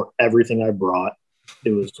think I wore everything I brought.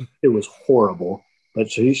 It was horrible. But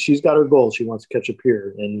she's got her goal. She wants to catch a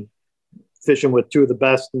pier, and fishing with two of the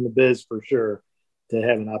best in the biz for sure. To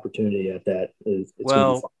have an opportunity at that is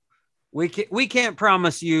well. We can't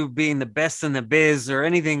promise you being the best in the biz or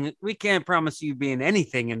anything. We can't promise you being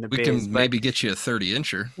anything in the biz. We can maybe get you a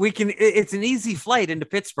 30-incher. We can. It's an easy flight into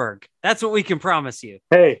Pittsburgh. That's what we can promise you.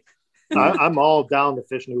 Hey, I'm all down to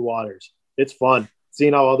fish new waters. It's fun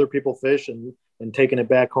seeing how other people fish and taking it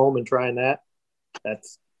back home and trying that.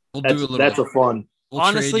 That's a fun. We'll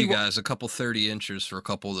honestly trade you guys a couple 30-inchers for a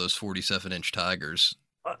couple of those 47-inch tigers.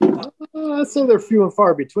 I'd say they're few and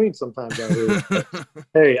far between sometimes out here.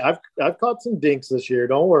 Hey, I've caught some dinks this year.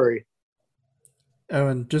 Don't worry. Oh,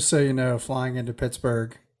 and just so you know, flying into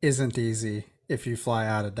Pittsburgh isn't easy if you fly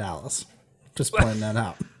out of Dallas. Just pointing that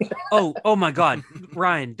out. Oh my God,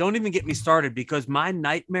 Ryan! Don't even get me started because my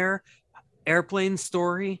nightmare airplane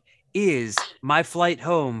story is my flight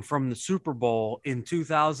home from the Super Bowl in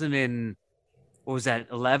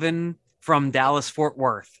 2011 from Dallas Fort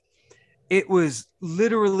Worth. It was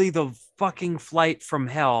literally the fucking flight from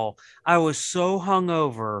hell. I was so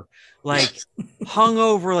hungover like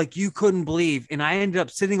you couldn't believe. And I ended up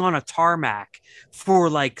sitting on a tarmac for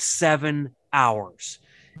like 7 hours.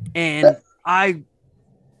 And I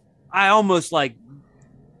almost like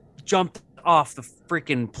jumped off the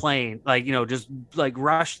freaking plane, like, you know, just like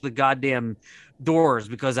rushed the goddamn doors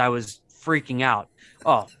because I was freaking out.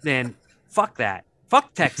 Oh, man, fuck that.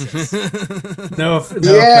 Fuck Texas. No offense.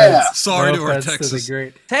 Sorry no to our offense Texas. To the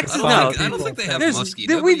great Texas. I don't think they have musky.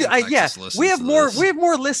 We have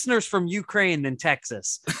more listeners from Ukraine than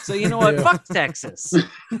Texas. So you know what? Fuck Texas.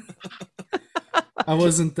 I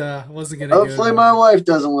wasn't gonna. Hopefully, my wife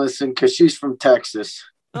doesn't listen because she's from Texas.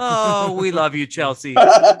 Oh, we love you, Chelsea.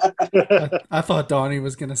 I thought Donnie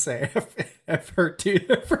was gonna say I've heard too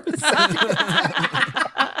for a second.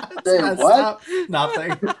 What?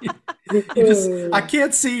 Nothing. I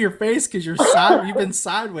can't see your face because you've been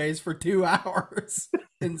sideways for 2 hours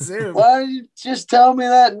in Zoom. Why don't you just tell me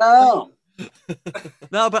that now?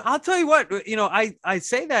 No, but I'll tell you what, you know, I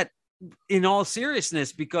say that in all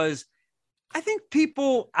seriousness because I think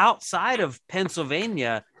people outside of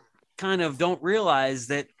Pennsylvania kind of don't realize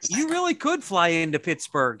that you really could fly into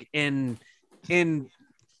Pittsburgh and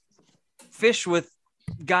fish with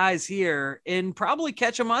guys here and probably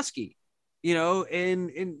catch a muskie, you know,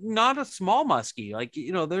 and not a small muskie. Like,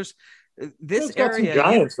 you know, there's this area. Got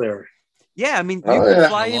some giants there. Yeah, I mean, you could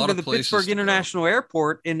fly into the Pittsburgh International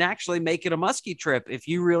Airport and actually make it a muskie trip if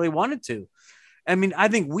you really wanted to. I mean, I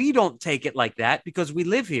think we don't take it like that because we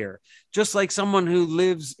live here. Just like someone who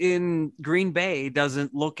lives in Green Bay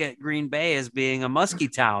doesn't look at Green Bay as being a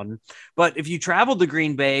muskie town. But if you travel to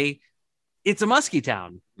Green Bay, it's a muskie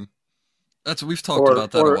town. We've talked about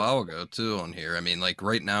that a while ago too on here. I mean, like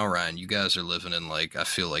right now, Ryan, you guys are living in like, I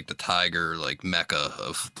feel like the tiger, like mecca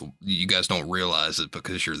of, you guys don't realize it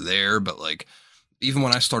because you're there. But like, even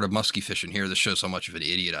when I started muskie fishing here, this shows how much of an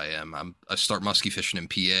idiot I am. I start muskie fishing in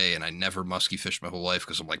PA and I never muskie fished my whole life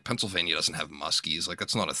because I'm like, Pennsylvania doesn't have muskies. Like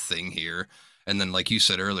that's not a thing here. And then like you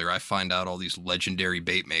said earlier, I find out all these legendary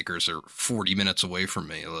bait makers are 40 minutes away from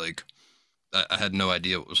me. Like I had no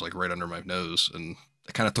idea it was like right under my nose, and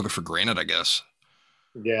I kind of took it for granted, I guess.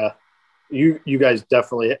 Yeah. You guys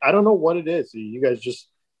definitely, I don't know what it is. You guys just,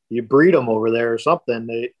 you breed them over there or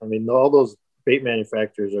something. All those bait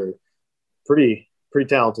manufacturers are pretty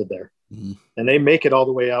talented there. Mm-hmm. And they make it all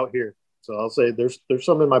the way out here. So I'll say there's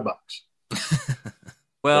some in my box.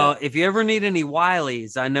 Well, if you ever need any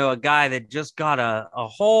Wileys, I know a guy that just got a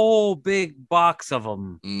whole big box of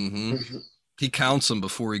them. Mm-hmm. He counts them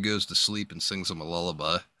before he goes to sleep and sings them a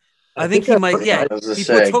lullaby. I think he might. Yeah, he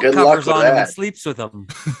puts hook good luck covers with on them and that. sleeps with them.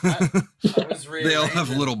 They all have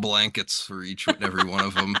little blankets for each and every one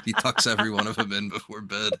of them. He tucks every one of them in before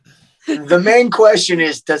bed. The main question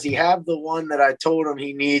is, does he have the one that I told him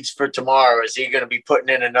he needs for tomorrow? Is he going to be putting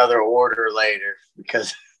in another order later?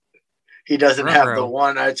 Because he doesn't have the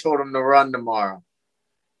one I told him to run tomorrow.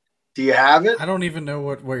 Do you have it? I don't even know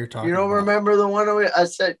what you're talking about. You don't remember the one I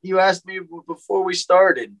said? You asked me before we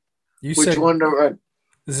started. You which said, one to run?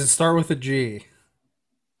 Does it start with a G?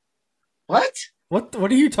 What? What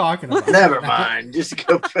are you talking about? Never mind. Just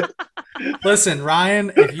go. Listen,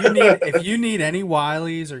 Ryan, if you need any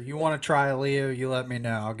Wileys or you want to try a Leo, you let me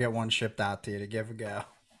know. I'll get one shipped out to you to give a go.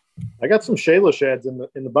 I got some Shayla shads in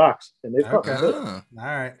the box, and they fucking good. All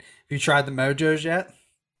right. Have you tried the Mojos yet?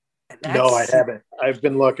 No, I haven't. I've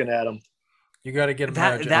been looking at them. You got to get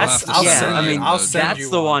them. That's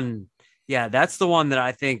the one. Yeah, that's the one that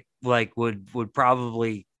I think like would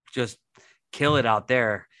probably just kill it out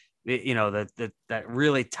there. You know, that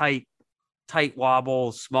really tight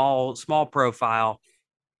wobble, small profile.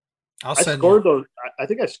 I scored those. I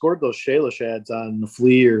think I scored those Shayla shads on the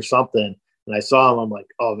flea or something, and I saw them. I'm like,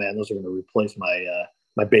 oh man, those are going to replace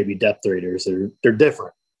my baby depth raiders. They're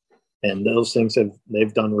different, and those things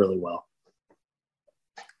they've done really well.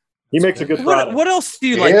 He makes a good product. What else do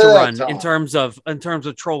you like to run in terms of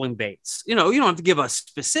trolling baits? You know, you don't have to give us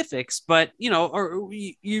specifics, but you know, or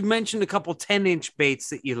you mentioned a couple 10-inch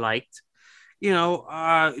baits that you liked. You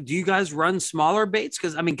know, do you guys run smaller baits?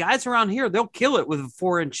 Because I mean, guys around here, they'll kill it with a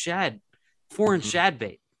 4-inch shad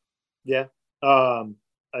bait. Yeah,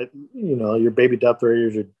 your baby depth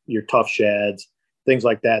raiders, your tough shads, things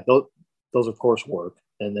like that. Those of course work,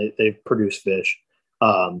 and they produce fish.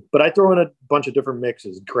 But I throw in a bunch of different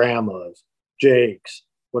mixes, grandmas, Jakes,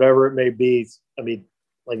 whatever it may be. I mean,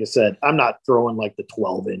 like I said, I'm not throwing like the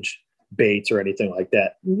 12-inch baits or anything like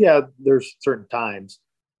that. Yeah, there's certain times.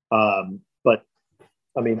 But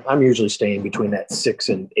I mean, I'm usually staying between that 6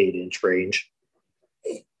 and 8-inch range.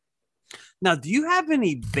 Now, do you have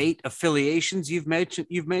any bait affiliations? You've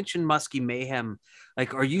mentioned Musky Mayhem.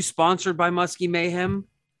 Like, are you sponsored by Musky Mayhem?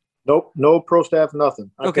 Nope, no pro staff,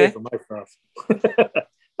 nothing. I pay for my stuff.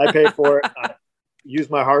 I pay for it. I use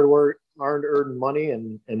my hard-earned money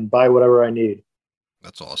and buy whatever I need.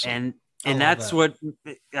 That's awesome. And that's what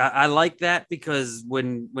I like that, because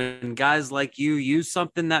when guys like you use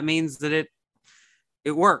something, that means that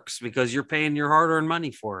it works because you're paying your hard-earned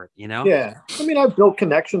money for it, you know? Yeah. I mean, I've built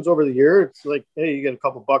connections over the year. It's like, hey, you get a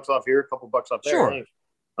couple bucks off here, a couple bucks off there. Sure.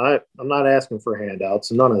 I'm not asking for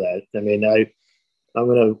handouts, none of that. I mean, I'm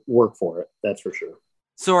going to work for it. That's for sure.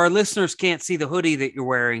 So our listeners can't see the hoodie that you're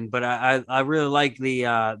wearing, but I really like the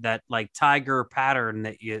that like tiger pattern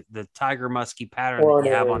the tiger musky pattern that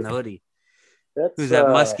you have on the hoodie. Who's that?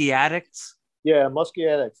 Musky Addicts? Yeah, Musky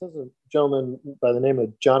Addicts. There's a gentleman by the name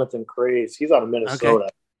of Jonathan Craze. He's out of Minnesota.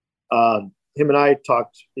 Okay. Him and I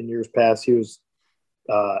talked in years past. He was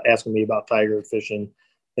asking me about tiger fishing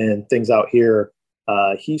and things out here.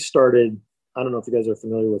 He started, I don't know if you guys are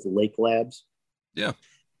familiar with Lake Labs. Yeah.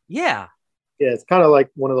 Yeah. Yeah, it's kind of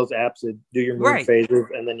like one of those apps that do your moon phases,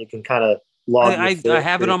 and then you can kind of log. I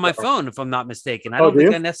have it on my phone, if I'm not mistaken. I don't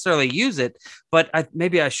think I necessarily use it, but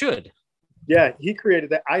maybe I should. Yeah, he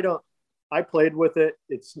created that. I played with it.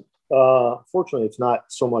 It's fortunately it's not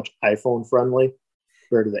so much iPhone friendly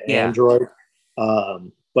compared to the Android.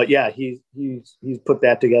 But yeah, he's put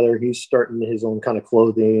that together. He's starting his own kind of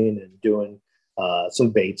clothing and doing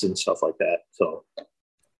some baits and stuff like that. So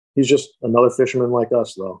he's just another fisherman like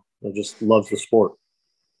us, though. That just loves the sport.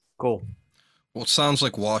 Cool. Well, it sounds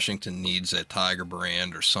like Washington needs a tiger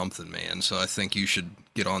brand or something, man. So I think you should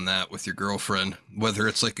get on that with your girlfriend, whether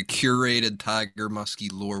it's like a curated tiger musky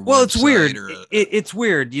lure. Well, it's weird. It's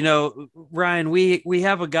weird. You know, Ryan, we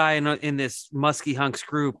have a guy in this Musky Hunks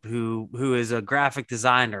group who is a graphic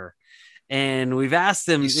designer. And we've asked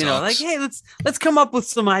him, like, hey, let's come up with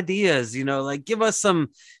some ideas, like give us,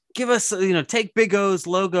 take Big O's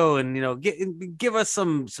logo and, give us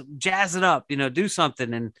some jazz it up, do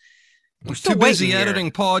something. And we're too busy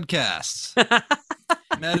editing podcasts.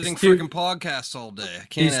 I'm editing freaking podcasts all day.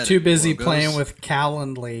 He's too busy playing with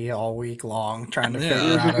Calendly all week long, trying to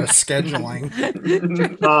figure out a scheduling.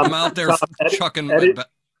 I'm out there chucking.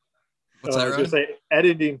 What's that, right? Say,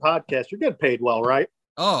 editing podcasts, you're getting paid well, right?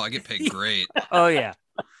 Oh, I get paid great. Oh, yeah.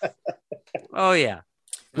 Oh, yeah.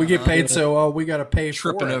 We get paid so well, we got to pay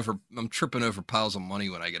I'm tripping over piles of money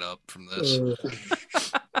when I get up from this.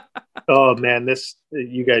 Oh man,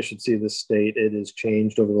 you guys should see this state. It has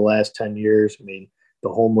changed over the last 10 years. I mean, the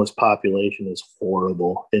homeless population is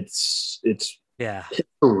horrible. It's Yeah.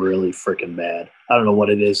 really freaking bad. I don't know what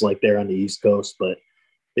it is like there on the East Coast, but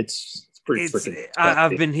it's pretty freaking.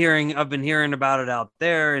 I've been hearing about it out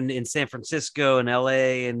there in San Francisco and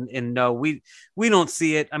LA, and no, we don't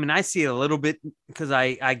see it. I mean, I see it a little bit because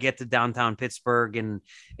I get to downtown Pittsburgh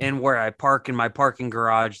and where I park in my parking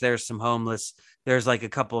garage, there's some homeless. There's like a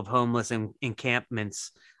couple of homeless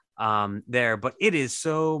encampments there, but it is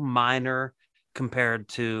so minor compared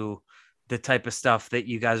to the type of stuff that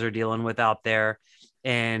you guys are dealing with out there.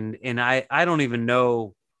 And I don't even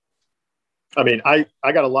know. I mean, I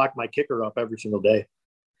got to lock my kicker up every single day.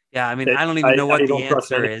 Yeah. I mean, I don't even know what the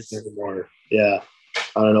answer is anymore. Yeah.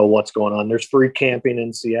 I don't know what's going on. There's free camping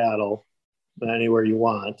in Seattle, anywhere you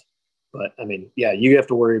want. But I mean, yeah, you have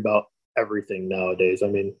to worry about everything nowadays. I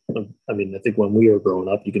mean, I think when we were growing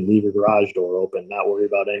up, you can leave your garage door open, not worry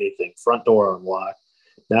about anything. Front door unlocked.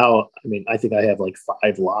 Now, I mean, I think I have like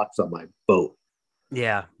 5 locks on my boat.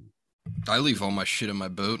 Yeah. I leave all my shit in my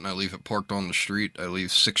boat, and I leave it parked on the street. I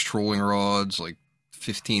leave 6 trolling rods, like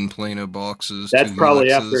 15 Plano boxes. That's probably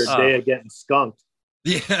Helixes. After a day of getting skunked.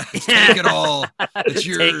 Yeah, take it all. It's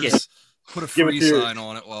yours. It. Put a free sign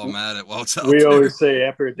on it while I'm at it. While it's out we there. Always say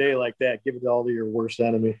after a day like that, give it all to your worst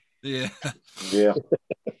enemy. Yeah. Yeah.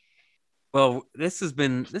 Well, this has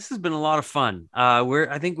been a lot of fun.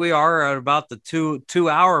 I think we are at about the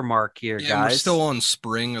 2-hour mark here, guys. We're still on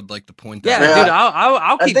spring. I'd like to point that. Yeah, dude,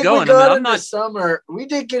 I'll keep going. I'm not summer. We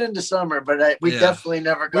did get into summer, but we definitely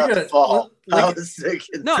never got to fall. I was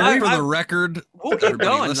thinking. No, for the record, we'll keep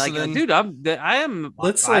going. Like, dude, I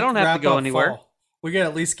don't have to go anywhere. Fall. We gotta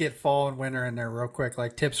at least get fall and winter in there real quick,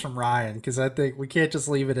 like tips from Ryan, because I think we can't just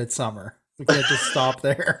leave it at summer. We can't just stop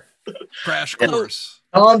there. Crash course.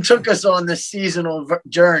 Tom took us on this seasonal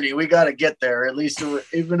journey. We got to get there, at least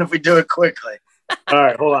even if we do it quickly. All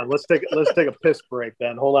right, hold on. Let's take a piss break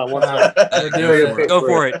then. Hold on one second. Go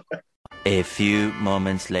for it. A few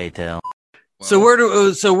moments later. So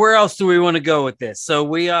where else do we want to go with this? So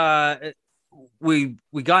we got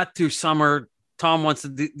through summer. Tom wants to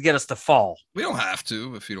get us to fall. We don't have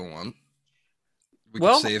to if you don't want. We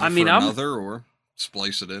can save it for another or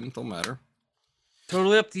splice it in. Don't matter.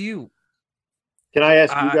 Totally up to you. Can I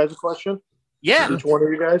ask you guys a question? Yeah. Each one of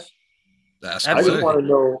you guys? I just want to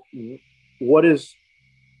know what's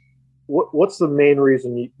the main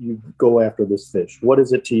reason you go after this fish? What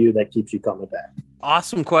is it to you that keeps you coming back?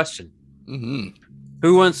 Awesome question. Mm-hmm.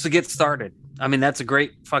 Who wants to get started? I mean, that's a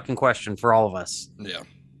great fucking question for all of us. Yeah.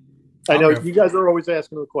 I know you guys are always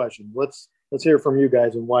asking the question. Let's hear from you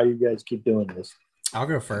guys and why you guys keep doing this. I'll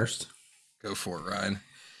go first. Go for it, Ryan.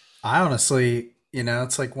 I honestly,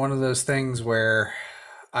 it's like one of those things where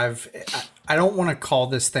I don't want to call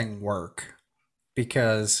this thing work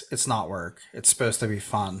because it's not work. It's supposed to be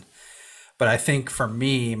fun. But I think for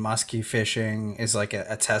me, musky fishing is like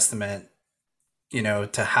a testament,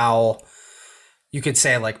 to how you could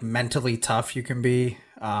say like mentally tough you can be.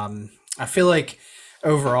 I feel like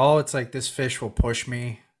overall, it's like this fish will push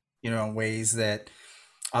me, in ways that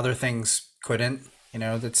other things couldn't.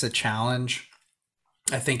 That's a challenge.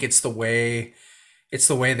 I think it's the way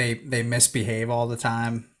they misbehave all the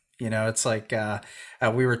time. It's like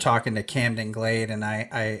we were talking to Camden Glade, and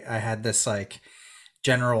I had this like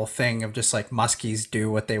general thing of just like muskies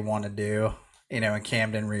do what they want to do. And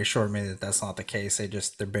Camden reassured me that that's not the case.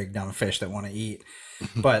 They're big dumb fish that want to eat.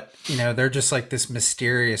 But they're just like this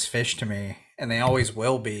mysterious fish to me, and they always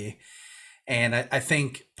will be. And I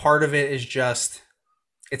think part of it is just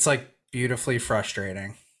it's like beautifully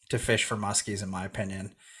frustrating to fish for muskies, in my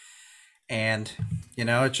opinion. And,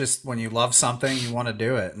 it's just when you love something, you want to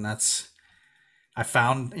do it. And I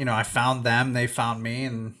found them, they found me.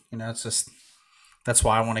 And, it's just, that's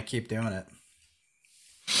why I want to keep doing it.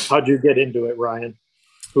 How'd you get into it, Ryan?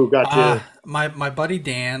 Who got you? My buddy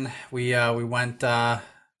Dan, we went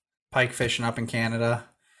pike fishing up in Canada.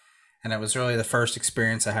 And it was really the first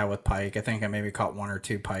experience I had with pike. I think I maybe caught 1 or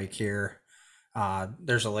 2 pike here.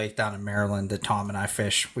 There's a lake down in Maryland that Tom and I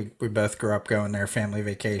fish. We both grew up going there, family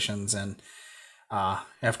vacations, and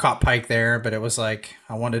I've caught pike there, but it was like,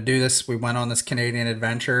 I wanted to do this. We went on this Canadian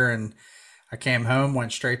adventure, and I came home,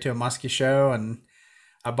 went straight to a muskie show, and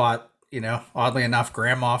I bought, oddly enough,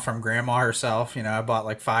 grandma from grandma herself. I bought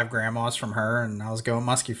like 5 grandmas from her, and I was going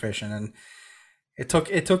muskie fishing, and it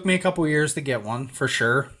took me a couple years to get one, for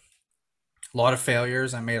sure. A lot of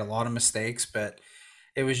failures. I made a lot of mistakes, but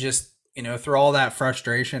it was just, through all that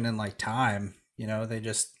frustration and like time,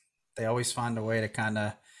 they always find a way to kind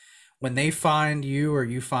of, when they find you or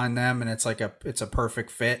you find them, and it's like it's a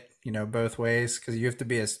perfect fit, both ways, because you have to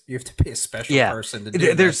be a special person to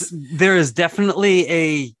do there is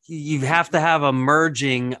definitely you have to have a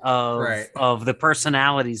merging of the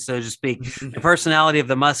personalities, so to speak, the personality of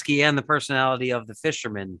the muskie and the personality of the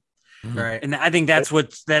fisherman. Right. And I think that's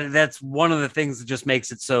that's one of the things that just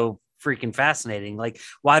makes it so freaking fascinating. Like,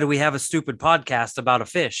 why do we have a stupid podcast about a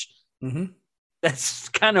fish? That's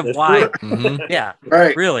kind of why. Yeah.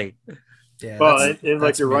 Right. Really. Yeah. Well, and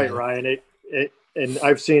like you're right, Ryan. And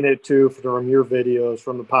I've seen it too from your videos,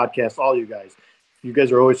 from the podcast, all you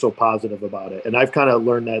guys are always so positive about it. And I've kind of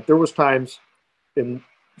learned that there was times in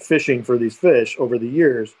fishing for these fish over the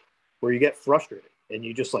years where you get frustrated and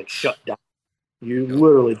you just like shut down. You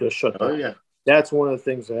literally just shut down. Oh, yeah. That's one of the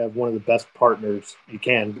things to have one of the best partners you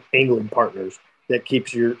can, angling partners, that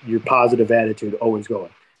keeps your positive attitude always going.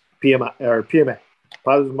 PMA,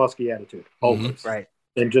 positive musky attitude, always. Right.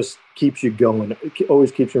 And just keeps you going. It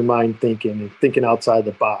always keeps your mind thinking and thinking outside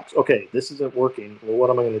the box. Okay, this isn't working. Well, what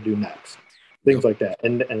am I going to do next? Things like that.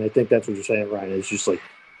 And I think that's what you're saying, Ryan. It's just like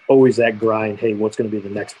always that grind. Hey, what's going to be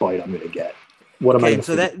the next bite I'm going to get? What am I going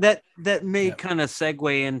to do? That may kind of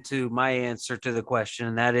segue into my answer to the question.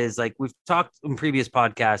 And that is, like, we've talked in previous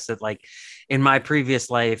podcasts that, like, in my previous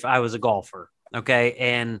life, I was a golfer. Okay.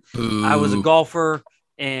 And I was a golfer,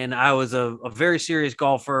 and I was a very serious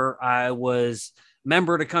golfer. I was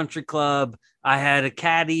member at a country club. I had a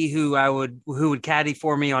caddy who would caddy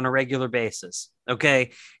for me on a regular basis.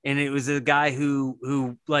 Okay. And it was a guy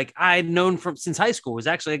who like I'd known since high school. It was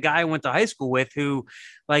actually a guy I went to high school with who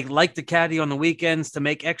liked to caddy on the weekends to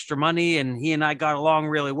make extra money. And he and I got along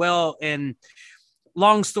really well. And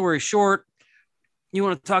long story short, you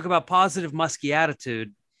want to talk about positive musky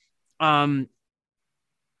attitude.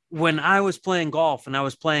 When I was playing golf and I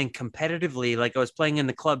was playing competitively, like I was playing in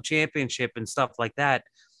the club championship and stuff like that,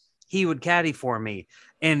 he would caddy for me.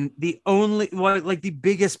 And the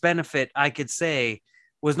biggest benefit I could say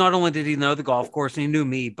was not only did he know the golf course and he knew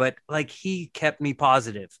me, but like he kept me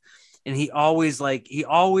positive. And he always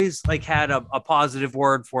had a positive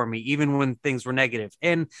word for me, even when things were negative.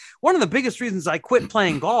 And one of the biggest reasons I quit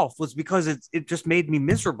playing golf was because it just made me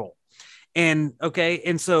miserable. And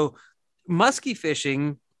so musky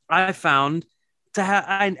fishing, I found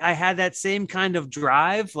I had that same kind of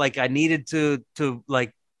drive. Like I needed to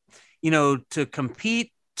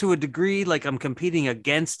compete to a degree. Like I'm competing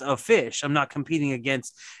against a fish. I'm not competing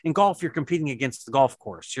against, in golf, you're competing against the golf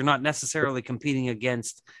course. You're not necessarily competing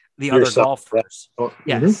against the other golfers.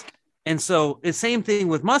 Yes. And so the same thing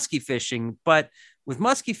with musky fishing, but with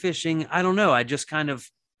musky fishing, I don't know. I just kind of,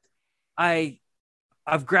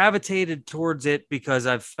 I've gravitated towards it because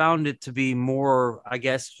I've found it to be more, I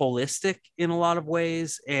guess, holistic in a lot of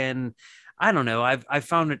ways. And I don't know, I've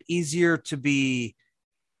found it easier to be,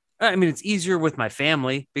 it's easier with my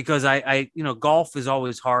family because golf is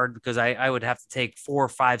always hard because I would have to take 4,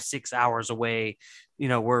 5, 6 hours away,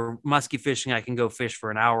 where musky fishing, I can go fish for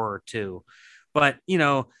an hour or two, but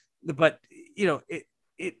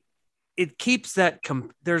it keeps that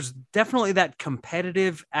there's definitely that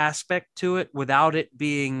competitive aspect to it without it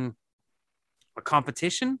being a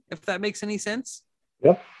competition, if that makes any sense.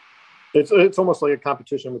 Yeah. It's almost like a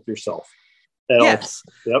competition with yourself. Yes.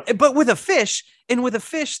 Yep. But with a fish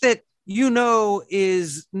that,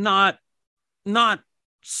 is not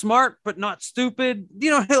smart, but not stupid,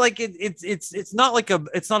 like it's not like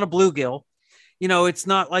it's not a bluegill. It's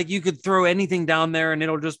not like you could throw anything down there and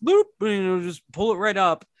it'll just boop, just pull it right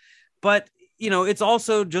up. But, it's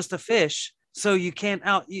also just a fish. So you can't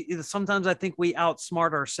sometimes I think we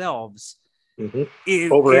outsmart ourselves.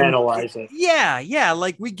 Overanalyze it. Yeah.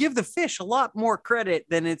 Like we give the fish a lot more credit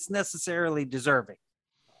than it's necessarily deserving.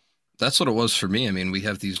 That's what it was for me. I mean, we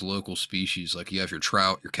have these local species, like you have your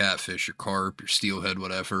trout, your catfish, your carp, your steelhead,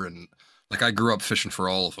 whatever. And like I grew up fishing for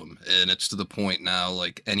all of them. And it's to the point now,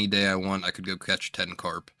 like any day I want, I could go catch 10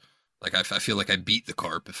 carp. Like I feel like I beat the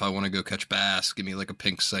carp. If I want to go catch bass, give me like a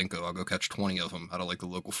pink Senko, I'll go catch 20 of them out of like the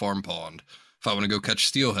local farm pond. If I want to go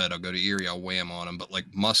catch steelhead, I'll go to Erie, I'll wham on them. But like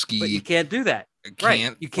musky, but you can't do that.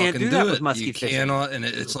 Right. You can't do that with musky fishing. Cannot, and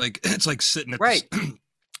it's like sitting at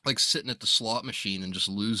like sitting at the slot machine and just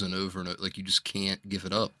losing over and like you just can't give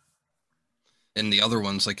it up. And the other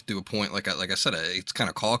ones, like to a point, like I said, it's kind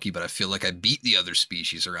of cocky, but I feel like I beat the other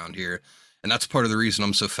species around here. And that's part of the reason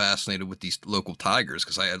I'm so fascinated with these local tigers,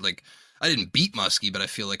 because I didn't beat musky, but I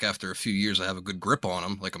feel like after a few years I have a good grip on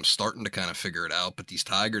them. Like I'm starting to kind of figure it out. But these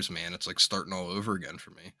tigers, man, it's like starting all over again for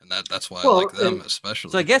me, and that's why I like them especially.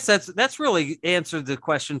 So I guess that's really answered the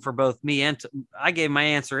question for both me and I gave my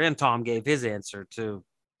answer and Tom gave his answer to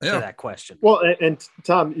that question. Well, and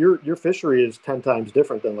Tom, your fishery is 10 times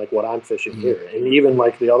different than like what I'm fishing here, and even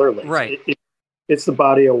like the other lakes. Right. it's the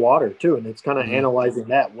body of water too, and it's kind of analyzing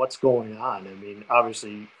that, what's going on. I mean,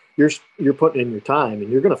 obviously you're putting in your time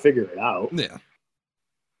and you're going to figure it out. Yeah.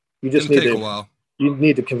 You just It'll need take to, a while. You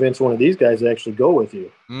need to convince one of these guys to actually go with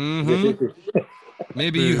you.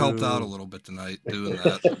 Maybe you helped out a little bit tonight doing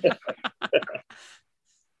that.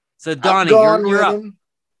 So Donnie, you're up.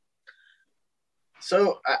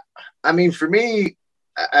 So, I mean, for me,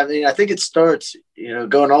 I mean, I think it starts,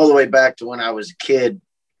 going all the way back to when I was a kid.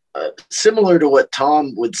 Similar to what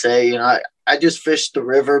Tom would say, I just fished the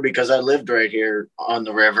river because I lived right here on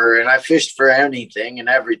the river, and I fished for anything and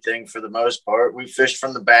everything for the most part. We fished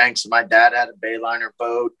from the banks. My dad had a Bayliner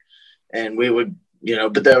boat, and we would,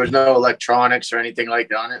 but there was no electronics or anything like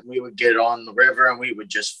that on it. We would get on the river and we would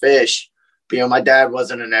just fish. But, my dad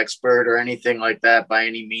wasn't an expert or anything like that by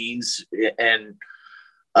any means, and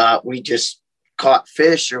we just caught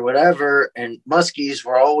fish or whatever, and muskies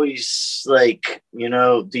were always like,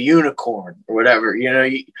 the unicorn or whatever.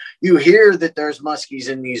 You hear that there's muskies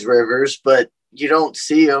in these rivers, but you don't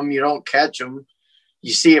see them, you don't catch them.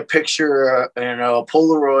 You see a picture, a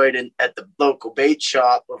Polaroid at the local bait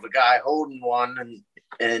shop of a guy holding one,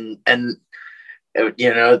 and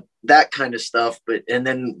that kind of stuff. And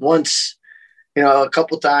then once, a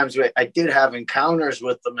couple times I did have encounters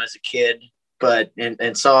with them as a kid,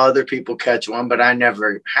 and saw other people catch one, but I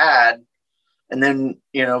never had. And then,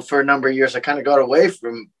 for a number of years, I kind of got away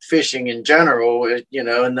from fishing in general, in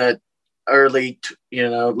the early,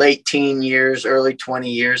 late teen years, early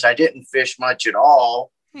 20 years. I didn't fish much at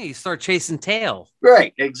all. Hey, you start chasing tail.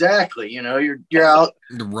 Right. Exactly. You're out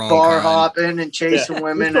bar kind. hopping and chasing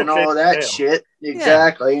women and all of that shit.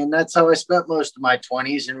 Exactly. Yeah. And that's how I spent most of my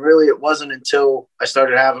 20s. And really, it wasn't until I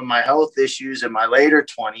started having my health issues in my later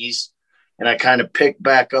 20s, and I kind of picked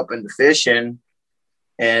back up into fishing,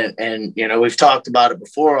 and we've talked about it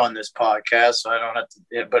before on this podcast, so I don't have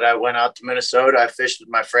to. But I went out to Minnesota. I fished with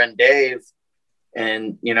my friend Dave,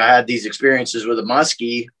 and I had these experiences with a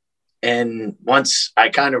muskie. And once I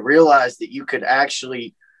kind of realized that you could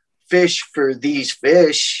actually fish for these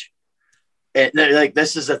fish, and like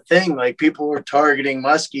this is a thing. Like people were targeting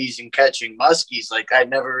muskies and catching muskies. Like I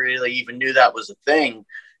never really even knew that was a thing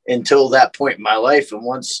until that point in my life. And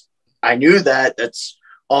once I knew that, that's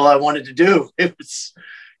all I wanted to do. It was,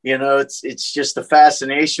 it's just a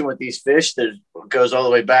fascination with these fish that goes all the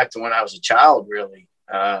way back to when I was a child, really.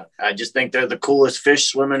 I just think they're the coolest fish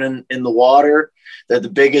swimming in the water. They're the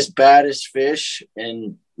biggest, baddest fish,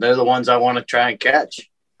 and they're the ones I want to try and catch.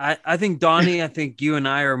 I think, Donnie, I think you and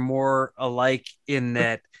I are more alike in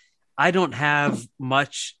that I don't have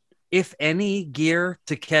much, if any, gear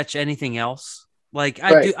to catch anything else. Like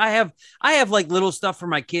I have like little stuff for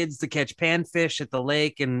my kids to catch panfish at the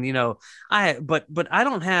lake, and but I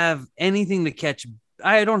don't have anything to catch.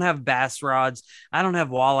 I don't have bass rods. I don't have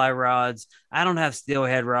walleye rods. I don't have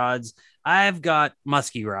steelhead rods. I've got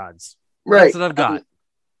musky rods. Right. That's what I've got.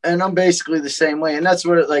 And I'm basically the same way. And that's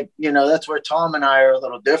where, that's where Tom and I are a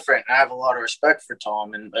little different. I have a lot of respect for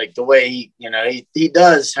Tom, and like the way he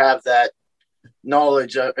does have that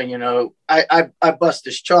knowledge of, I bust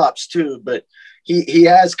his chops too, but he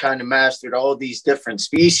has kind of mastered all these different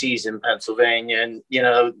species in Pennsylvania, and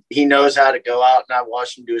he knows how to go out, and I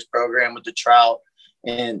watched him do his program with the trout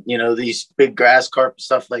and these big grass carp and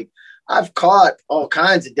stuff. Like I've caught all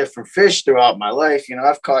kinds of different fish throughout my life.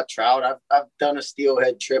 I've caught trout, I've done a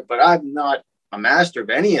steelhead trip, but I'm not a master of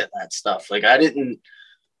any of that stuff. Like I didn't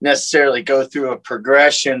necessarily go through a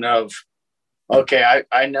progression of, okay,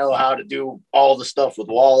 I know how to do all the stuff with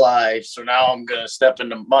walleye, so now I'm going to step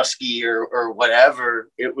into muskie or whatever.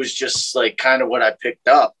 It was just like kind of what I picked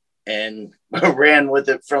up and ran with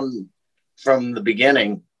it from the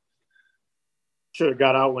beginning. Should have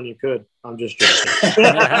got out when you could. I'm just joking.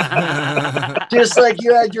 Just like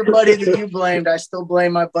you had your buddy that you blamed, I still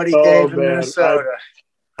blame my buddy Dave in Minnesota.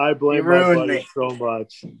 I blame my buddy so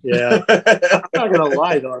much. Yeah. I'm not going to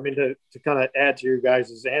lie, though. I mean, to kind of add to your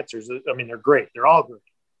guys' answers, I mean, they're great. They're all great.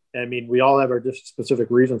 I mean, we all have our just specific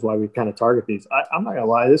reasons why we kind of target these. I'm not going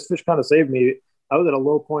to lie. This fish kind of saved me. I was at a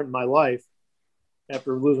low point in my life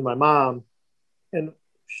after losing my mom. And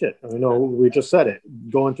shit, I mean, we just said it.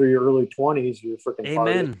 Going through your early 20s, you're freaking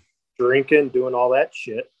partying, drinking, doing all that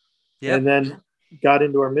shit. Yep. And then got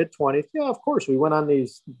into our mid-20s. Yeah, of course. We went on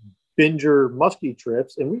these binger muskie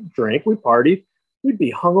trips, and we drank, we partied, we'd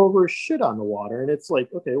be hungover as shit on the water. And it's like,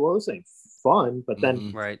 okay, well, this ain't fun. But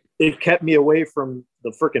then it kept me away from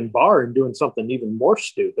the freaking bar and doing something even more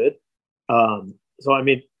stupid. So, I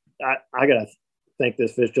mean, I got to thank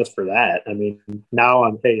this fish just for that. I mean, now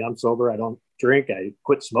I'm sober. I don't drink. I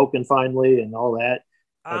quit smoking finally and all that.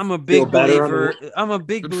 I'm a big believer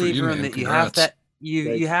in that. You have to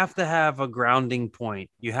You have to have a grounding point.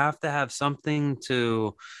 You have to have something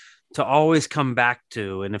to always come back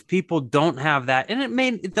to. And if people don't have that, and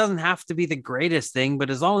it doesn't have to be the greatest thing, but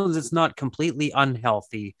as long as it's not completely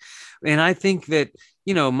unhealthy. And I think that,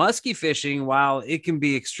 musky fishing, while it can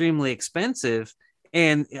be extremely expensive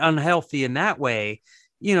and unhealthy in that way,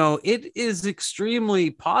 it is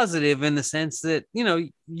extremely positive in the sense that,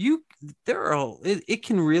 it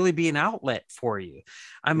can really be an outlet for you.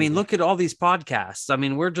 I mean, look at all these podcasts. I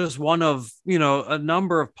mean, we're just one of, a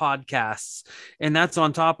number of podcasts, and that's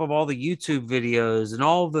on top of all the YouTube videos and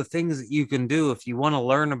all the things that you can do if you want to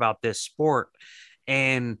learn about this sport.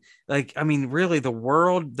 And really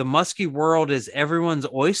the musky world is everyone's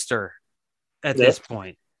oyster at this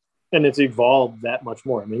point. And it's evolved that much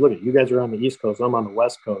more. I mean, look at you guys are on the East Coast. I'm on the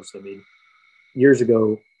West Coast. I mean, years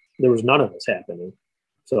ago, there was none of this happening.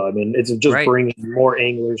 So, I mean, it's just bringing more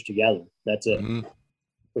anglers together. That's it,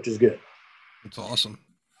 which is good. It's awesome.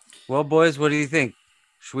 Well, boys, what do you think?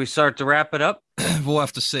 Should we start to wrap it up? We'll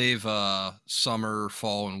have to save summer,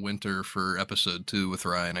 fall, and winter for episode 2 with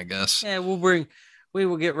Ryan, I guess. Yeah, we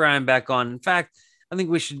will get Ryan back on. In fact, I think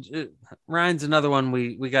we should. Ryan's another one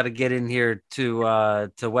we got to get in here to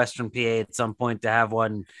Western PA at some point to have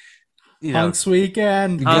one. Hunks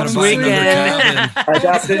weekend. Hunks weekend. I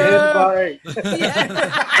got the invite.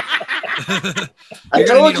 I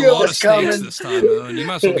told you it was coming this time, though, and you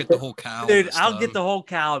might as well get the whole cow. Dude, I'll get the whole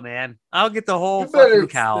cow, man. I'll get the whole fucking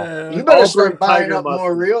cow. You better start buying up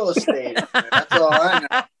more real estate. That's all I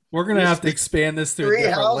know. We're gonna have to expand this to 3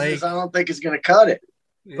 houses. Lake. I don't think it's gonna cut it.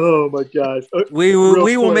 Oh my gosh. We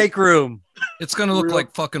will make room. It's gonna look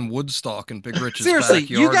like fucking Woodstock in Big Rich's Seriously,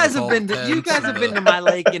 backyard. you guys have been to my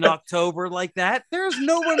lake in October like that. There's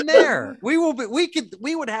no one there. We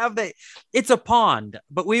would have that. It's a pond,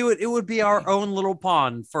 but it would be our own little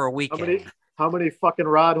pond for a weekend. How many fucking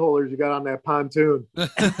rod holders you got on that pontoon?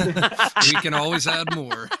 We can always add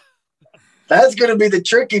more. That's gonna be the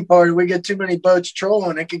tricky part. We get too many boats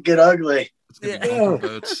trolling, it could get ugly. It's gonna be bunker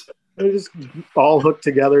boats. They're just all hooked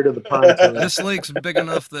together to the pontoon. This lake's big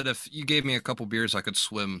enough that if you gave me a couple beers, I could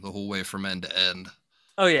swim the whole way from end to end.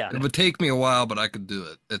 Oh, yeah. It would take me a while, but I could do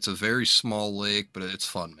it. It's a very small lake, but it's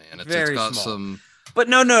fun, man. It's got small. Some... But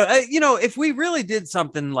no, if we really did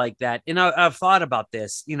something like that, and I've thought about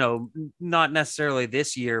this, not necessarily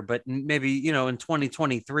this year, but maybe, in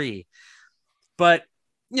 2023. But,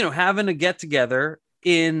 having a get-together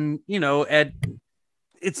in,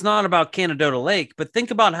 it's not about Canadota Lake, but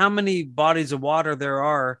think about how many bodies of water there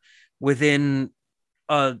are within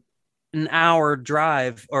an hour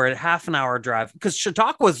drive or a half an hour drive. Because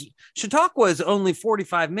Chautauqua is only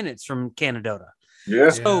 45 minutes from Canadota.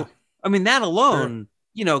 Yeah. So, I mean, that alone,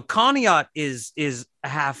 Conneaut is a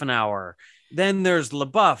half an hour. Then there's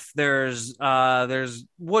LaBeouf, there's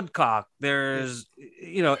Woodcock, there's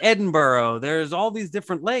Edinburgh, there's all these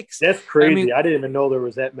different lakes. That's crazy. I didn't even know there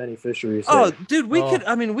was that many fisheries there. Oh, dude, we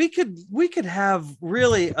could have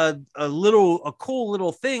really a cool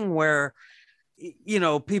little thing where you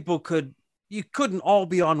couldn't all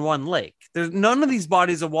be on one lake. There's none of these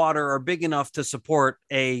bodies of water are big enough to support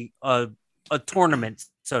a tournament,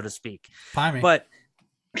 so to speak. Pymie. But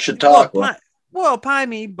Chautauqua.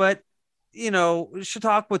 Pymie, but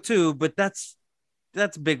Chautauqua too, but that's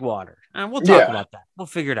big water. And we'll talk about that. We'll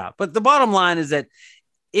figure it out. But the bottom line is that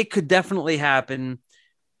it could definitely happen.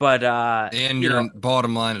 But your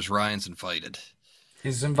bottom line is Ryan's invited.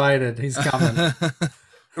 He's invited. He's coming.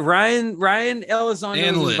 Ryan Elizondo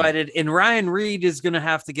is invited, and Ryan Reed is going to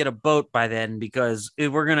have to get a boat by then because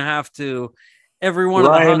we're going to have to. Every one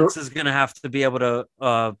of the hunts is going to have to be able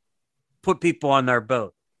to put people on their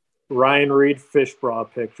boat. Ryan Reed fish bra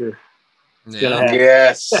picture. Yeah.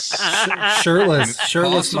 Yes. Shirtless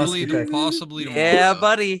possibly tomorrow. Yeah,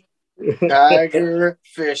 buddy. Tiger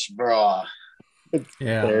fish bra.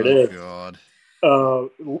 Yeah. There it is. God.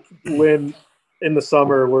 When in the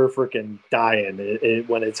summer we're freaking dying.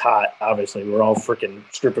 When it's hot, obviously we're all freaking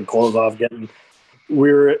stripping clothes off.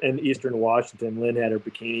 We were in Eastern Washington. Lynn had her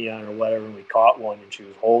bikini on or whatever, and we caught one, and she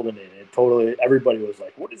was holding it. And totally, everybody was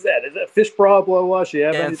like, "What is that? Is that fish bra? Blah blah." She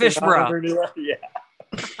had fish bra. Yeah.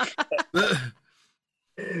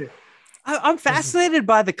 I'm fascinated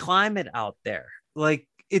by the climate out there. Like,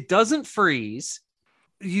 it doesn't freeze.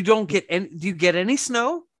 You don't get any. Do you get any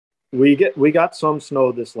snow? We got some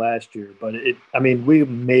snow this last year, but we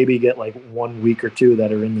maybe get like 1 week or two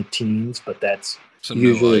that are in the teens, but that's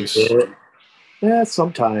usually it. Yeah,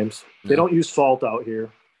 sometimes. They don't use salt out here,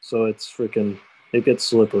 so it gets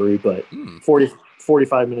slippery, but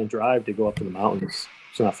 45-minute drive to go up to the mountains.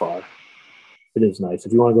 It's not far. It is nice.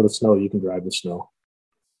 If you want to go to snow, you can drive the snow.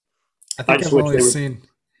 I think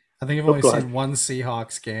I think I've only seen one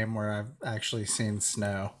Seahawks game where I've actually seen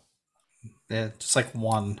snow. Yeah, just like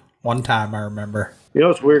one time I remember. You know,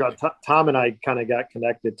 it's weird. Tom and I kind of got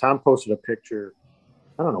connected. Tom posted a picture.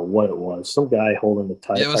 I don't know what it was. Some guy holding the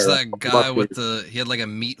title. Yeah, it was that guy with he had like a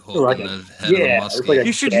meat hook in the head of a musky. Like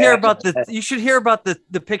you should hear about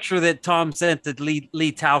the picture that Tom sent to Lee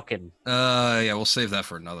Tauken. Yeah, we'll save that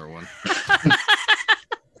for another one.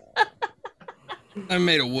 I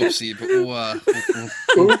made a whoopsie, but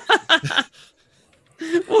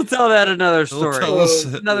we'll tell that another story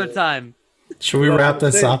another time. Should we wrap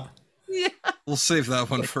this up? Yeah. We'll save that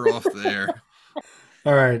one for off the air.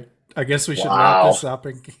 All right. I guess we should wrap this up.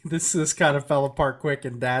 And this kind of fell apart quick,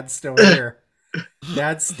 and Dad's still here.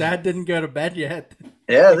 Dad didn't go to bed yet.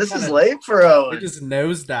 Yeah, this is late for Owen. He just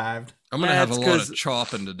nosedived. I'm gonna have a lot of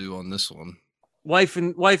chopping to do on this one. Wife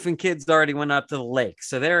and kids already went up to the lake,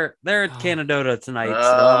 so they're at Canadota tonight.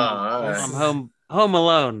 So I'm home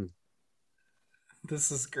alone.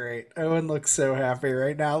 This is great. Owen looks so happy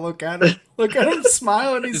right now. Look at him. Look at him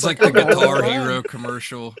smiling. He's like the Guitar Hero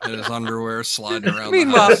commercial in his underwear sliding around.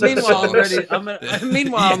 Meanwhile,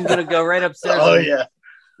 I'm gonna go right upstairs.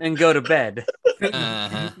 And go to bed.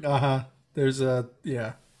 There's a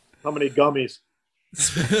How many gummies?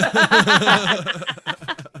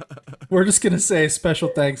 We're just gonna say special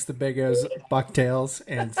thanks to Big O's Bucktails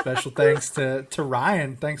and special thanks to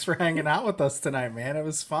Ryan. Thanks for hanging out with us tonight, man. It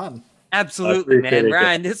was fun. Absolutely, man.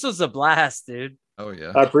 Ryan, this was a blast, dude. Oh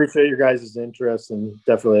yeah. I appreciate your guys' interest, and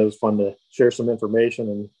definitely it was fun to share some information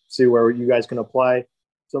and see where you guys can apply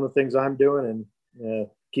some of the things I'm doing and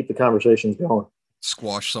keep the conversations going.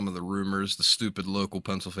 Squash some of the rumors, the stupid local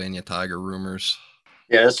Pennsylvania tiger rumors.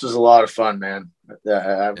 Yeah, this was a lot of fun, man.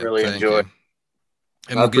 I really enjoyed.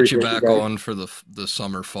 And we'll get you back on for the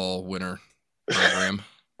summer, fall, winter program.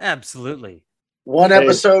 Absolutely. One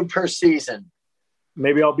episode per season.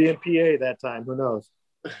 Maybe I'll be in PA that time. Who knows?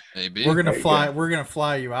 Maybe we're gonna fly. We're gonna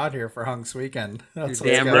fly you out here for Hunks Weekend. That's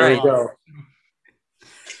damn right. Go.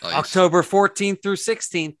 Nice. October 14th through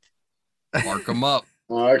 16th. Mark them up.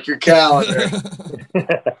 Mark your calendar.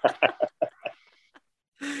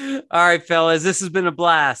 All right, fellas. This has been a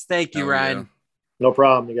blast. Thank you, Ryan. Yeah. No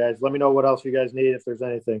problem, you guys. Let me know what else you guys need if there's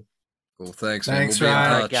anything. Cool. Thanks, Thanks, man. We'll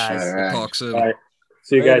Ryan. be in touch. Guys. We'll talk soon. All right.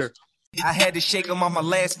 See you guys. I had to shake him on my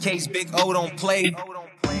last case. Big O don't play.